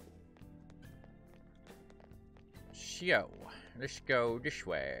 Shio, let's go this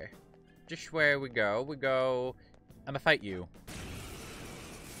way. This way we go. I'ma fight you.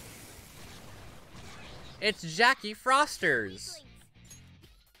 It's Jackie Frosters.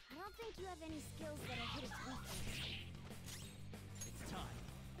 I don't think you have any skills that are hit its weak points. It's time.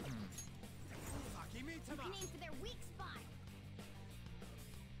 You can aim for their weak spot.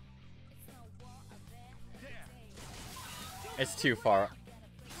 It's too far.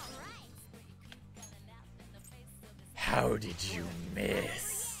 How did you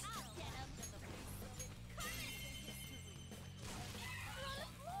miss?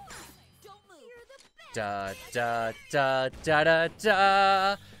 Da da da da da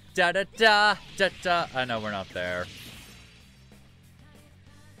da da da da da da. I know we're not there.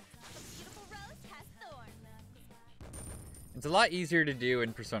 It's a lot easier to do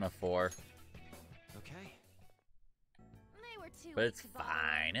in Persona 4. Okay. But it's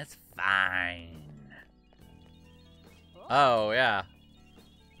fine. It's fine. Oh, yeah.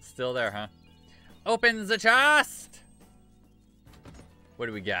 Still there, huh? Opens the chest! What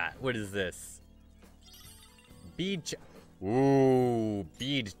do we got? What is this? Bead Ooh,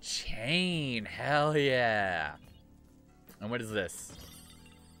 bead chain. Hell yeah. And what is this?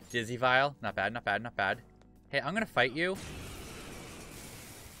 Dizzy vial. Not bad, not bad, not bad. Hey, I'm gonna fight you.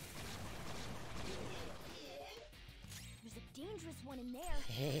 There's a dangerous one in there.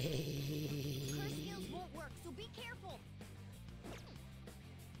 Her skills won't work, so be careful.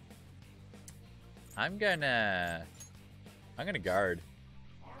 I'm gonna guard.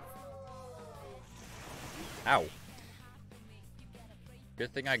 Ow.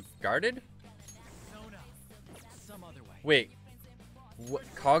 Good thing I guarded? Some other way. Wait. What?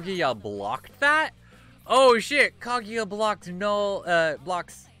 Kaguya blocked that? Oh shit, Kaguya blocked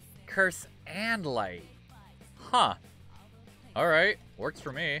blocks curse and light. Huh. Alright, works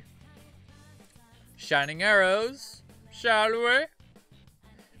for me. Shining arrows, shall we?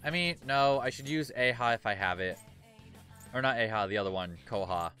 I mean, no, I should use Aha if I have it. Or not Aha, the other one,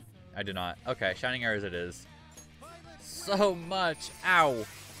 Koha. I do not. Okay, shining arrows it is. So much. Ow.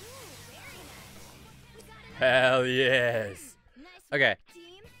 Hell yes. Okay.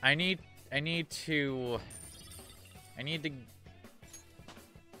 I need to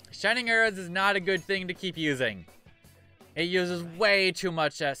Shining arrows is not a good thing to keep using. It uses way too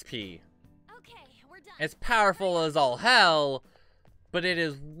much SP. Okay, we're done. It's powerful as all hell, but it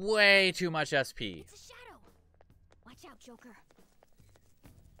is way too much SP. It's a shadow. Watch out, Joker.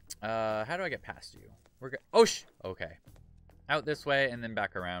 How do I get past you? We're good. Oh, okay. Out this way and then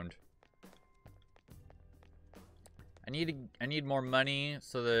back around. I need more money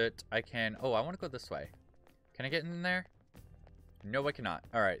so that I can... Oh, I want to go this way. Can I get in there? No, I cannot.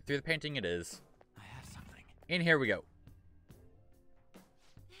 All right, through the painting it is. I have something. In here we go.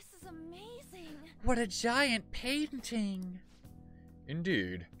 This is amazing. What a giant painting.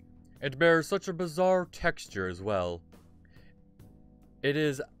 Indeed. It bears such a bizarre texture as well. It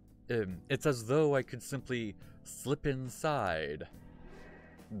is It's as though I could simply slip inside.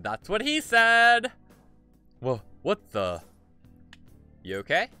 That's what he said! Well, what the? You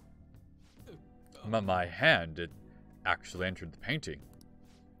okay? My hand, it actually entered the painting.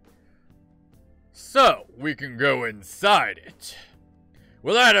 So, we can go inside it.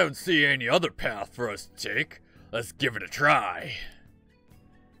 Well, I don't see any other path for us to take. Let's give it a try.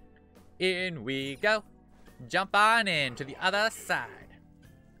 In we go. Jump on in to the other side.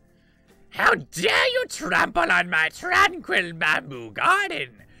 How dare you trample on my tranquil bamboo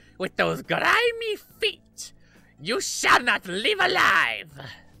garden with those grimy feet! You shall not live alive!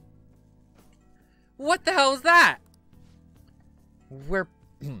 What the hell is that? We're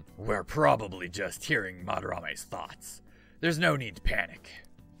probably just hearing Madarame's thoughts. There's no need to panic.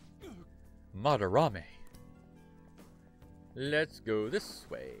 Madarame. Let's go this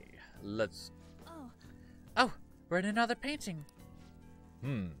way. Oh, we're in another painting.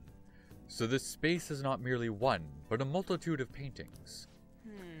 So this space is not merely one, but a multitude of paintings.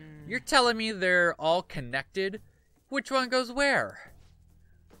 You're telling me they're all connected? Which one goes where?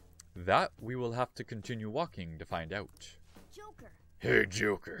 That we will have to continue walking to find out. Joker. Hey,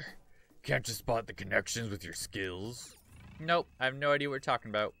 Joker. Can't you spot the connections with your skills? Nope, I have no idea what you're talking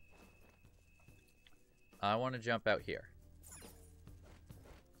about. I want to jump out here.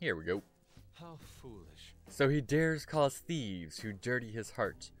 Here we go. How foolish. So he dares call us thieves who dirty his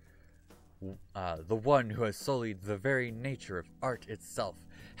heart. The one who has sullied the very nature of art itself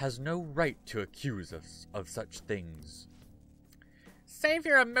has no right to accuse us of such things. Save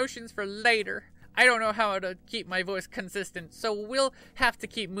your emotions for later. I don't know how to keep my voice consistent, so we'll have to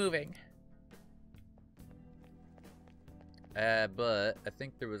keep moving. But I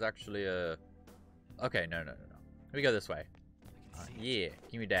think there was actually a... Okay, no. We go this way. Yeah,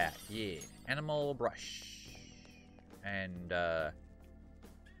 give me that. Yeah. Animal brush. And,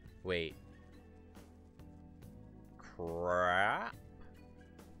 wait. Crap.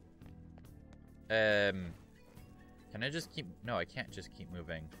 Can I just keep... No, I can't just keep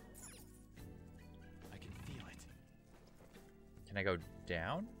moving. I can feel it. Can I go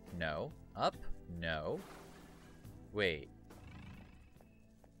down? No. Up? No. Wait.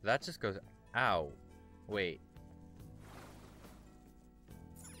 That just goes... Ow. Wait.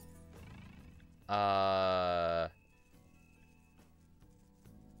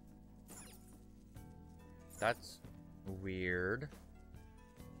 That's weird.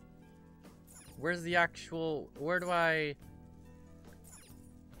 Where's the actual... Where do I...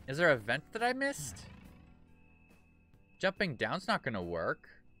 Is there a vent that I missed? Jumping down's not gonna work.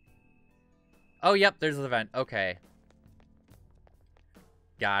 Oh, yep, there's the vent. Okay.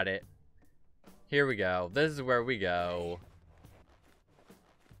 Got it. Here we go. This is where we go.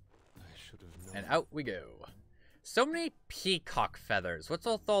 I should have known. And out we go. So many peacock feathers. What's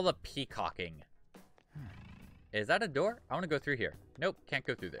with all the peacocking? Is that a door? I want to go through here. Nope, can't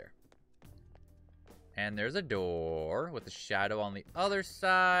go through there. And there's a door with a shadow on the other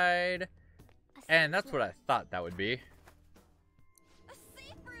side. And that's what I thought that would be. A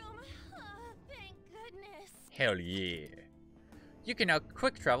safe room! Oh, thank goodness. Hell yeah. You can now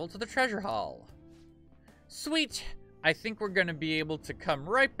quick travel to the treasure hall. Sweet! I think we're gonna be able to come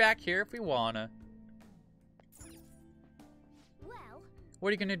right back here if we wanna. Well, What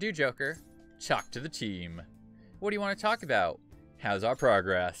are you gonna do, Joker? Talk to the team. What do you want to talk about? How's our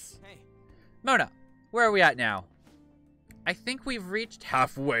progress? Hey, Mona, where are we at now? I think we've reached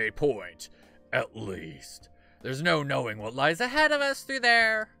Halfway point, at least. There's no knowing what lies ahead of us through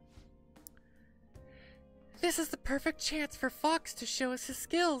there. This is the perfect chance for Fox to show us his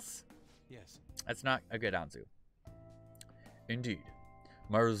skills. Yes. That's not a good Anzu. Indeed.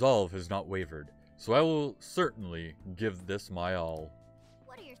 My resolve has not wavered, so I will certainly give this my all.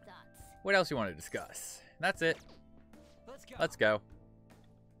 what are your thoughts? What else you want to discuss? That's it. let's go. Let's go.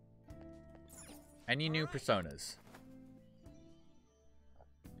 Any new personas?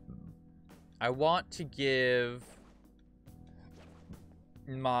 I want to give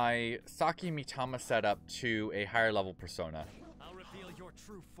my Saki Mitama setup to a higher level persona. I'll reveal your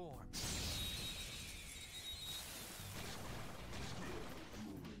true form.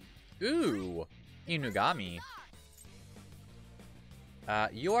 Ooh, Inugami.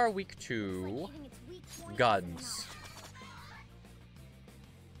 You are weak to Hitting its weak point guns.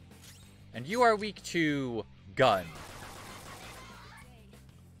 And you are weak to gun.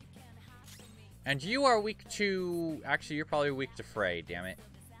 And you are weak to... Actually, you're probably weak to Frey, damn it.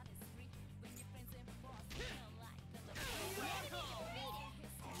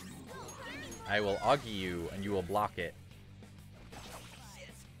 I will Augie you, and you will block it.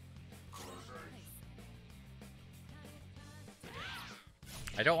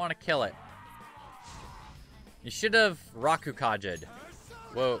 I don't want to kill it. You should have Rakukajed.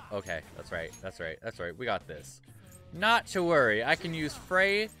 Whoa, okay, that's right, that's right, that's right. We got this. Not to worry, I can use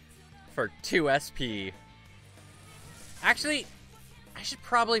Frey for 2 SP. Actually, I should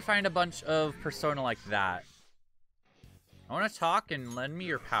probably find a bunch of Persona like that. I want to talk and lend me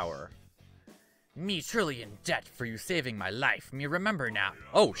your power. Me truly in debt for you saving my life. Me remember now.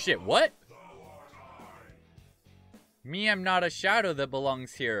 Oh shit, what? Me am not a shadow that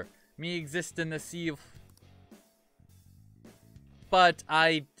belongs here. Me exist in the sea of... But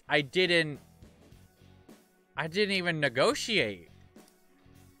I didn't even negotiate.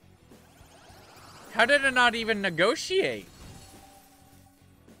 How did I not even negotiate?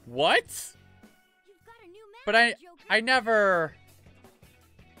 What? You've got a new But I never...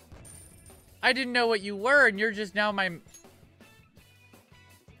 I didn't know what you were, and you're just now my... Alright.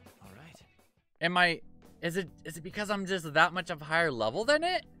 Am I... Is it because I'm just that much of a higher level than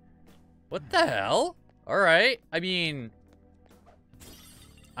it? What the hell? Alright. I mean...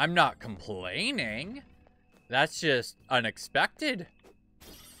 I'm not complaining. That's just unexpected.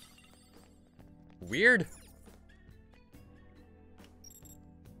 Weird.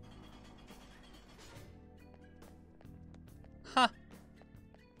 Huh.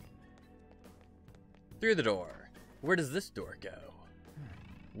 Through the door. Where does this door go?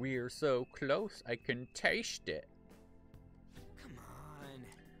 We're so close, I can taste it. Come on.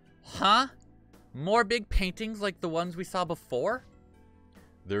 Huh? More big paintings like the ones we saw before?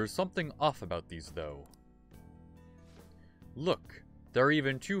 There's something off about these, though. Look, there are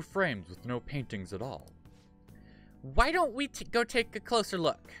even 2 frames with no paintings at all. Why don't we go take a closer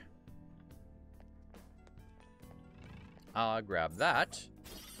look? I'll grab that.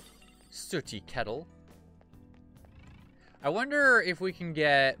 Sooty kettle. I wonder if we can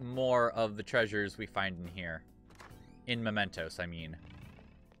get more of the treasures we find in here. In Mementos, I mean.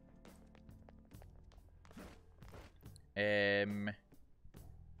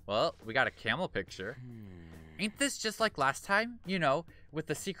 Well, we got a camel picture. Ain't this just like last time? You know, with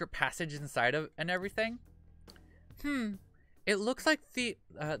the secret passage inside of and everything? It looks like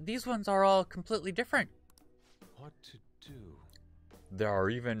these ones are all completely different. What to do? There are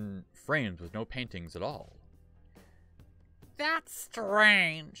even frames with no paintings at all. That's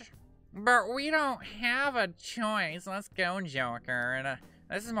strange. But we don't have a choice. Let's go, Joker. And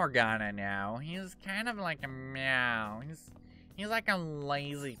this is Morgana now. He's kind of like a meow. He's like a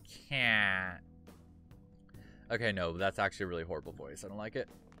lazy cat. Okay, no, that's actually a really horrible voice. I don't like it.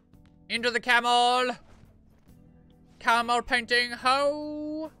 Into the camel! Camel painting,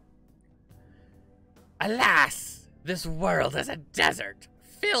 ho! Alas, this world is a desert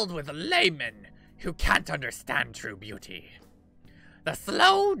filled with laymen who can't understand true beauty. The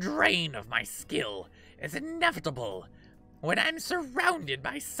slow drain of my skill is inevitable when I'm surrounded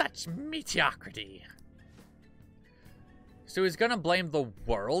by such mediocrity. So he's gonna blame the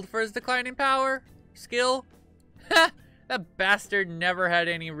world for his declining power? Skill? Ha! That bastard never had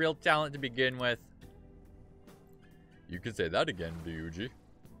any real talent to begin with. You could say that again, Ryuji.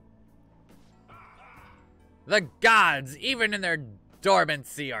 The gods, even in their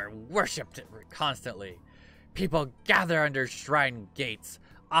dormancy, are worshipped constantly. People gather under shrine gates,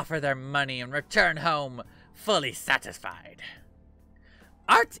 offer their money, and return home fully satisfied.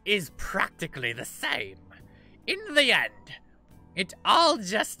 Art is practically the same. In the end, it's all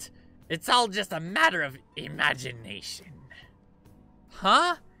just a matter of imagination.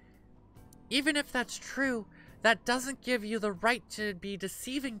 Huh? Even if that's true, that doesn't give you the right to be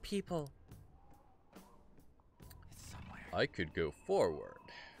deceiving people. It's somewhere. I could go forward.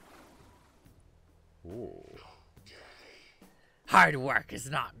 Ooh. Hard work is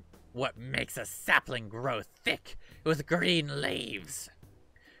not what makes a sapling grow thick with green leaves.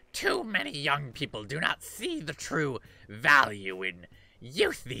 Too many young people do not see the true value in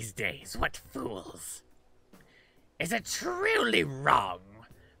youth these days. What fools! Is it truly wrong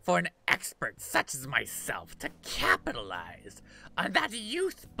for an expert such as myself to capitalize on that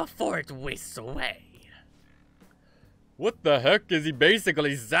youth before it wastes away? What the heck is he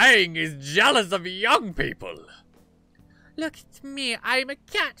basically saying? He's jealous of young people. Look at me, I'm a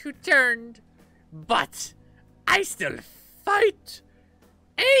cat who turned. But I still fight.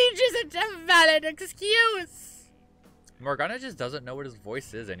 Age isn't a valid excuse. Morgana just doesn't know what his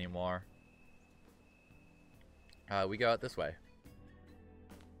voice is anymore. We go out this way.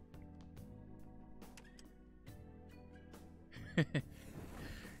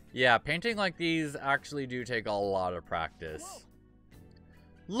 Yeah, painting like these actually do take a lot of practice.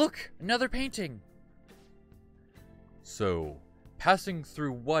 Whoa. Look, another painting. So, passing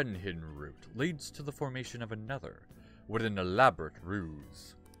through one hidden route leads to the formation of another. with an elaborate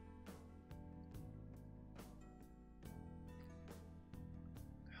ruse.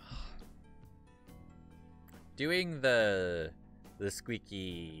 Doing the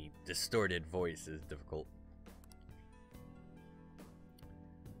squeaky, distorted voice is difficult.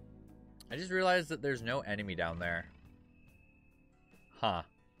 I just realized that there's no enemy down there. Huh.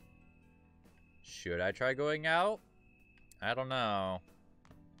 Should I try going out? I don't know.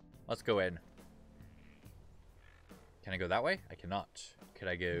 Let's go in. Can I go that way? I cannot. Could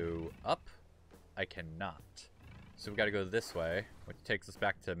I go up? I cannot. So we gotta go this way, which takes us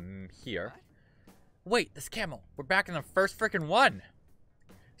back to here. Wait, this camel. We're back in the first freaking one.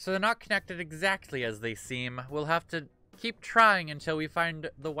 So they're not connected exactly as they seem. We'll have to keep trying until we find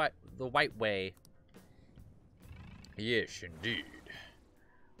the white way. Yes, indeed.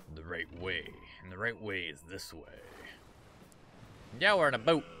 The right way. And the right way is this way. Now we're in a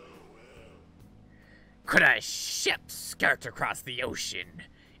boat. Could a ship skirt across the ocean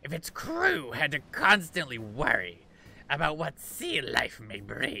if its crew had to constantly worry about what sea life may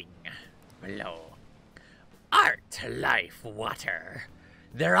bring below? Art, life, water.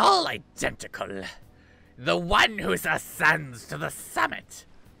 They're all identical. The one who ascends to the summit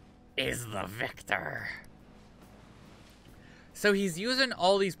is the victor. So he's using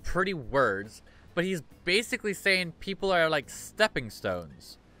all these pretty words, but he's basically saying people are like stepping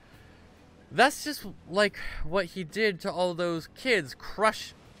stones. That's just like what he did to all those kids,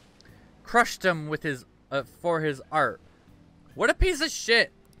 crushed them with his for his art. What a piece of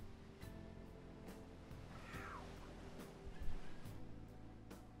shit.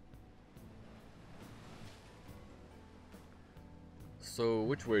 So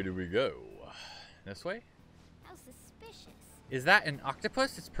which way do we go? This way? How suspicious. Is that an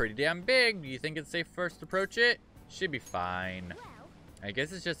octopus? It's pretty damn big. Do you think it's safe for us to approach it? Should be fine. Well, I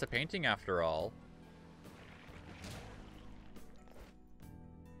guess it's just a painting after all.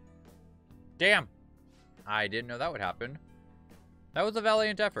 Damn. I didn't know that would happen. That was a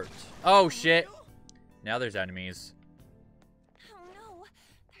valiant effort. Oh, shit. Now there's enemies. Oh no,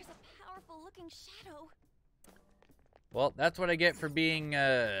 there's a powerful looking shadow. Well, that's what I get for being,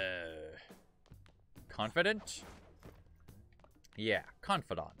 confident? Yeah,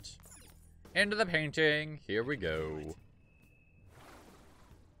 confidant. Into the painting. Here we go.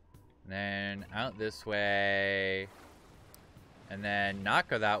 And then out this way. And then not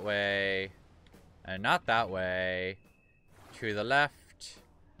go that way. And not that way. To the left.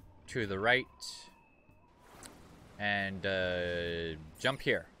 To the right. And, jump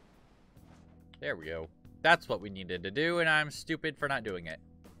here. There we go. That's what we needed to do, and I'm stupid for not doing it.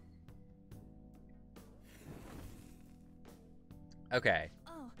 Okay.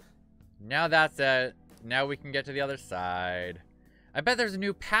 Oh. Now that's it. Now we can get to the other side. I bet there's a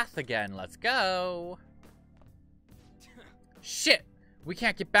new path again. Let's go. Shit! We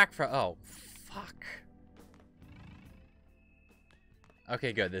can't get back from... Oh, fuck.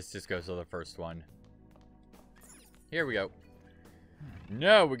 Okay, good. This just goes to the first one. Here we go.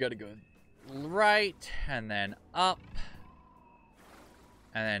 No, we gotta go right, and then up.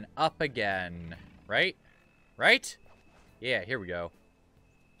 And then up again. Right? Right? Yeah, here we go.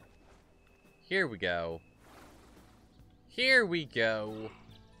 Here we go. Here we go.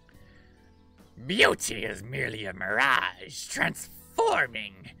 Beauty is merely a mirage.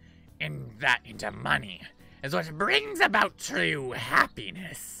 Transforming into money is what brings about true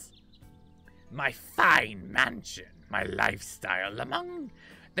happiness. My fine mansion, my lifestyle among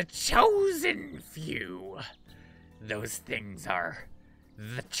the chosen few. Those things are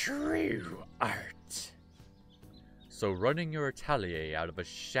the true art. So running your atelier out of a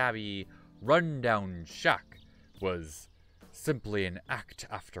shabby, run-down shack was simply an act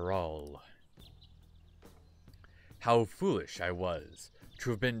after all. How foolish I was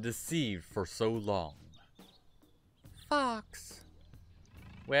to have been deceived for so long. Fox.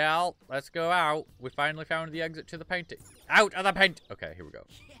 Well, let's go out. We finally found the exit to the painting. Out of the paint! Okay, here we go.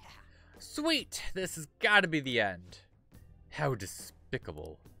 Yeah. Sweet! This has got to be the end. How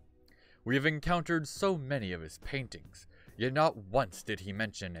despicable. We have encountered so many of his paintings, yet not once did he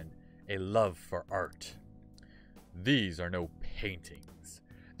mention a love for art. These are no paintings.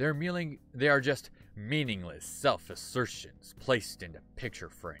 They are just meaningless self-assertions placed into picture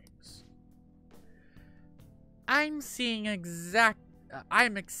frames. I'm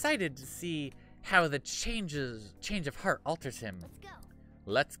excited to see how the change of heart alters him.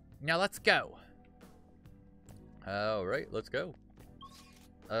 let's go. Let's go. Alright, let's go.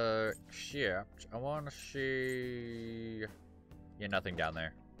 Shit. I wanna see... Yeah, nothing down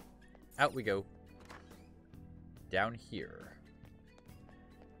there. Out we go. Down here.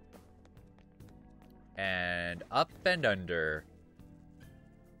 And up and under.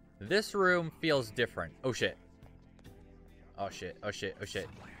 This room feels different. Oh shit. Oh shit, oh shit, oh shit.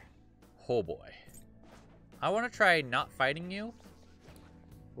 Oh boy. I want to try not fighting you.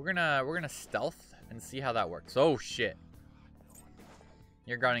 We're gonna stealth and see how that works. Oh shit.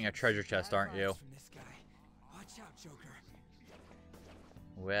 You're guarding a treasure chest, aren't you? Watch out, Joker.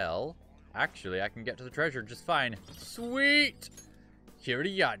 Well, actually I can get to the treasure just fine. Sweet!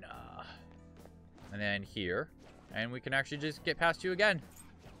 Kiriana. And then here. And we can actually just get past you again.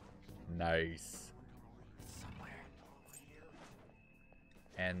 Nice.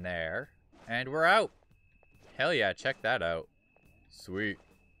 And there. And we're out. Hell yeah, check that out. Sweet.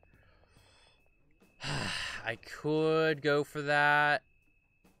 I could go for that.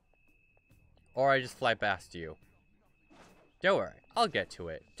 Or I just fly past you. Don't worry. I'll get to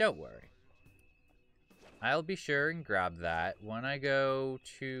it. Don't worry. I'll be sure and grab that when I go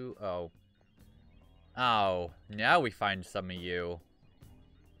to... Oh. Oh. Now we find some of you.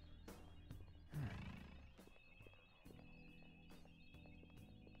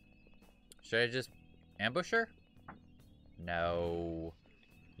 Should I just ambush her? No.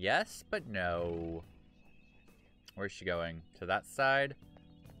 Yes, but no. Where's she going? To that side?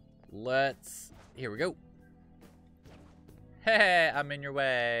 Let's... Here we go. Hey, I'm in your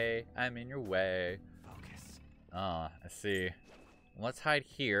way. I'm in your way. Focus. Ah, I see. Let's hide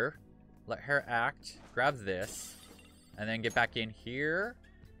here. Let her act. Grab this. And then get back in here.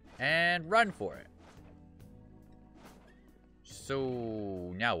 And run for it.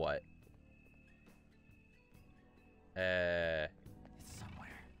 So, now what? It's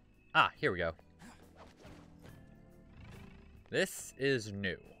somewhere. Ah, here we go. This is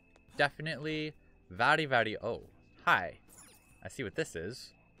new. Definitely very... Oh, hi. I see what this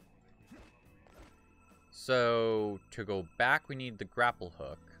is. So, to go back, we need the grapple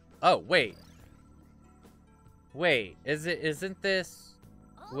hook. Oh, wait. Wait, isn't this...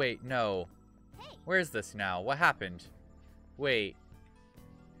 Wait, no. Where is this now? What happened? Wait.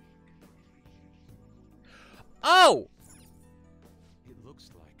 Oh! It looks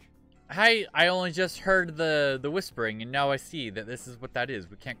like... I only just heard the whispering, and now I see that this is what that is.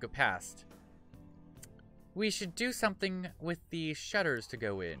 We can't go past. We should do something with the shutters to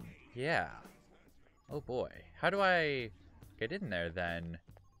go in. Yeah. Oh boy. How do I get in there then?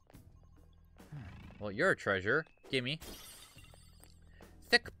 Well, you're a treasure. Gimme.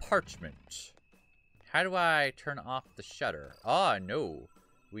 Thick parchment. How do I turn off the shutter? Ah, no.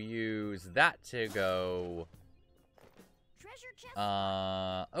 We use that to go...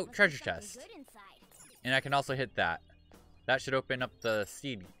 Oh, treasure chest. And I can also hit that. That should open up the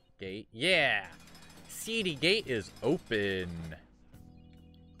seed gate. Yeah! Seedy gate is open.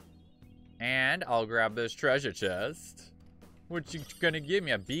 And I'll grab this treasure chest. What you gonna give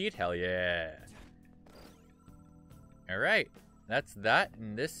me, a bead? Hell yeah. Alright. That's that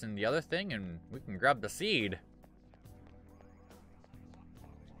and this and the other thing, and we can grab the seed.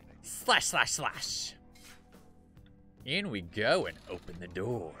 Slash, slash, slash. In we go and open the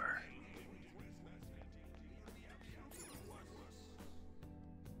door.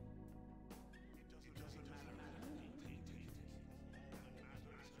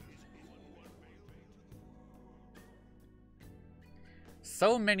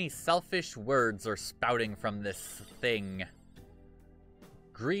 So many selfish words are spouting from this thing.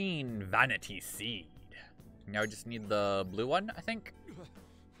 Green vanity seed. Now I just need the blue one, I think.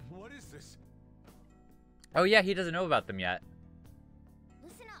 What is this? Oh yeah, he doesn't know about them yet.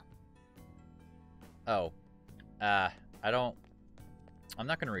 Listen up. Oh. I'm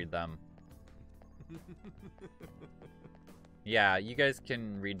not gonna read them. Yeah, you guys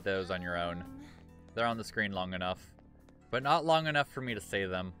can read those on your own. They're on the screen long enough. But not long enough for me to say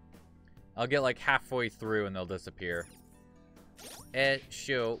them. I'll get like halfway through and they'll disappear.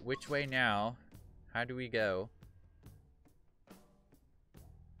 Shoot, which way now? How do we go?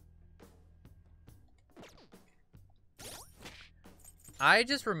 I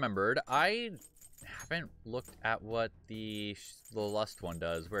just remembered, I haven't looked at what the lust one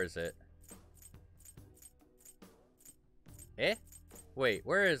does. Where is it? Wait,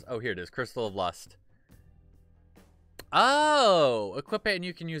 where is... Oh, here it is. Crystal of Lust. Oh! Equip it and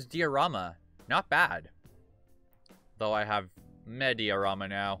you can use diorama. Not bad. Though I have Mediorama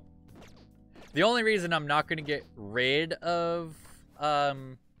now. The only reason I'm not going to get rid of,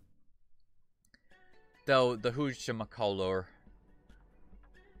 the Hujamacolor.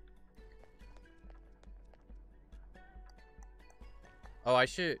 Oh, I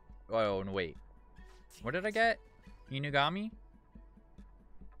should... Oh, no, wait. What did I get? Inugami?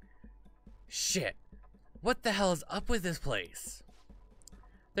 Shit. What the hell is up with this place?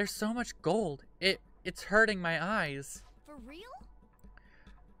 There's so much gold. It it's hurting my eyes. For real?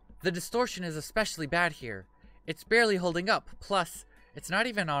 The distortion is especially bad here. It's barely holding up. Plus, it's not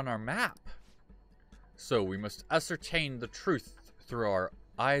even on our map. So we must ascertain the truth through our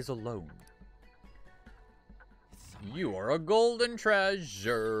eyes alone. You are a golden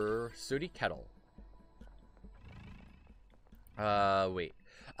treasure. Sooty kettle. Wait.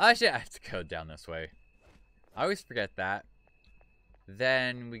 Actually, I have to go down this way. I always forget that.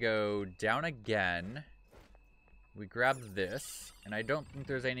 Then we go down again. We grab this. And I don't think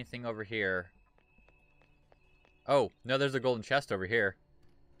there's anything over here. Oh, no, there's a golden chest over here.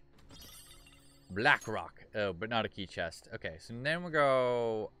 Black rock. Oh, but not a key chest. Okay, so then we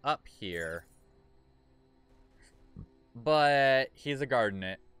go up here. But he's a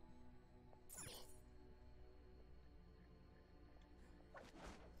gardenet.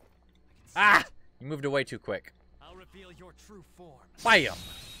 Ah! You moved away too quick. I'll reveal your true form. Bam!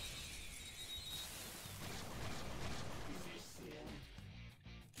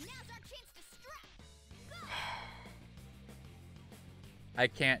 Now's our chance to strike. I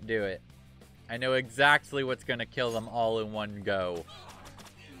can't do it. I know exactly what's gonna kill them all in one go.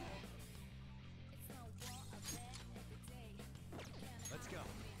 Let's go.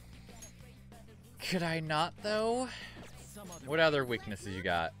 Could I not, though? What other weaknesses you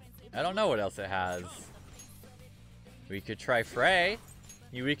got? I don't know what else it has. We could try Frey.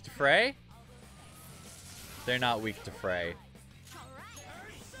 You weak to Frey? They're not weak to Frey.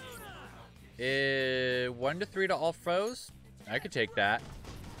 1 to 3 to all foes? I could take that.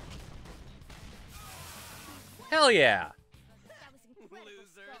 Hell yeah!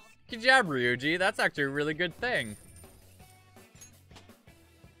 Good job, Ryuji. That's actually a really good thing.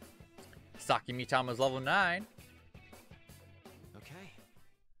 Saki Mitama's level 9. Okay.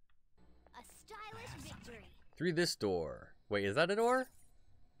 A stylish victory. Through this door. Wait, is that a door?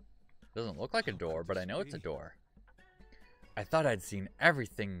 Doesn't look like a door, but I know it's a door. I thought I'd seen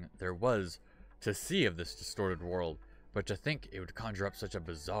everything there was to see of this distorted world, but to think it would conjure up such a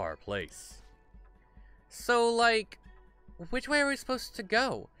bizarre place. So, like, which way are we supposed to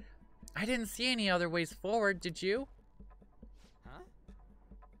go? I didn't see any other ways forward, did you? Huh?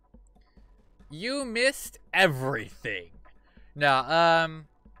 You missed everything. No,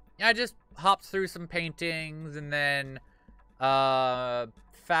 I just hopped through some paintings and then,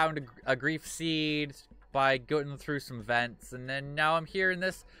 found a grief seed by going through some vents, and then now I'm here in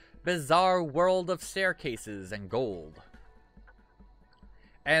this bizarre world of staircases and gold.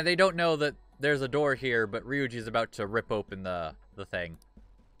 And they don't know that there's a door here, but Ryuji's about to rip open the thing.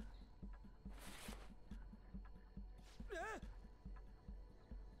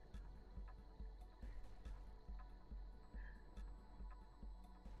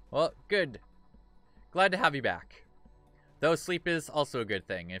 Well, good. Glad to have you back. Though sleep is also a good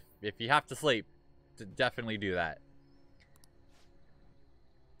thing. If you have to sleep, definitely do that.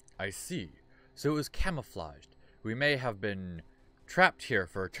 I see. So it was camouflaged. We may have been trapped here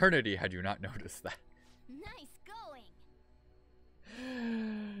for eternity had you not noticed that. Nice going.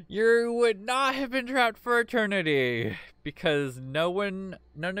 You would not have been trapped for eternity. Because none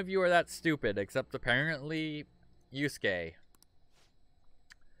of you are that stupid, except apparently Yusuke.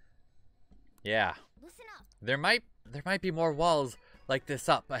 Yeah. Listen up. There might be more walls like this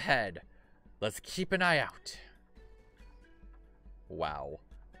up ahead. Let's keep an eye out. Wow.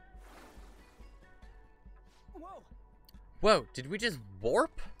 Whoa. Whoa, did we just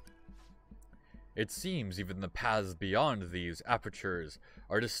warp? It seems even the paths beyond these apertures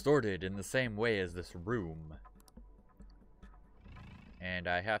are distorted in the same way as this room. And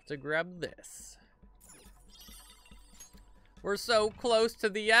I have to grab this. We're so close to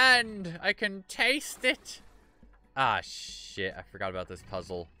the end! I can taste it! Ah, shit. I forgot about this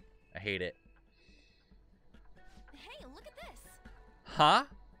puzzle. I hate it. Hey, look at this. Huh?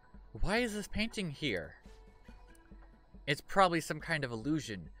 Why is this painting here? It's probably some kind of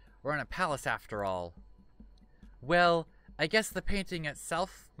illusion. We're in a palace after all. Well, I guess the painting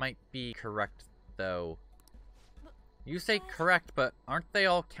itself might be correct, though. You say correct, but aren't they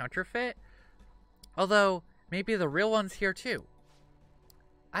all counterfeit? Although, maybe the real one's here too.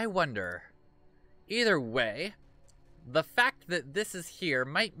 I wonder. Either way, the fact that this is here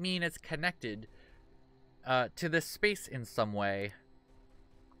might mean it's connected to this space in some way.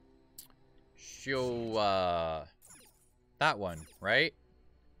 Show, that one, right?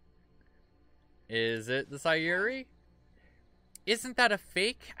 Is it the Sayuri? Isn't that a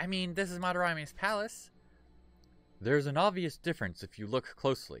fake? I mean, this is Madarame's palace. There's an obvious difference if you look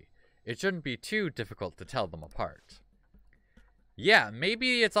closely. It shouldn't be too difficult to tell them apart. Yeah,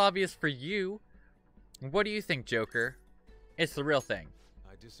 maybe it's obvious for you. What do you think, Joker? It's the real thing.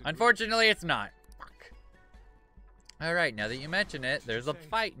 I disagree. Unfortunately, it's not. Fuck. Alright, now that you mention it, there's a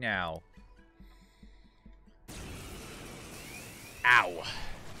fight now. Ow.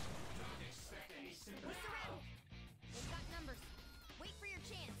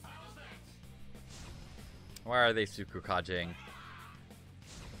 Why are they Sukukajing?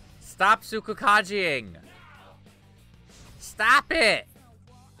 Stop Sukukajing! Stop it!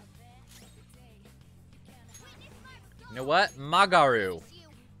 You know what? Magaru.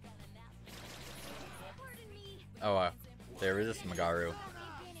 Oh, they resist Magaru.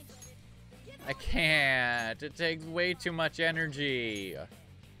 I can't. It takes way too much energy.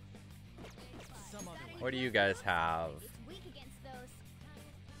 What do you guys have?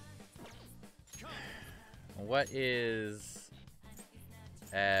 What is...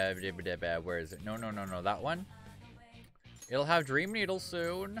 where is it? No, that one. It'll have Dream Needle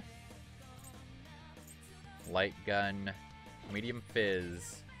soon. Light Gun. Medium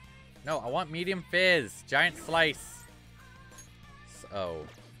Fizz. No, I want Medium Fizz. Giant Slice. Oh.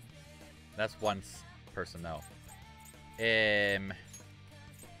 That's one person, though.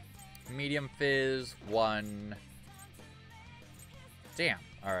 Medium Fizz, 1. Damn.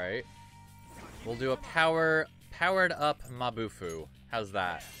 Alright. We'll do a powered up Mabufu. How's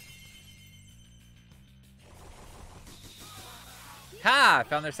that? Ha! I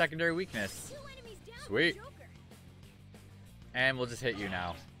found their secondary weakness. Sweet. And we'll just hit you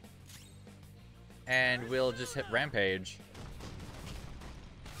now. And we'll just hit Rampage.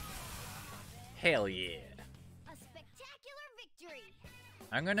 Hell yeah. A spectacular victory.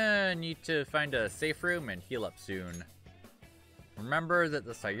 I'm gonna need to find a safe room and heal up soon. Remember that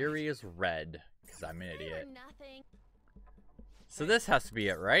the Sayuri is red, because I'm an idiot. So this has to be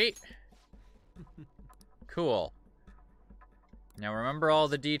it, right? Cool. Now remember all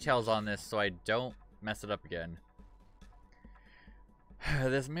the details on this so I don't mess it up again.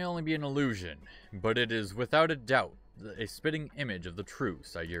 This may only be an illusion, but it is without a doubt a spitting image of the true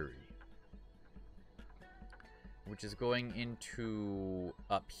Sayuri. Which is going into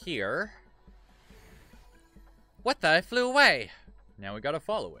up here. What the? I flew away! Now we gotta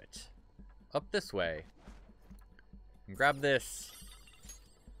follow it. Up this way. And grab this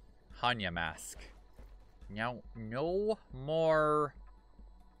Hanya mask. Now, no more...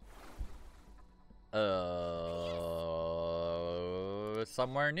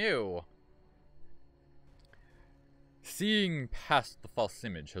 somewhere new. Seeing past the false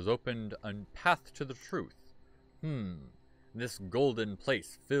image has opened a path to the truth. This golden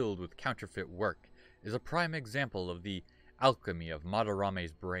place filled with counterfeit work is a prime example of the alchemy of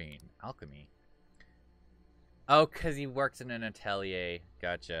Madarame's brain. Alchemy? Oh, because he works in an atelier.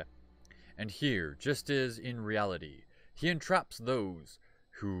 Gotcha. And here, just as in reality, he entraps those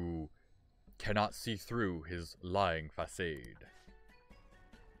who cannot see through his lying facade.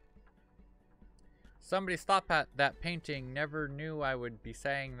 Somebody stop at that painting. Never knew I would be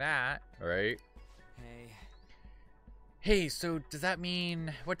saying that. Right? Hey, so does that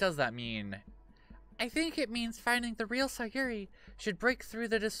mean... What does that mean? I think it means finding the real Sayuri should break through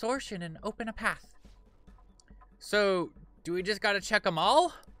the distortion and open a path. So, do we just gotta check them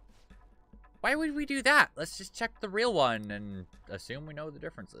all? Why would we do that? Let's just check the real one and assume we know the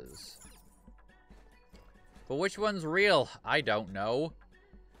differences. But which one's real? I don't know.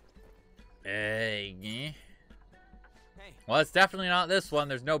 Well, it's definitely not this one.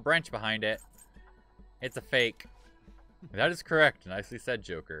 There's no branch behind it. It's a fake. That is correct. Nicely said,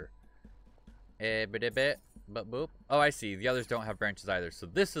 Joker. Boop. Oh, I see. The others don't have branches either. So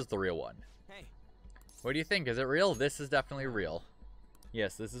this is the real one. What do you think? Is it real? This is definitely real.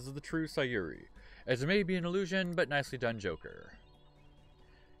 Yes, this is the true Sayuri. As it may be an illusion, but nicely done, Joker.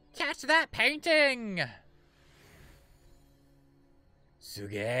 Catch that painting!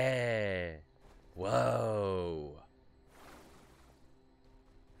 Suge! Whoa!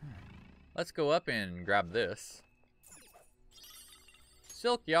 Let's go up and grab this.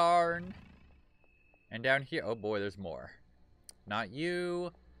 Silk yarn! And down here, oh boy, there's more. Not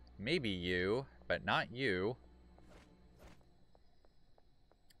you, maybe you, but not you.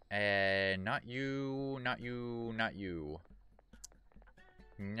 And not you, not you, not you.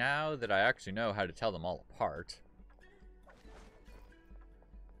 Now that I actually know how to tell them all apart.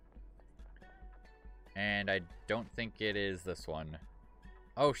 And I don't think it is this one.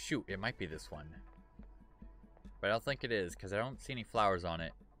 Oh shoot, it might be this one. But I don't think it is, because I don't see any flowers on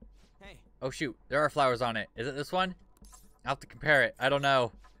it. Oh shoot, there are flowers on it. Is it this one? I'll have to compare it. I don't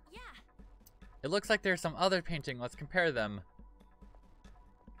know. Yeah. It looks like there's some other painting. Let's compare them.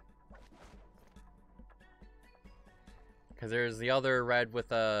 Because there's the other red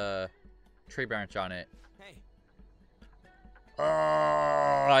with a tree branch on it. Oh,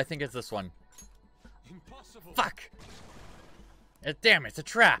 I think it's this one. Impossible. Fuck! Damn, it's a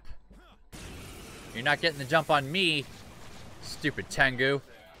trap. You're not getting the jump on me, stupid Tengu.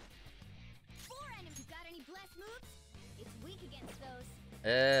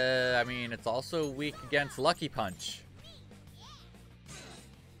 I mean, it's also weak against Lucky Punch.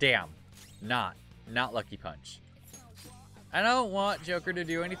 Damn. Not Lucky Punch. I don't want Joker to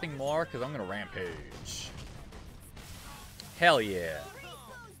do anything more because I'm going to rampage. Hell yeah.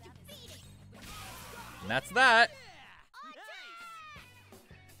 And that's that.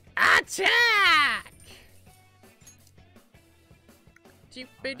 Attack!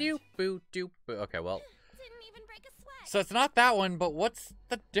 Okay, well. So it's not that one, but what's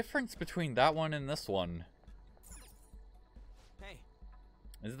the difference between that one and this one? Hey.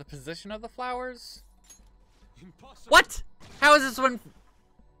 Is it the position of the flowers? Impossible. What? How is this one?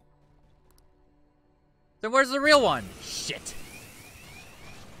 Then where's the real one? Shit.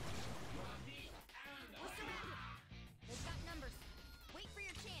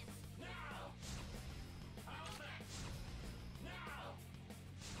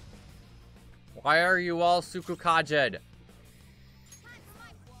 Why are you all Sukukajed?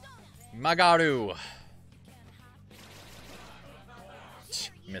 Magaru.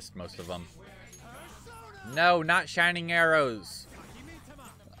 Missed most of them. No, not shining arrows.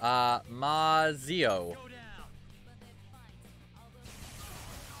 Mazio.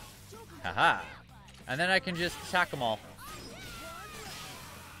 Haha. And then I can just attack them all.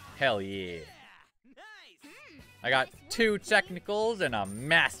 Hell yeah. I got 2 technicals and a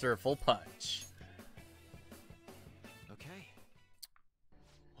masterful punch.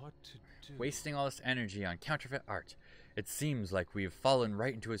 Wasting all this energy on counterfeit art. It seems like we've fallen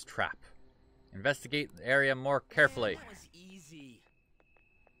right into his trap. Investigate the area more carefully. That was easy.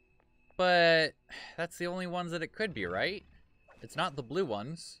 But that's the only ones that it could be, right? It's not the blue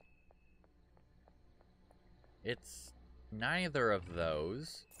ones. It's neither of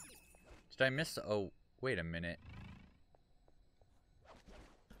those. Did I miss? Oh, wait a minute.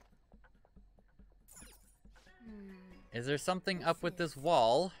 Is there something up with this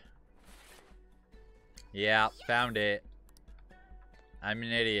wall? Yeah, found it. I'm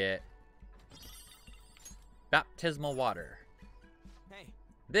an idiot. Baptismal water. Hey.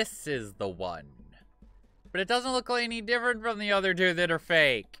 This is the one. But it doesn't look any different from the other 2 that are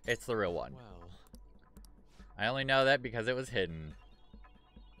fake. It's the real one. Well, I only know that because it was hidden.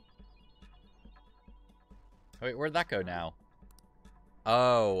 Wait, where'd that go now?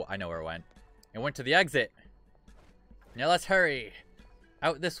 Oh, I know where it went. It went to the exit. Now let's hurry.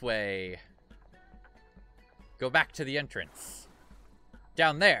 Out this way. Go back to the entrance.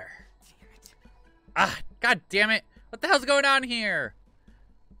 Down there. Ah, god damn it. What the hell's going on here?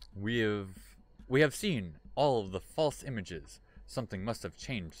 We have seen all of the false images. Something must have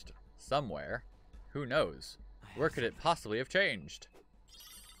changed somewhere. Who knows? Where could it possibly have changed?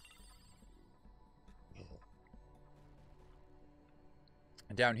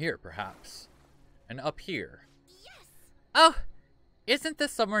 Down here, perhaps. And up here. Yes! Oh, isn't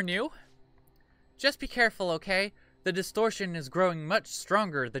this somewhere new? Just be careful, okay? The distortion is growing much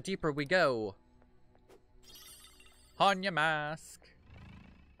stronger the deeper we go. On your mask.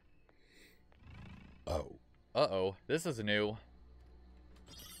 Oh. Uh-oh. This is new.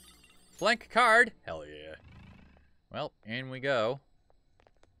 Blank card. Hell yeah. Well, in we go.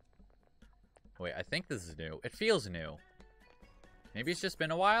 Wait, I think this is new. It feels new. Maybe it's just been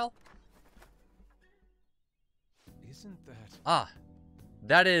a while? isn't that... Ah.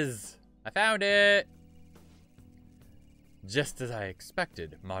 That is... I found it! Just as I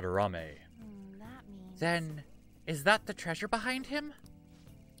expected, Madarame. That means... Then, is that the treasure behind him?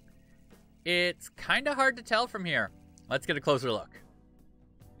 It's kinda hard to tell from here. Let's get a closer look.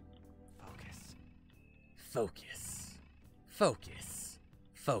 Focus. Focus. Focus.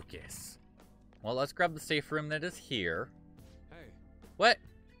 Focus. Well, let's grab the safe room that is here. Hey. What?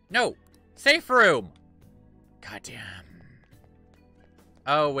 No! Safe room! Goddamn.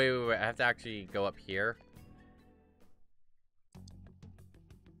 Oh, wait. I have to actually go up here.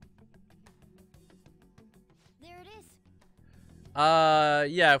 There it is.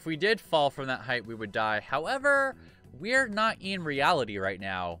 Yeah, if we did fall from that height, we would die. However, we're not in reality right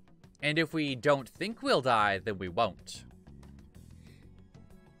now. And if we don't think we'll die, then we won't.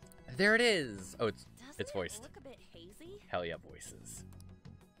 There it is. Oh, it's voiced. Doesn't it look a bit hazy? Hell yeah, voices.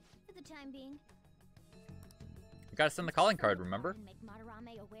 For the time being. We gotta send the calling card, remember? Make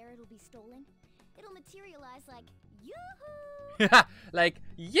Madarame aware it'll be stolen. It'll materialize like yoo-hoo. Like,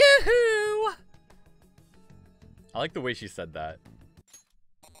 yoo-hoo! I like the way she said that.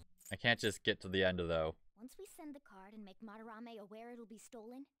 I can't just get to the end, though. Once we send the card and make Madarame aware it'll be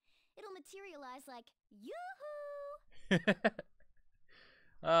stolen, it'll materialize like yoo-hoo.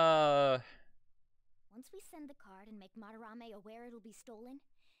 Once we send the card and make Madarame aware it'll be stolen,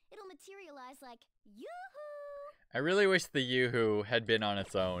 it'll materialize like yoo-hoo! I really wish the yoo-hoo had been on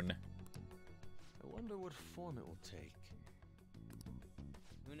its own. I wonder what form it will take.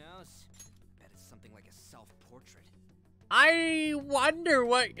 Who knows? I bet it's something like a self-portrait. I wonder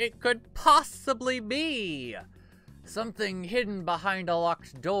what it could possibly be. Something hidden behind a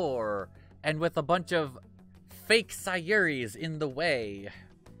locked door and with a bunch of fake Sayuris in the way.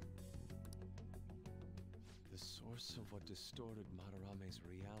 The source of what distorted Madarame's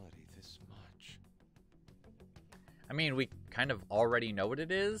reality this much. I mean, we kind of already know what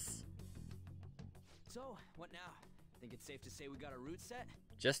it is. So, what now? Think it's safe to say we got a route set?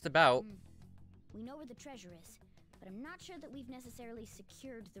 Just about. We know where the treasure is, but I'm not sure that we've necessarily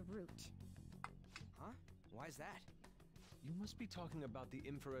secured the route. Huh? Why's that? You must be talking about the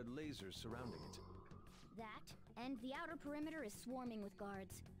infrared lasers surrounding it. That, and the outer perimeter is swarming with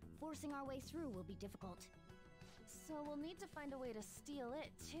guards. Forcing our way through will be difficult. So we'll need to find a way to steal it,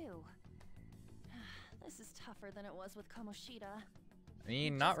 too. This is tougher than it was with Kamoshida. I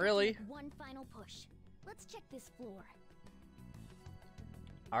mean, We not just have to really. make one final push. Let's check this floor.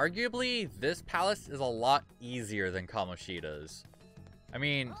 Arguably, this palace is a lot easier than Kamoshida's. I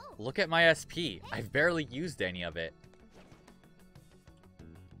mean, Oh. look at my SP. I've barely used any of it.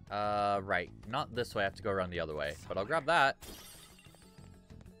 Right. Not this way. I have to go around the other way. But I'll grab that.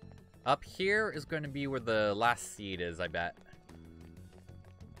 Up here is going to be where the last seed is, I bet.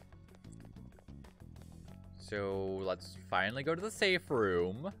 So, let's finally go to the safe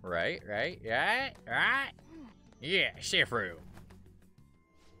room. Right? Yeah, safe room.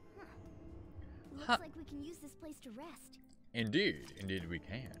 Looks Huh. like we can use this place to rest. Indeed we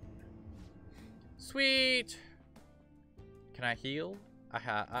can. Sweet! Can I heal?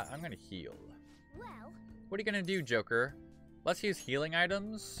 I'm gonna heal. Well, What are you gonna do, Joker? Let's use healing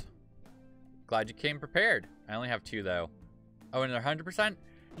items. Glad you came prepared. I only have 2, though. Oh, and they're 100%?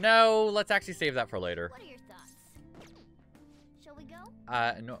 No, let's actually save that for later. what are your thoughts? Shall we go?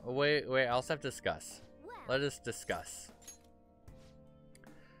 No, wait, I also have to discuss. Well, Let us discuss.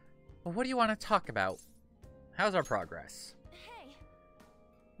 Well, what do you want to talk about? How's our progress? Hey,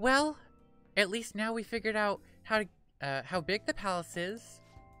 Well, at least now we figured out how big the palace is.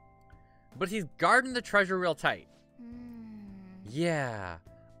 But he's guarding the treasure real tight. Yeah,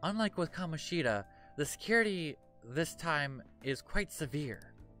 unlike with Kamoshida, the security this time is quite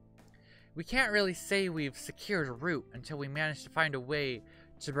severe. We can't really say we've secured a route until we manage to find a way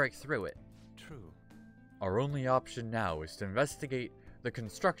to break through it. True. Our only option now is to investigate the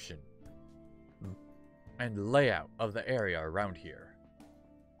construction and layout of the area around here.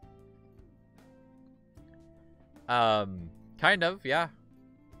 Kind of, yeah.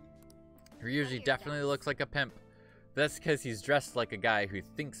 Ryuji definitely looks like a pimp. That's because he's dressed like a guy who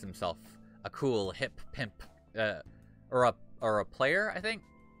thinks himself a cool, hip pimp. Or a player, I think?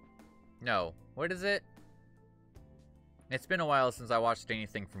 No. What is it? It's been a while since I watched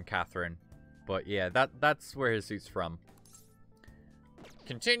anything from Catherine. But yeah, that's where his suit's from.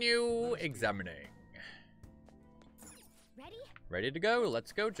 Continue examining. ready? Ready to go?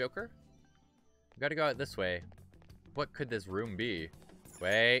 Let's go, Joker. We gotta go out this way. What could this room be?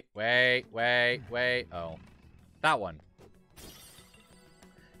 Wait. Oh. That one.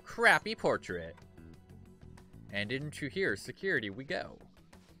 Crappy portrait. And into here, security, we go.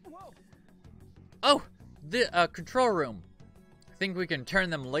 Whoa! Oh! The control room. Think we can turn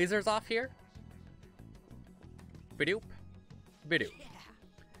them lasers off here? Bidoop. Bidoop. Yeah.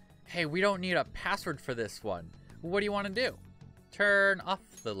 Hey, we don't need a password for this one. What do you want to do? Turn off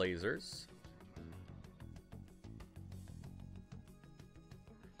the lasers.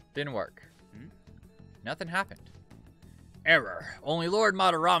 Didn't work. Nothing happened. Error. Only Lord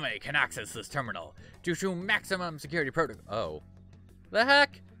Madarame can access this terminal due to maximum security protocol. Oh. The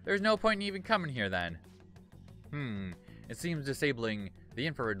heck? There's no point in even coming here then. It seems disabling the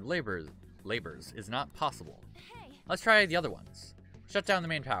infrared labors is not possible. hey, Let's try the other ones. Shut down the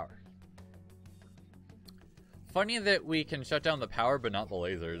main power. Funny that we can shut down the power but not the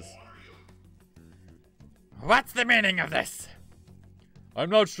lasers. What's the meaning of this? I'm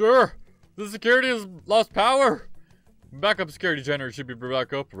not sure. The security has lost power. Backup security generator should be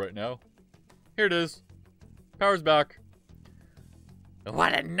back up right now. Here it is. Power's back.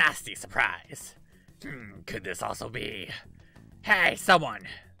 What a nasty surprise. Could this also be... Hey, someone!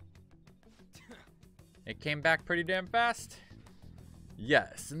 It came back pretty damn fast.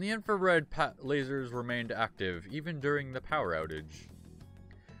 Yes, and the infrared lasers remained active even during the power outage.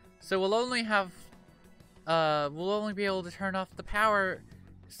 So we'll only be able to turn off the power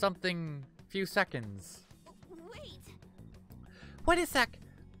few seconds. Wait! Wait a sec.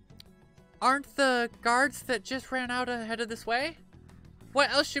 Aren't the guards that just ran out ahead of this way?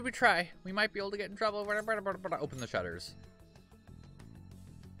 What else should we try? We might be able to get in trouble. Open the shutters.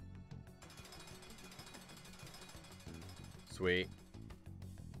 Sweet.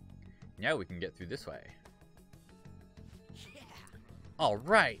 Now we can get through this way. Yeah. All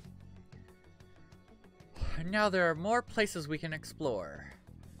right. Now there are more places we can explore.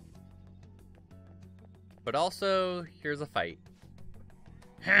 But also, here's a fight.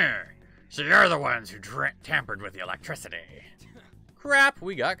 So you're the ones who tampered with the electricity. Crap,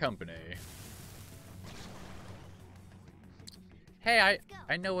 we got company. Hey,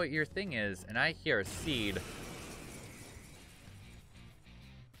 I know what your thing is, and I hear a seed.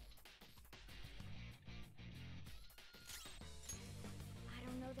 I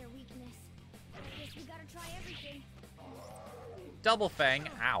don't know their weakness. I guess we gotta try everything. Double Fang,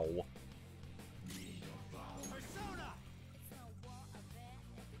 ow.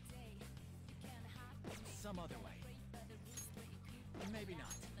 Some other way. Maybe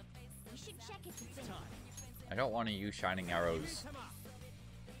not. We should check if it's in. I don't want to use shining arrows.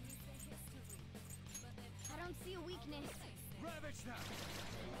 I don't see a weakness.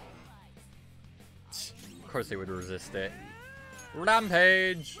 Of course they would resist it.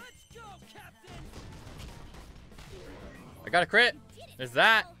 Rampage! I got a crit! There's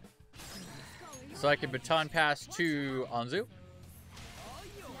that! So I can baton pass to Anzu.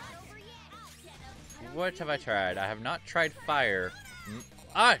 What have I tried? I have not tried fire.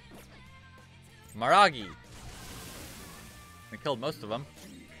 Maragi! I killed most of them.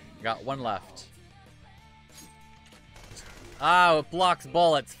 Got one left. Oh, it blocks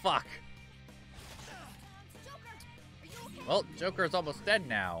bullets. Fuck. Well, Joker's almost dead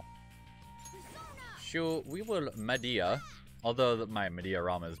now. Sure, we will Medea. Although my Medea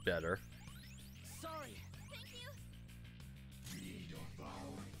Rama is better. Sorry.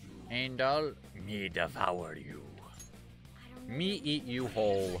 And I'll me devour you. Me eat you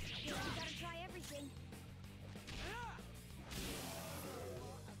whole.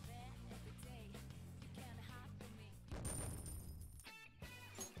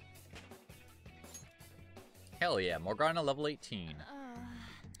 Hell yeah, Morgana level 18.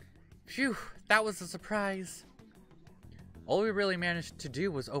 Phew, that was a surprise. All we really managed to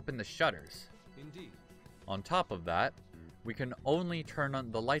do was open the shutters. Indeed. On top of that, we can only turn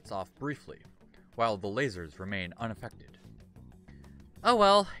on the lights off briefly, while the lasers remain unaffected. Oh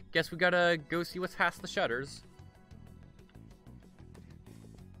well, guess we gotta go see what's past the shutters.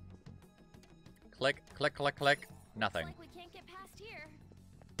 Click, click, click, click. Nothing. Like we can't get past here.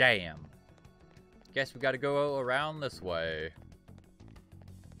 Damn. Guess we gotta go around this way.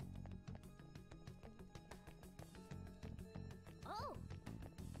 Oh.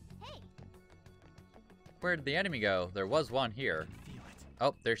 Hey. Where did the enemy go? There was one here.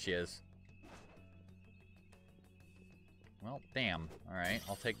 Oh, there she is. Well, damn. Alright,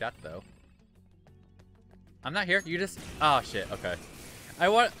 I'll take that though. I'm not here. You just... Oh, shit. Okay. I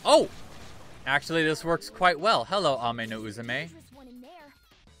want... Oh! Actually, this works quite well. Hello, Ame no Uzume.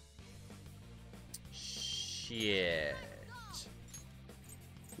 Shit.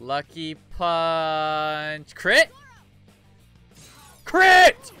 Lucky punch. Crit?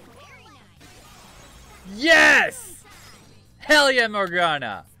 Crit! Yes! Hell yeah,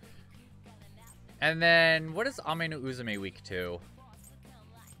 Morgana! And then, what is Ame no Uzume weak to?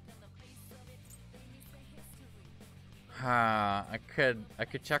 I could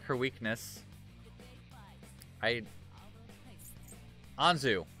check her weakness.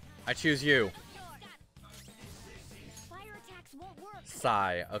 Anzu, I choose you.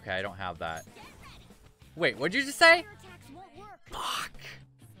 Sigh. Okay, I don't have that. Wait, what'd you just say? Fuck.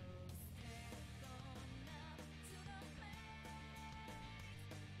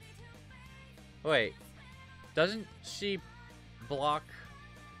 Wait, doesn't she block?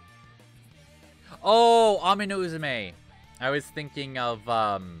 Oh, Ame no Uzume. I was thinking of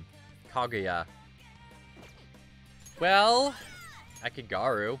Kaguya. Well, I could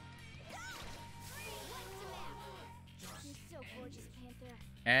Garu.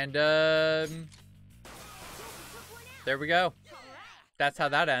 And there we go. That's how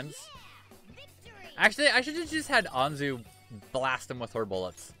that ends. Actually, I should have just had Anzu blast him with her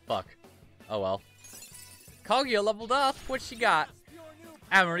bullets. Fuck. Oh well. Kaguya leveled up. What she got?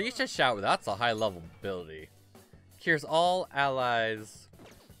 Amarisha Shout. That's a high level ability. Cures all allies.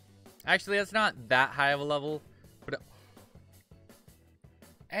 Actually, that's not that high of a level. But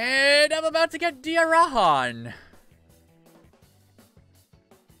and I'm about to get Diarahan.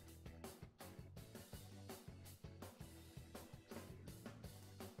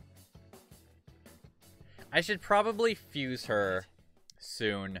 I should probably fuse her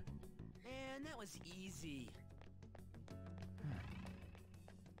soon. was easy.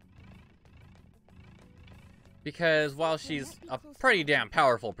 Because while she's a pretty damn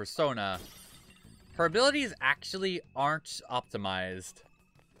powerful persona, her abilities actually aren't optimized.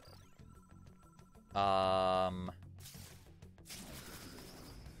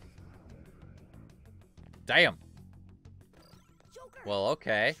 Damn. Well,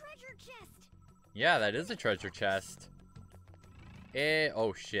 okay. Yeah, that is a treasure chest.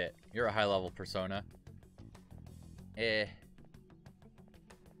 Oh shit. You're a high level persona.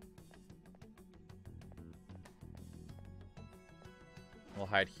 We'll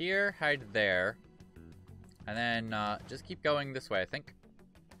hide here, hide there. And then just keep going this way, I think.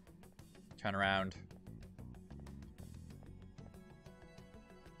 Turn around.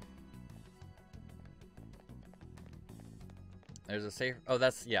 There's a safe. Oh,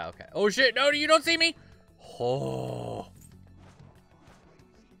 that's. Yeah, okay. Oh shit, no, you don't see me! Oh.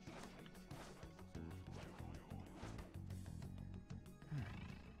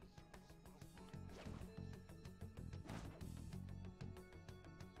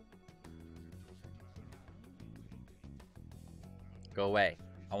 Go away.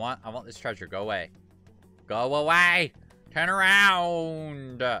 I want this treasure. Go away. Go away! Turn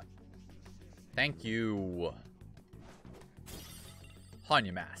around! Thank you. On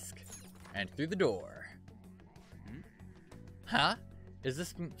your mask. And through the door. Huh? Is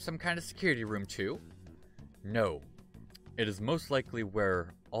this some kind of security room too? No. It is most likely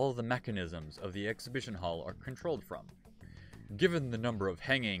where all the mechanisms of the exhibition hall are controlled from. Given the number of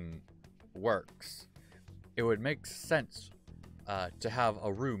hanging works, it would make sense to have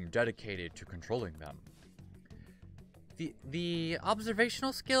a room dedicated to controlling them. The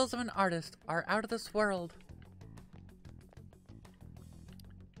observational skills of an artist are out of this world.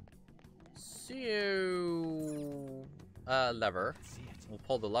 So, lever. We'll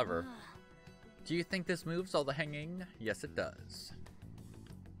pull the lever. Do you think this moves all the hanging? Yes, it does.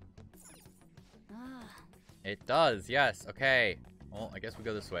 It does, yes. Okay. Well, I guess we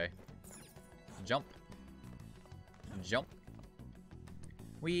go this way. Jump. Jump.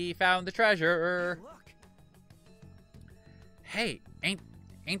 We found the treasure. Hey,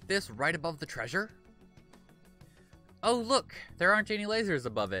 ain't this right above the treasure? Oh, look. There aren't any lasers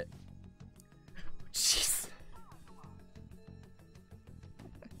above it. Jeez.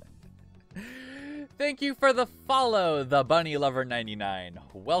 Thank you for the follow, the Bunny Lover 99.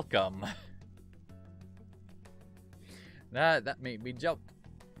 Welcome. That made me jump.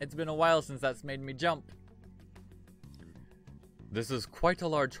 It's been a while since that's made me jump. This is quite a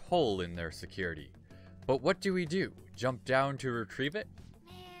large hole in their security. But what do we do? Jump down to retrieve it?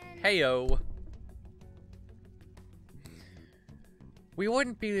 Heyo. We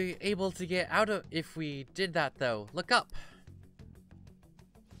wouldn't be able to get out of if we did that though. Look up.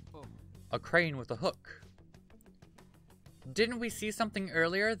 Oh. A crane with a hook. Didn't we see something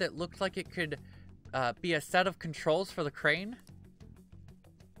earlier that looked like it could be a set of controls for the crane?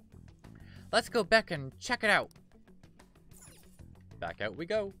 Let's go back and check it out. Back out we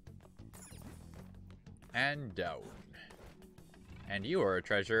go. And down. And you are a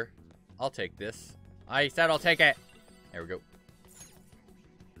treasure. I'll take this. I said I'll take it. There we go.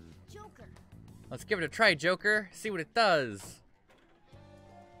 Joker. Let's give it a try, Joker. See what it does.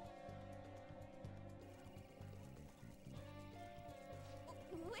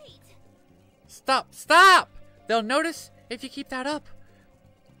 Wait. Stop! Stop! They'll notice if you keep that up.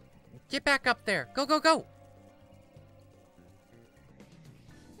 Get back up there. Go, go, go.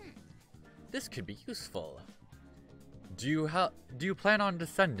 This could be useful. Do you plan on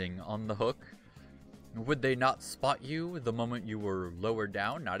descending on the hook? Would they not spot you the moment you were lowered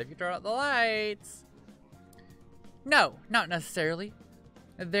down? Not if you turn out the lights. No, not necessarily.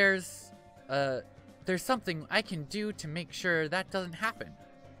 There's something I can do to make sure that doesn't happen.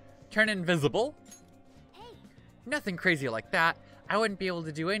 Turn invisible? Hey. Nothing crazy like that. I wouldn't be able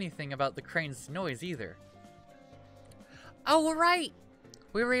to do anything about the crane's noise either. Oh, right.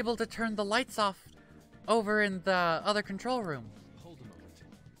 We were able to turn the lights off over in the other control room. Hold a moment.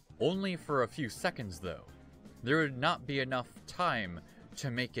 Only for a few seconds, though. There would not be enough time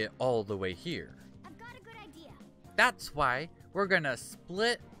to make it all the way here. I've got a good idea. That's why we're gonna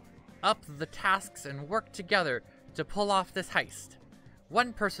split up the tasks and work together to pull off this heist.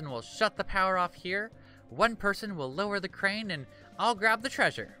 One person will shut the power off here, one person will lower the crane, and I'll grab the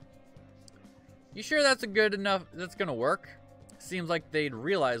treasure. You sure that's that's gonna work? Seems like they'd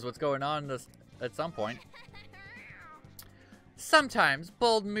realize what's going on at some point. Sometimes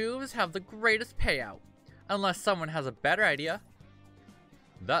bold moves have the greatest payout, unless someone has a better idea.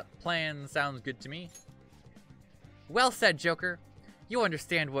 That plan sounds good to me. Well said, Joker. You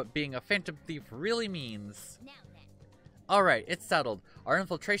understand what being a phantom thief really means. Now then. Alright, it's settled. Our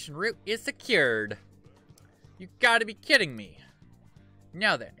infiltration route is secured. You gotta be kidding me.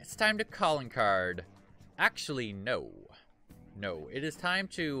 Now then, it's time to calling card. Actually, no. No, it is time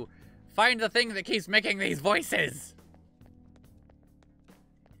to find the thing that keeps making these voices.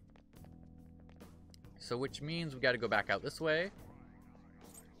 So which means we gotta go back out this way.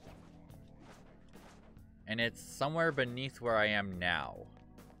 And it's somewhere beneath where I am now.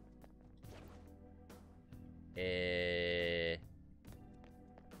 Did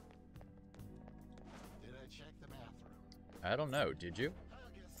I check the bathroom? I don't know, did you? I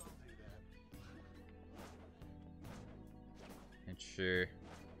guess I'll do that. And sure.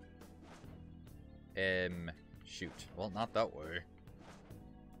 Shoot. Well, not that way.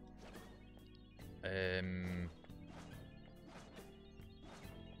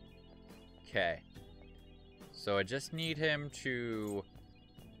 Okay. So I just need him to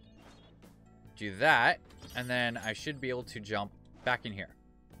do that, and then I should be able to jump back in here.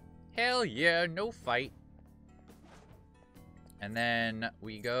 Hell yeah, no fight. And then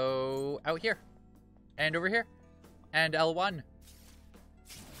we go out here. And over here. And L1.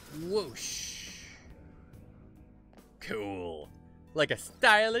 Whoosh. Cool. Like a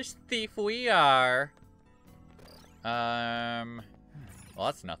stylish thief we are. Well,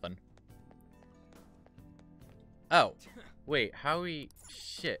 that's nothing. Oh. Wait, how we...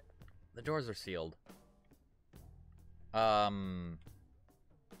 Shit. The doors are sealed.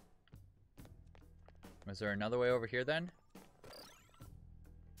 Is there another way over here then?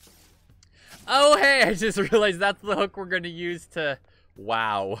 Oh, hey! I just realized that's the hook we're gonna use to...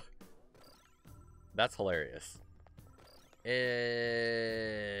 Wow. That's hilarious. How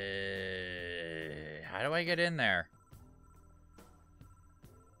do I get in there?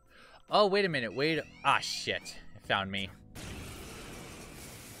 Oh, wait a minute. Wait. Ah, shit. It found me.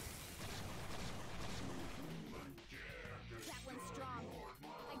 That one's strong.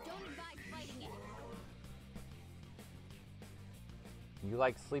 I don't advise fighting it. You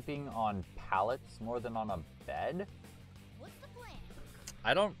like sleeping on pallets more than on a bed? What's the plan?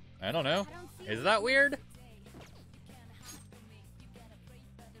 I don't know. I don't see Is that weird?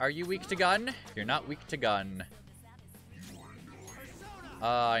 Are you weak to gun? You're not weak to gun.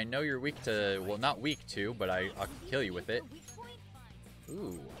 I know you're weak to... Well, not weak to, but I'll kill you with it.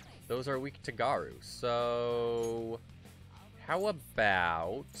 Ooh. Those are weak to Garu. So... How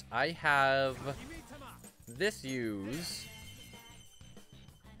about... I have... This use...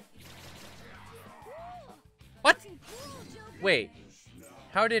 What? Wait.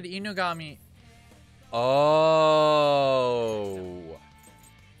 How did Inugami... Oh...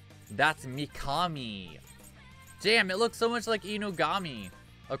 That's Mikami. Damn, it looks so much like Inugami.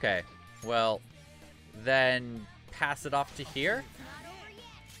 Okay, well, then pass it off to here.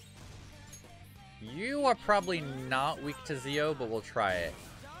 You are probably not weak to Zio, but we'll try it.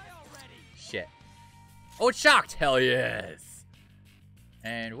 Shit. Oh, it's shocked! Hell yes!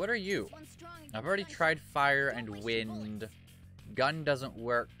 And what are you? I've already tried fire and wind. Gun doesn't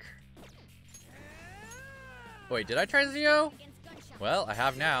work. Wait, did I try Zio? Well, I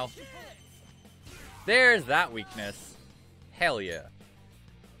have now. There's that weakness. Hell yeah.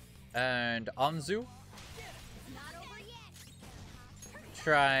 And Anzu?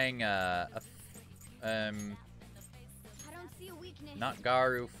 Trying, not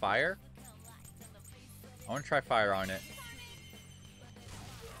Garu, fire? I want to try fire on it.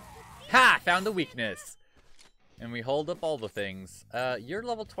 Ha! Found the weakness! And we hold up all the things. You're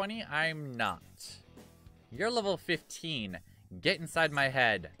level 20? I'm not. You're level 15. Get inside my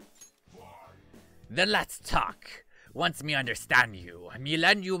head. Then let's talk. Once me understand you, me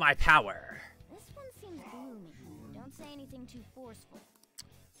lend you my power. This one seems gloomy. Don't say anything too forceful.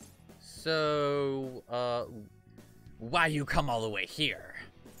 So, why you come all the way here?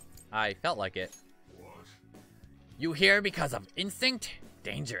 I felt like it. You here because of instinct?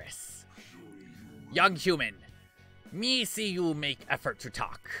 Dangerous. Young human, me see you make effort to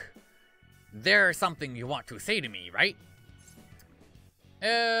talk. There's something you want to say to me, right?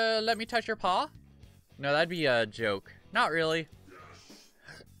 Let me touch your paw? No, that'd be a joke. Not really.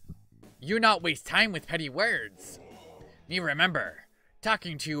 You not waste time with petty words. Me remember.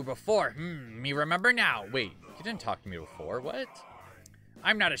 Talking to you before. Me remember now. Wait, you didn't talk to me before. What?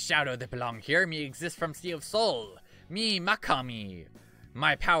 I'm not a shadow that belong here. Me exist from Sea of Soul. Me Makami.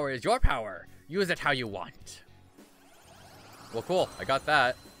 My power is your power. Use it how you want. Well, cool. I got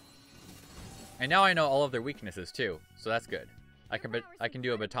that. And now I know all of their weaknesses too, so that's good. I can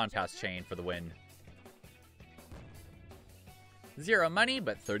do a baton pass chain for the win. 0 money,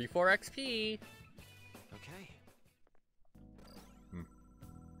 but 34 XP. Okay.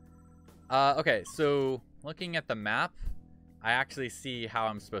 Okay, so looking at the map, I actually see how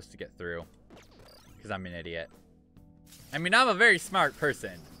I'm supposed to get through. Because I'm an idiot. I mean, I'm a very smart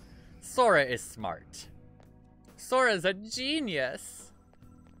person. Sora is smart. Sora's a genius.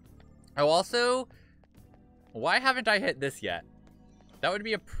 Oh, also, why haven't I hit this yet? That would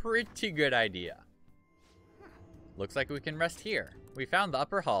be a pretty good idea. Looks like we can rest here. We found the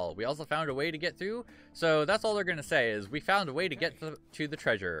upper hall. We also found a way to get through. So that's all they're going to say is we found a way to get to the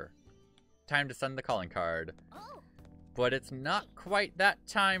treasure. Time to send the calling card. But it's not quite that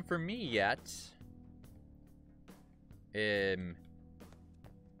time for me yet. I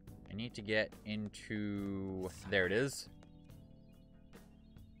need to get into... There it is.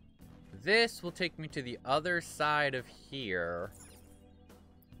 This will take me to the other side of here.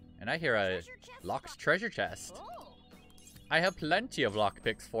 And I hear a locked treasure chest. I have plenty of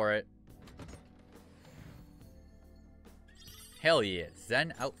lockpicks for it. Hell yeah,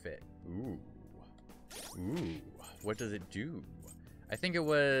 Zen outfit. Ooh. Ooh. What does it do? I think it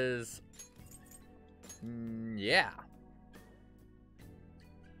was... yeah.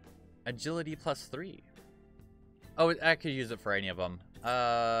 Agility +3. Oh, I could use it for any of them.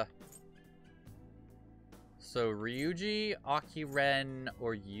 So Ryuji, Akiren,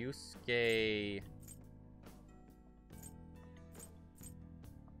 or Yusuke...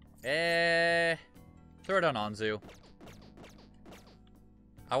 throw it on Anzu.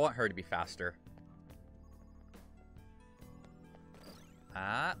 I want her to be faster.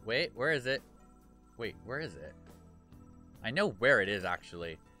 Wait, where is it? Wait, where is it? I know where it is,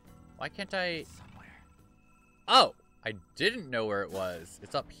 actually. Why can't I... Oh! I didn't know where it was.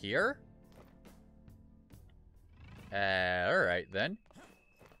 It's up here? Alright then.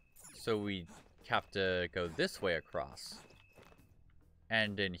 So we have to go this way across.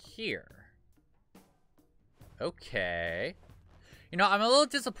 And in here. Okay. You know, I'm a little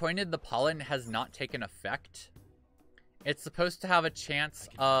disappointed the pollen has not taken effect. It's supposed to have a chance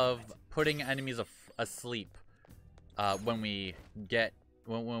of putting enemies asleep when we get...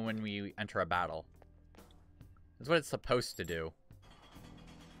 When we enter a battle. That's what it's supposed to do.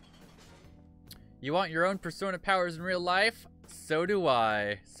 You want your own Persona powers in real life? So do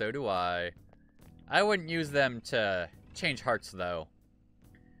I. So do I. I wouldn't use them to change hearts, though.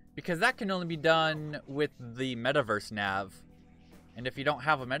 Because that can only be done with the Metaverse Nav. And if you don't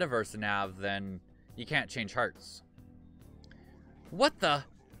have a Metaverse Nav, then you can't change hearts. What the?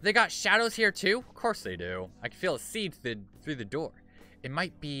 They got shadows here, too? Of course they do. I can feel a seed through the door. It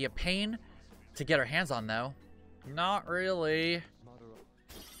might be a pain to get our hands on, though. Not really.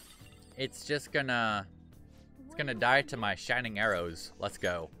 It's just gonna... It's gonna die to my shining arrows. Let's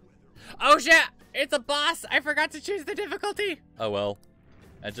go. Oh, shit! It's a boss! I forgot to choose the difficulty! Oh, well.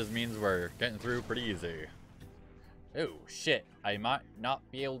 That just means we're getting through pretty easy. Oh, shit. I might not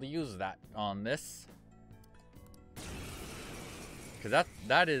be able to use that on this. Because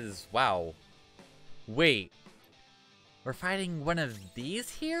that is... Wow. Wait. We're fighting one of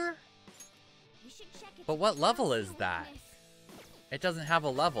these here? But what level is that? It doesn't have a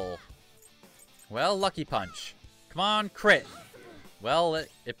level. Well, Lucky Punch. Come on, crit. Well,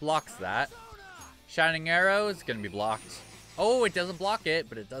 it blocks that. Shining Arrow is going to be blocked. Oh, it doesn't block it,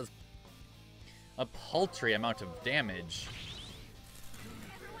 but it does a paltry amount of damage.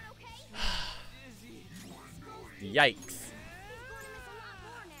 Yikes.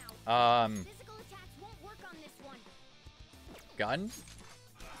 Gun?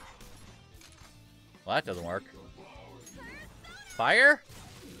 Well, that doesn't work. Fire?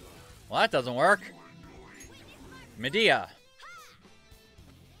 Well, that doesn't work. Medea.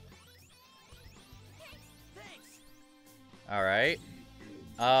 Alright.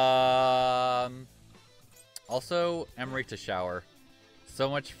 Also, Emerita Shower. So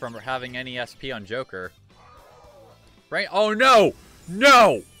much from having any SP on Joker. Right? Oh, no!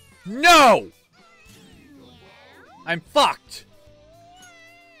 No! No! I'm fucked!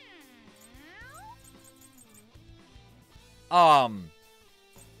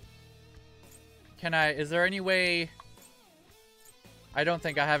 Is there any way... I don't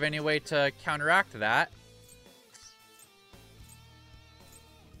think I have any way to counteract that.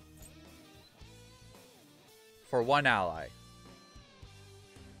 For one ally.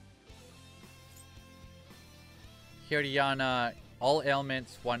 Kiriana, all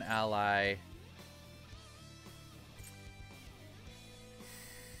ailments, one ally.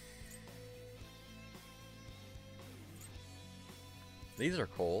 These are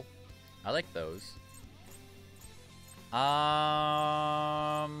cool. I like those.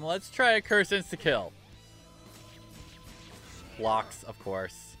 Let's try a curse insta-kill. Blocks, of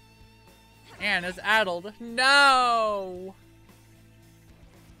course. And is addled. No!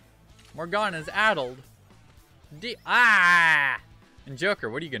 Morgana's addled. Ah! And Joker,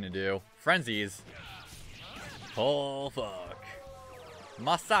 what are you gonna do? Frenzies. Oh, fuck.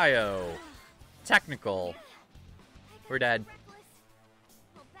 Masayo. Technical. We're dead.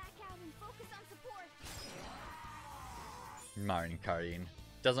 Martin Cardine.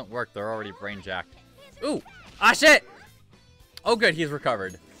 Doesn't work, they're already brain jacked. Ooh! Ah, shit! Oh, good, he's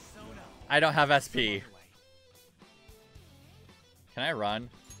recovered. I don't have SP. Can I run?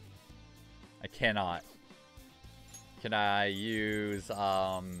 I cannot. Can I use,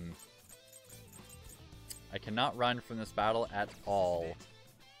 I cannot run from this battle at all.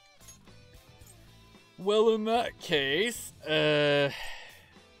 Well, in that case, oh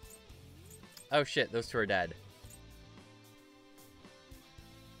shit, those two are dead.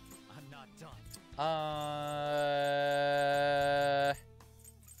 I'm not done.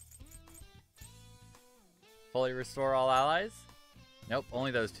 Fully restore all allies? Nope,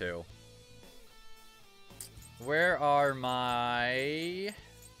 only those two. Where are my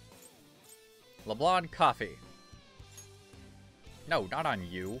LeBlanc coffee? No, not on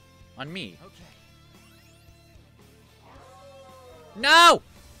you. On me. Okay. No!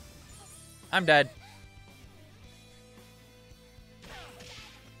 I'm dead.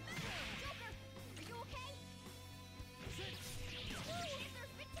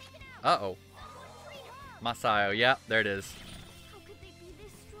 Uh-oh. Masayo, yeah, there it is. How could they be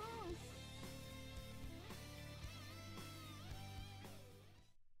this strong?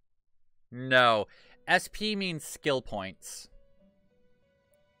 No. SP means skill points.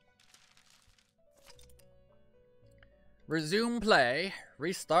 Resume play.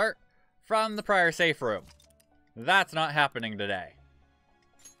 Restart from the prior safe room. That's not happening today.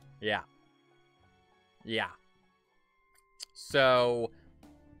 Yeah. Yeah. So,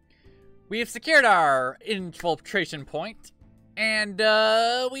 we have secured our infiltration point, and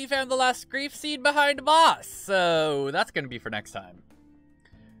we found the last grief seed behind a boss. So that's gonna be for next time.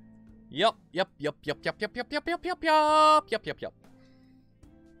 Yup.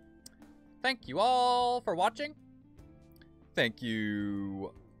 Thank you all for watching. Thank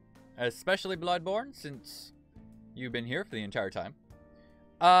you, especially Bloodborne, since you've been here for the entire time.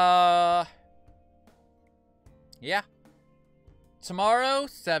 Yeah. Tomorrow,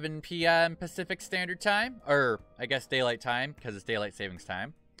 7 p.m. Pacific Standard Time, or I guess Daylight Time, because it's Daylight Savings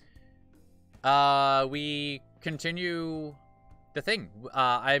Time. We continue the thing.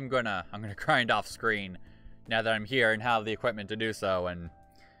 I'm gonna grind off screen now that I'm here and have the equipment to do so. And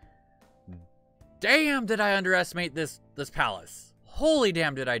damn, did I underestimate this palace? Holy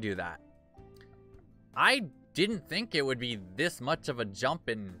damn, did I do that? I didn't think it would be this much of a jump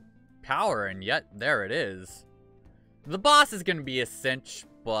in power, and yet there it is. The boss is gonna be a cinch,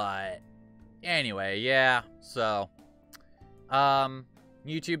 but anyway, yeah. So,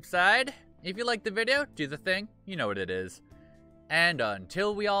 YouTube side, if you liked the video, do the thing. You know what it is. And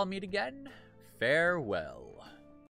until we all meet again, farewell.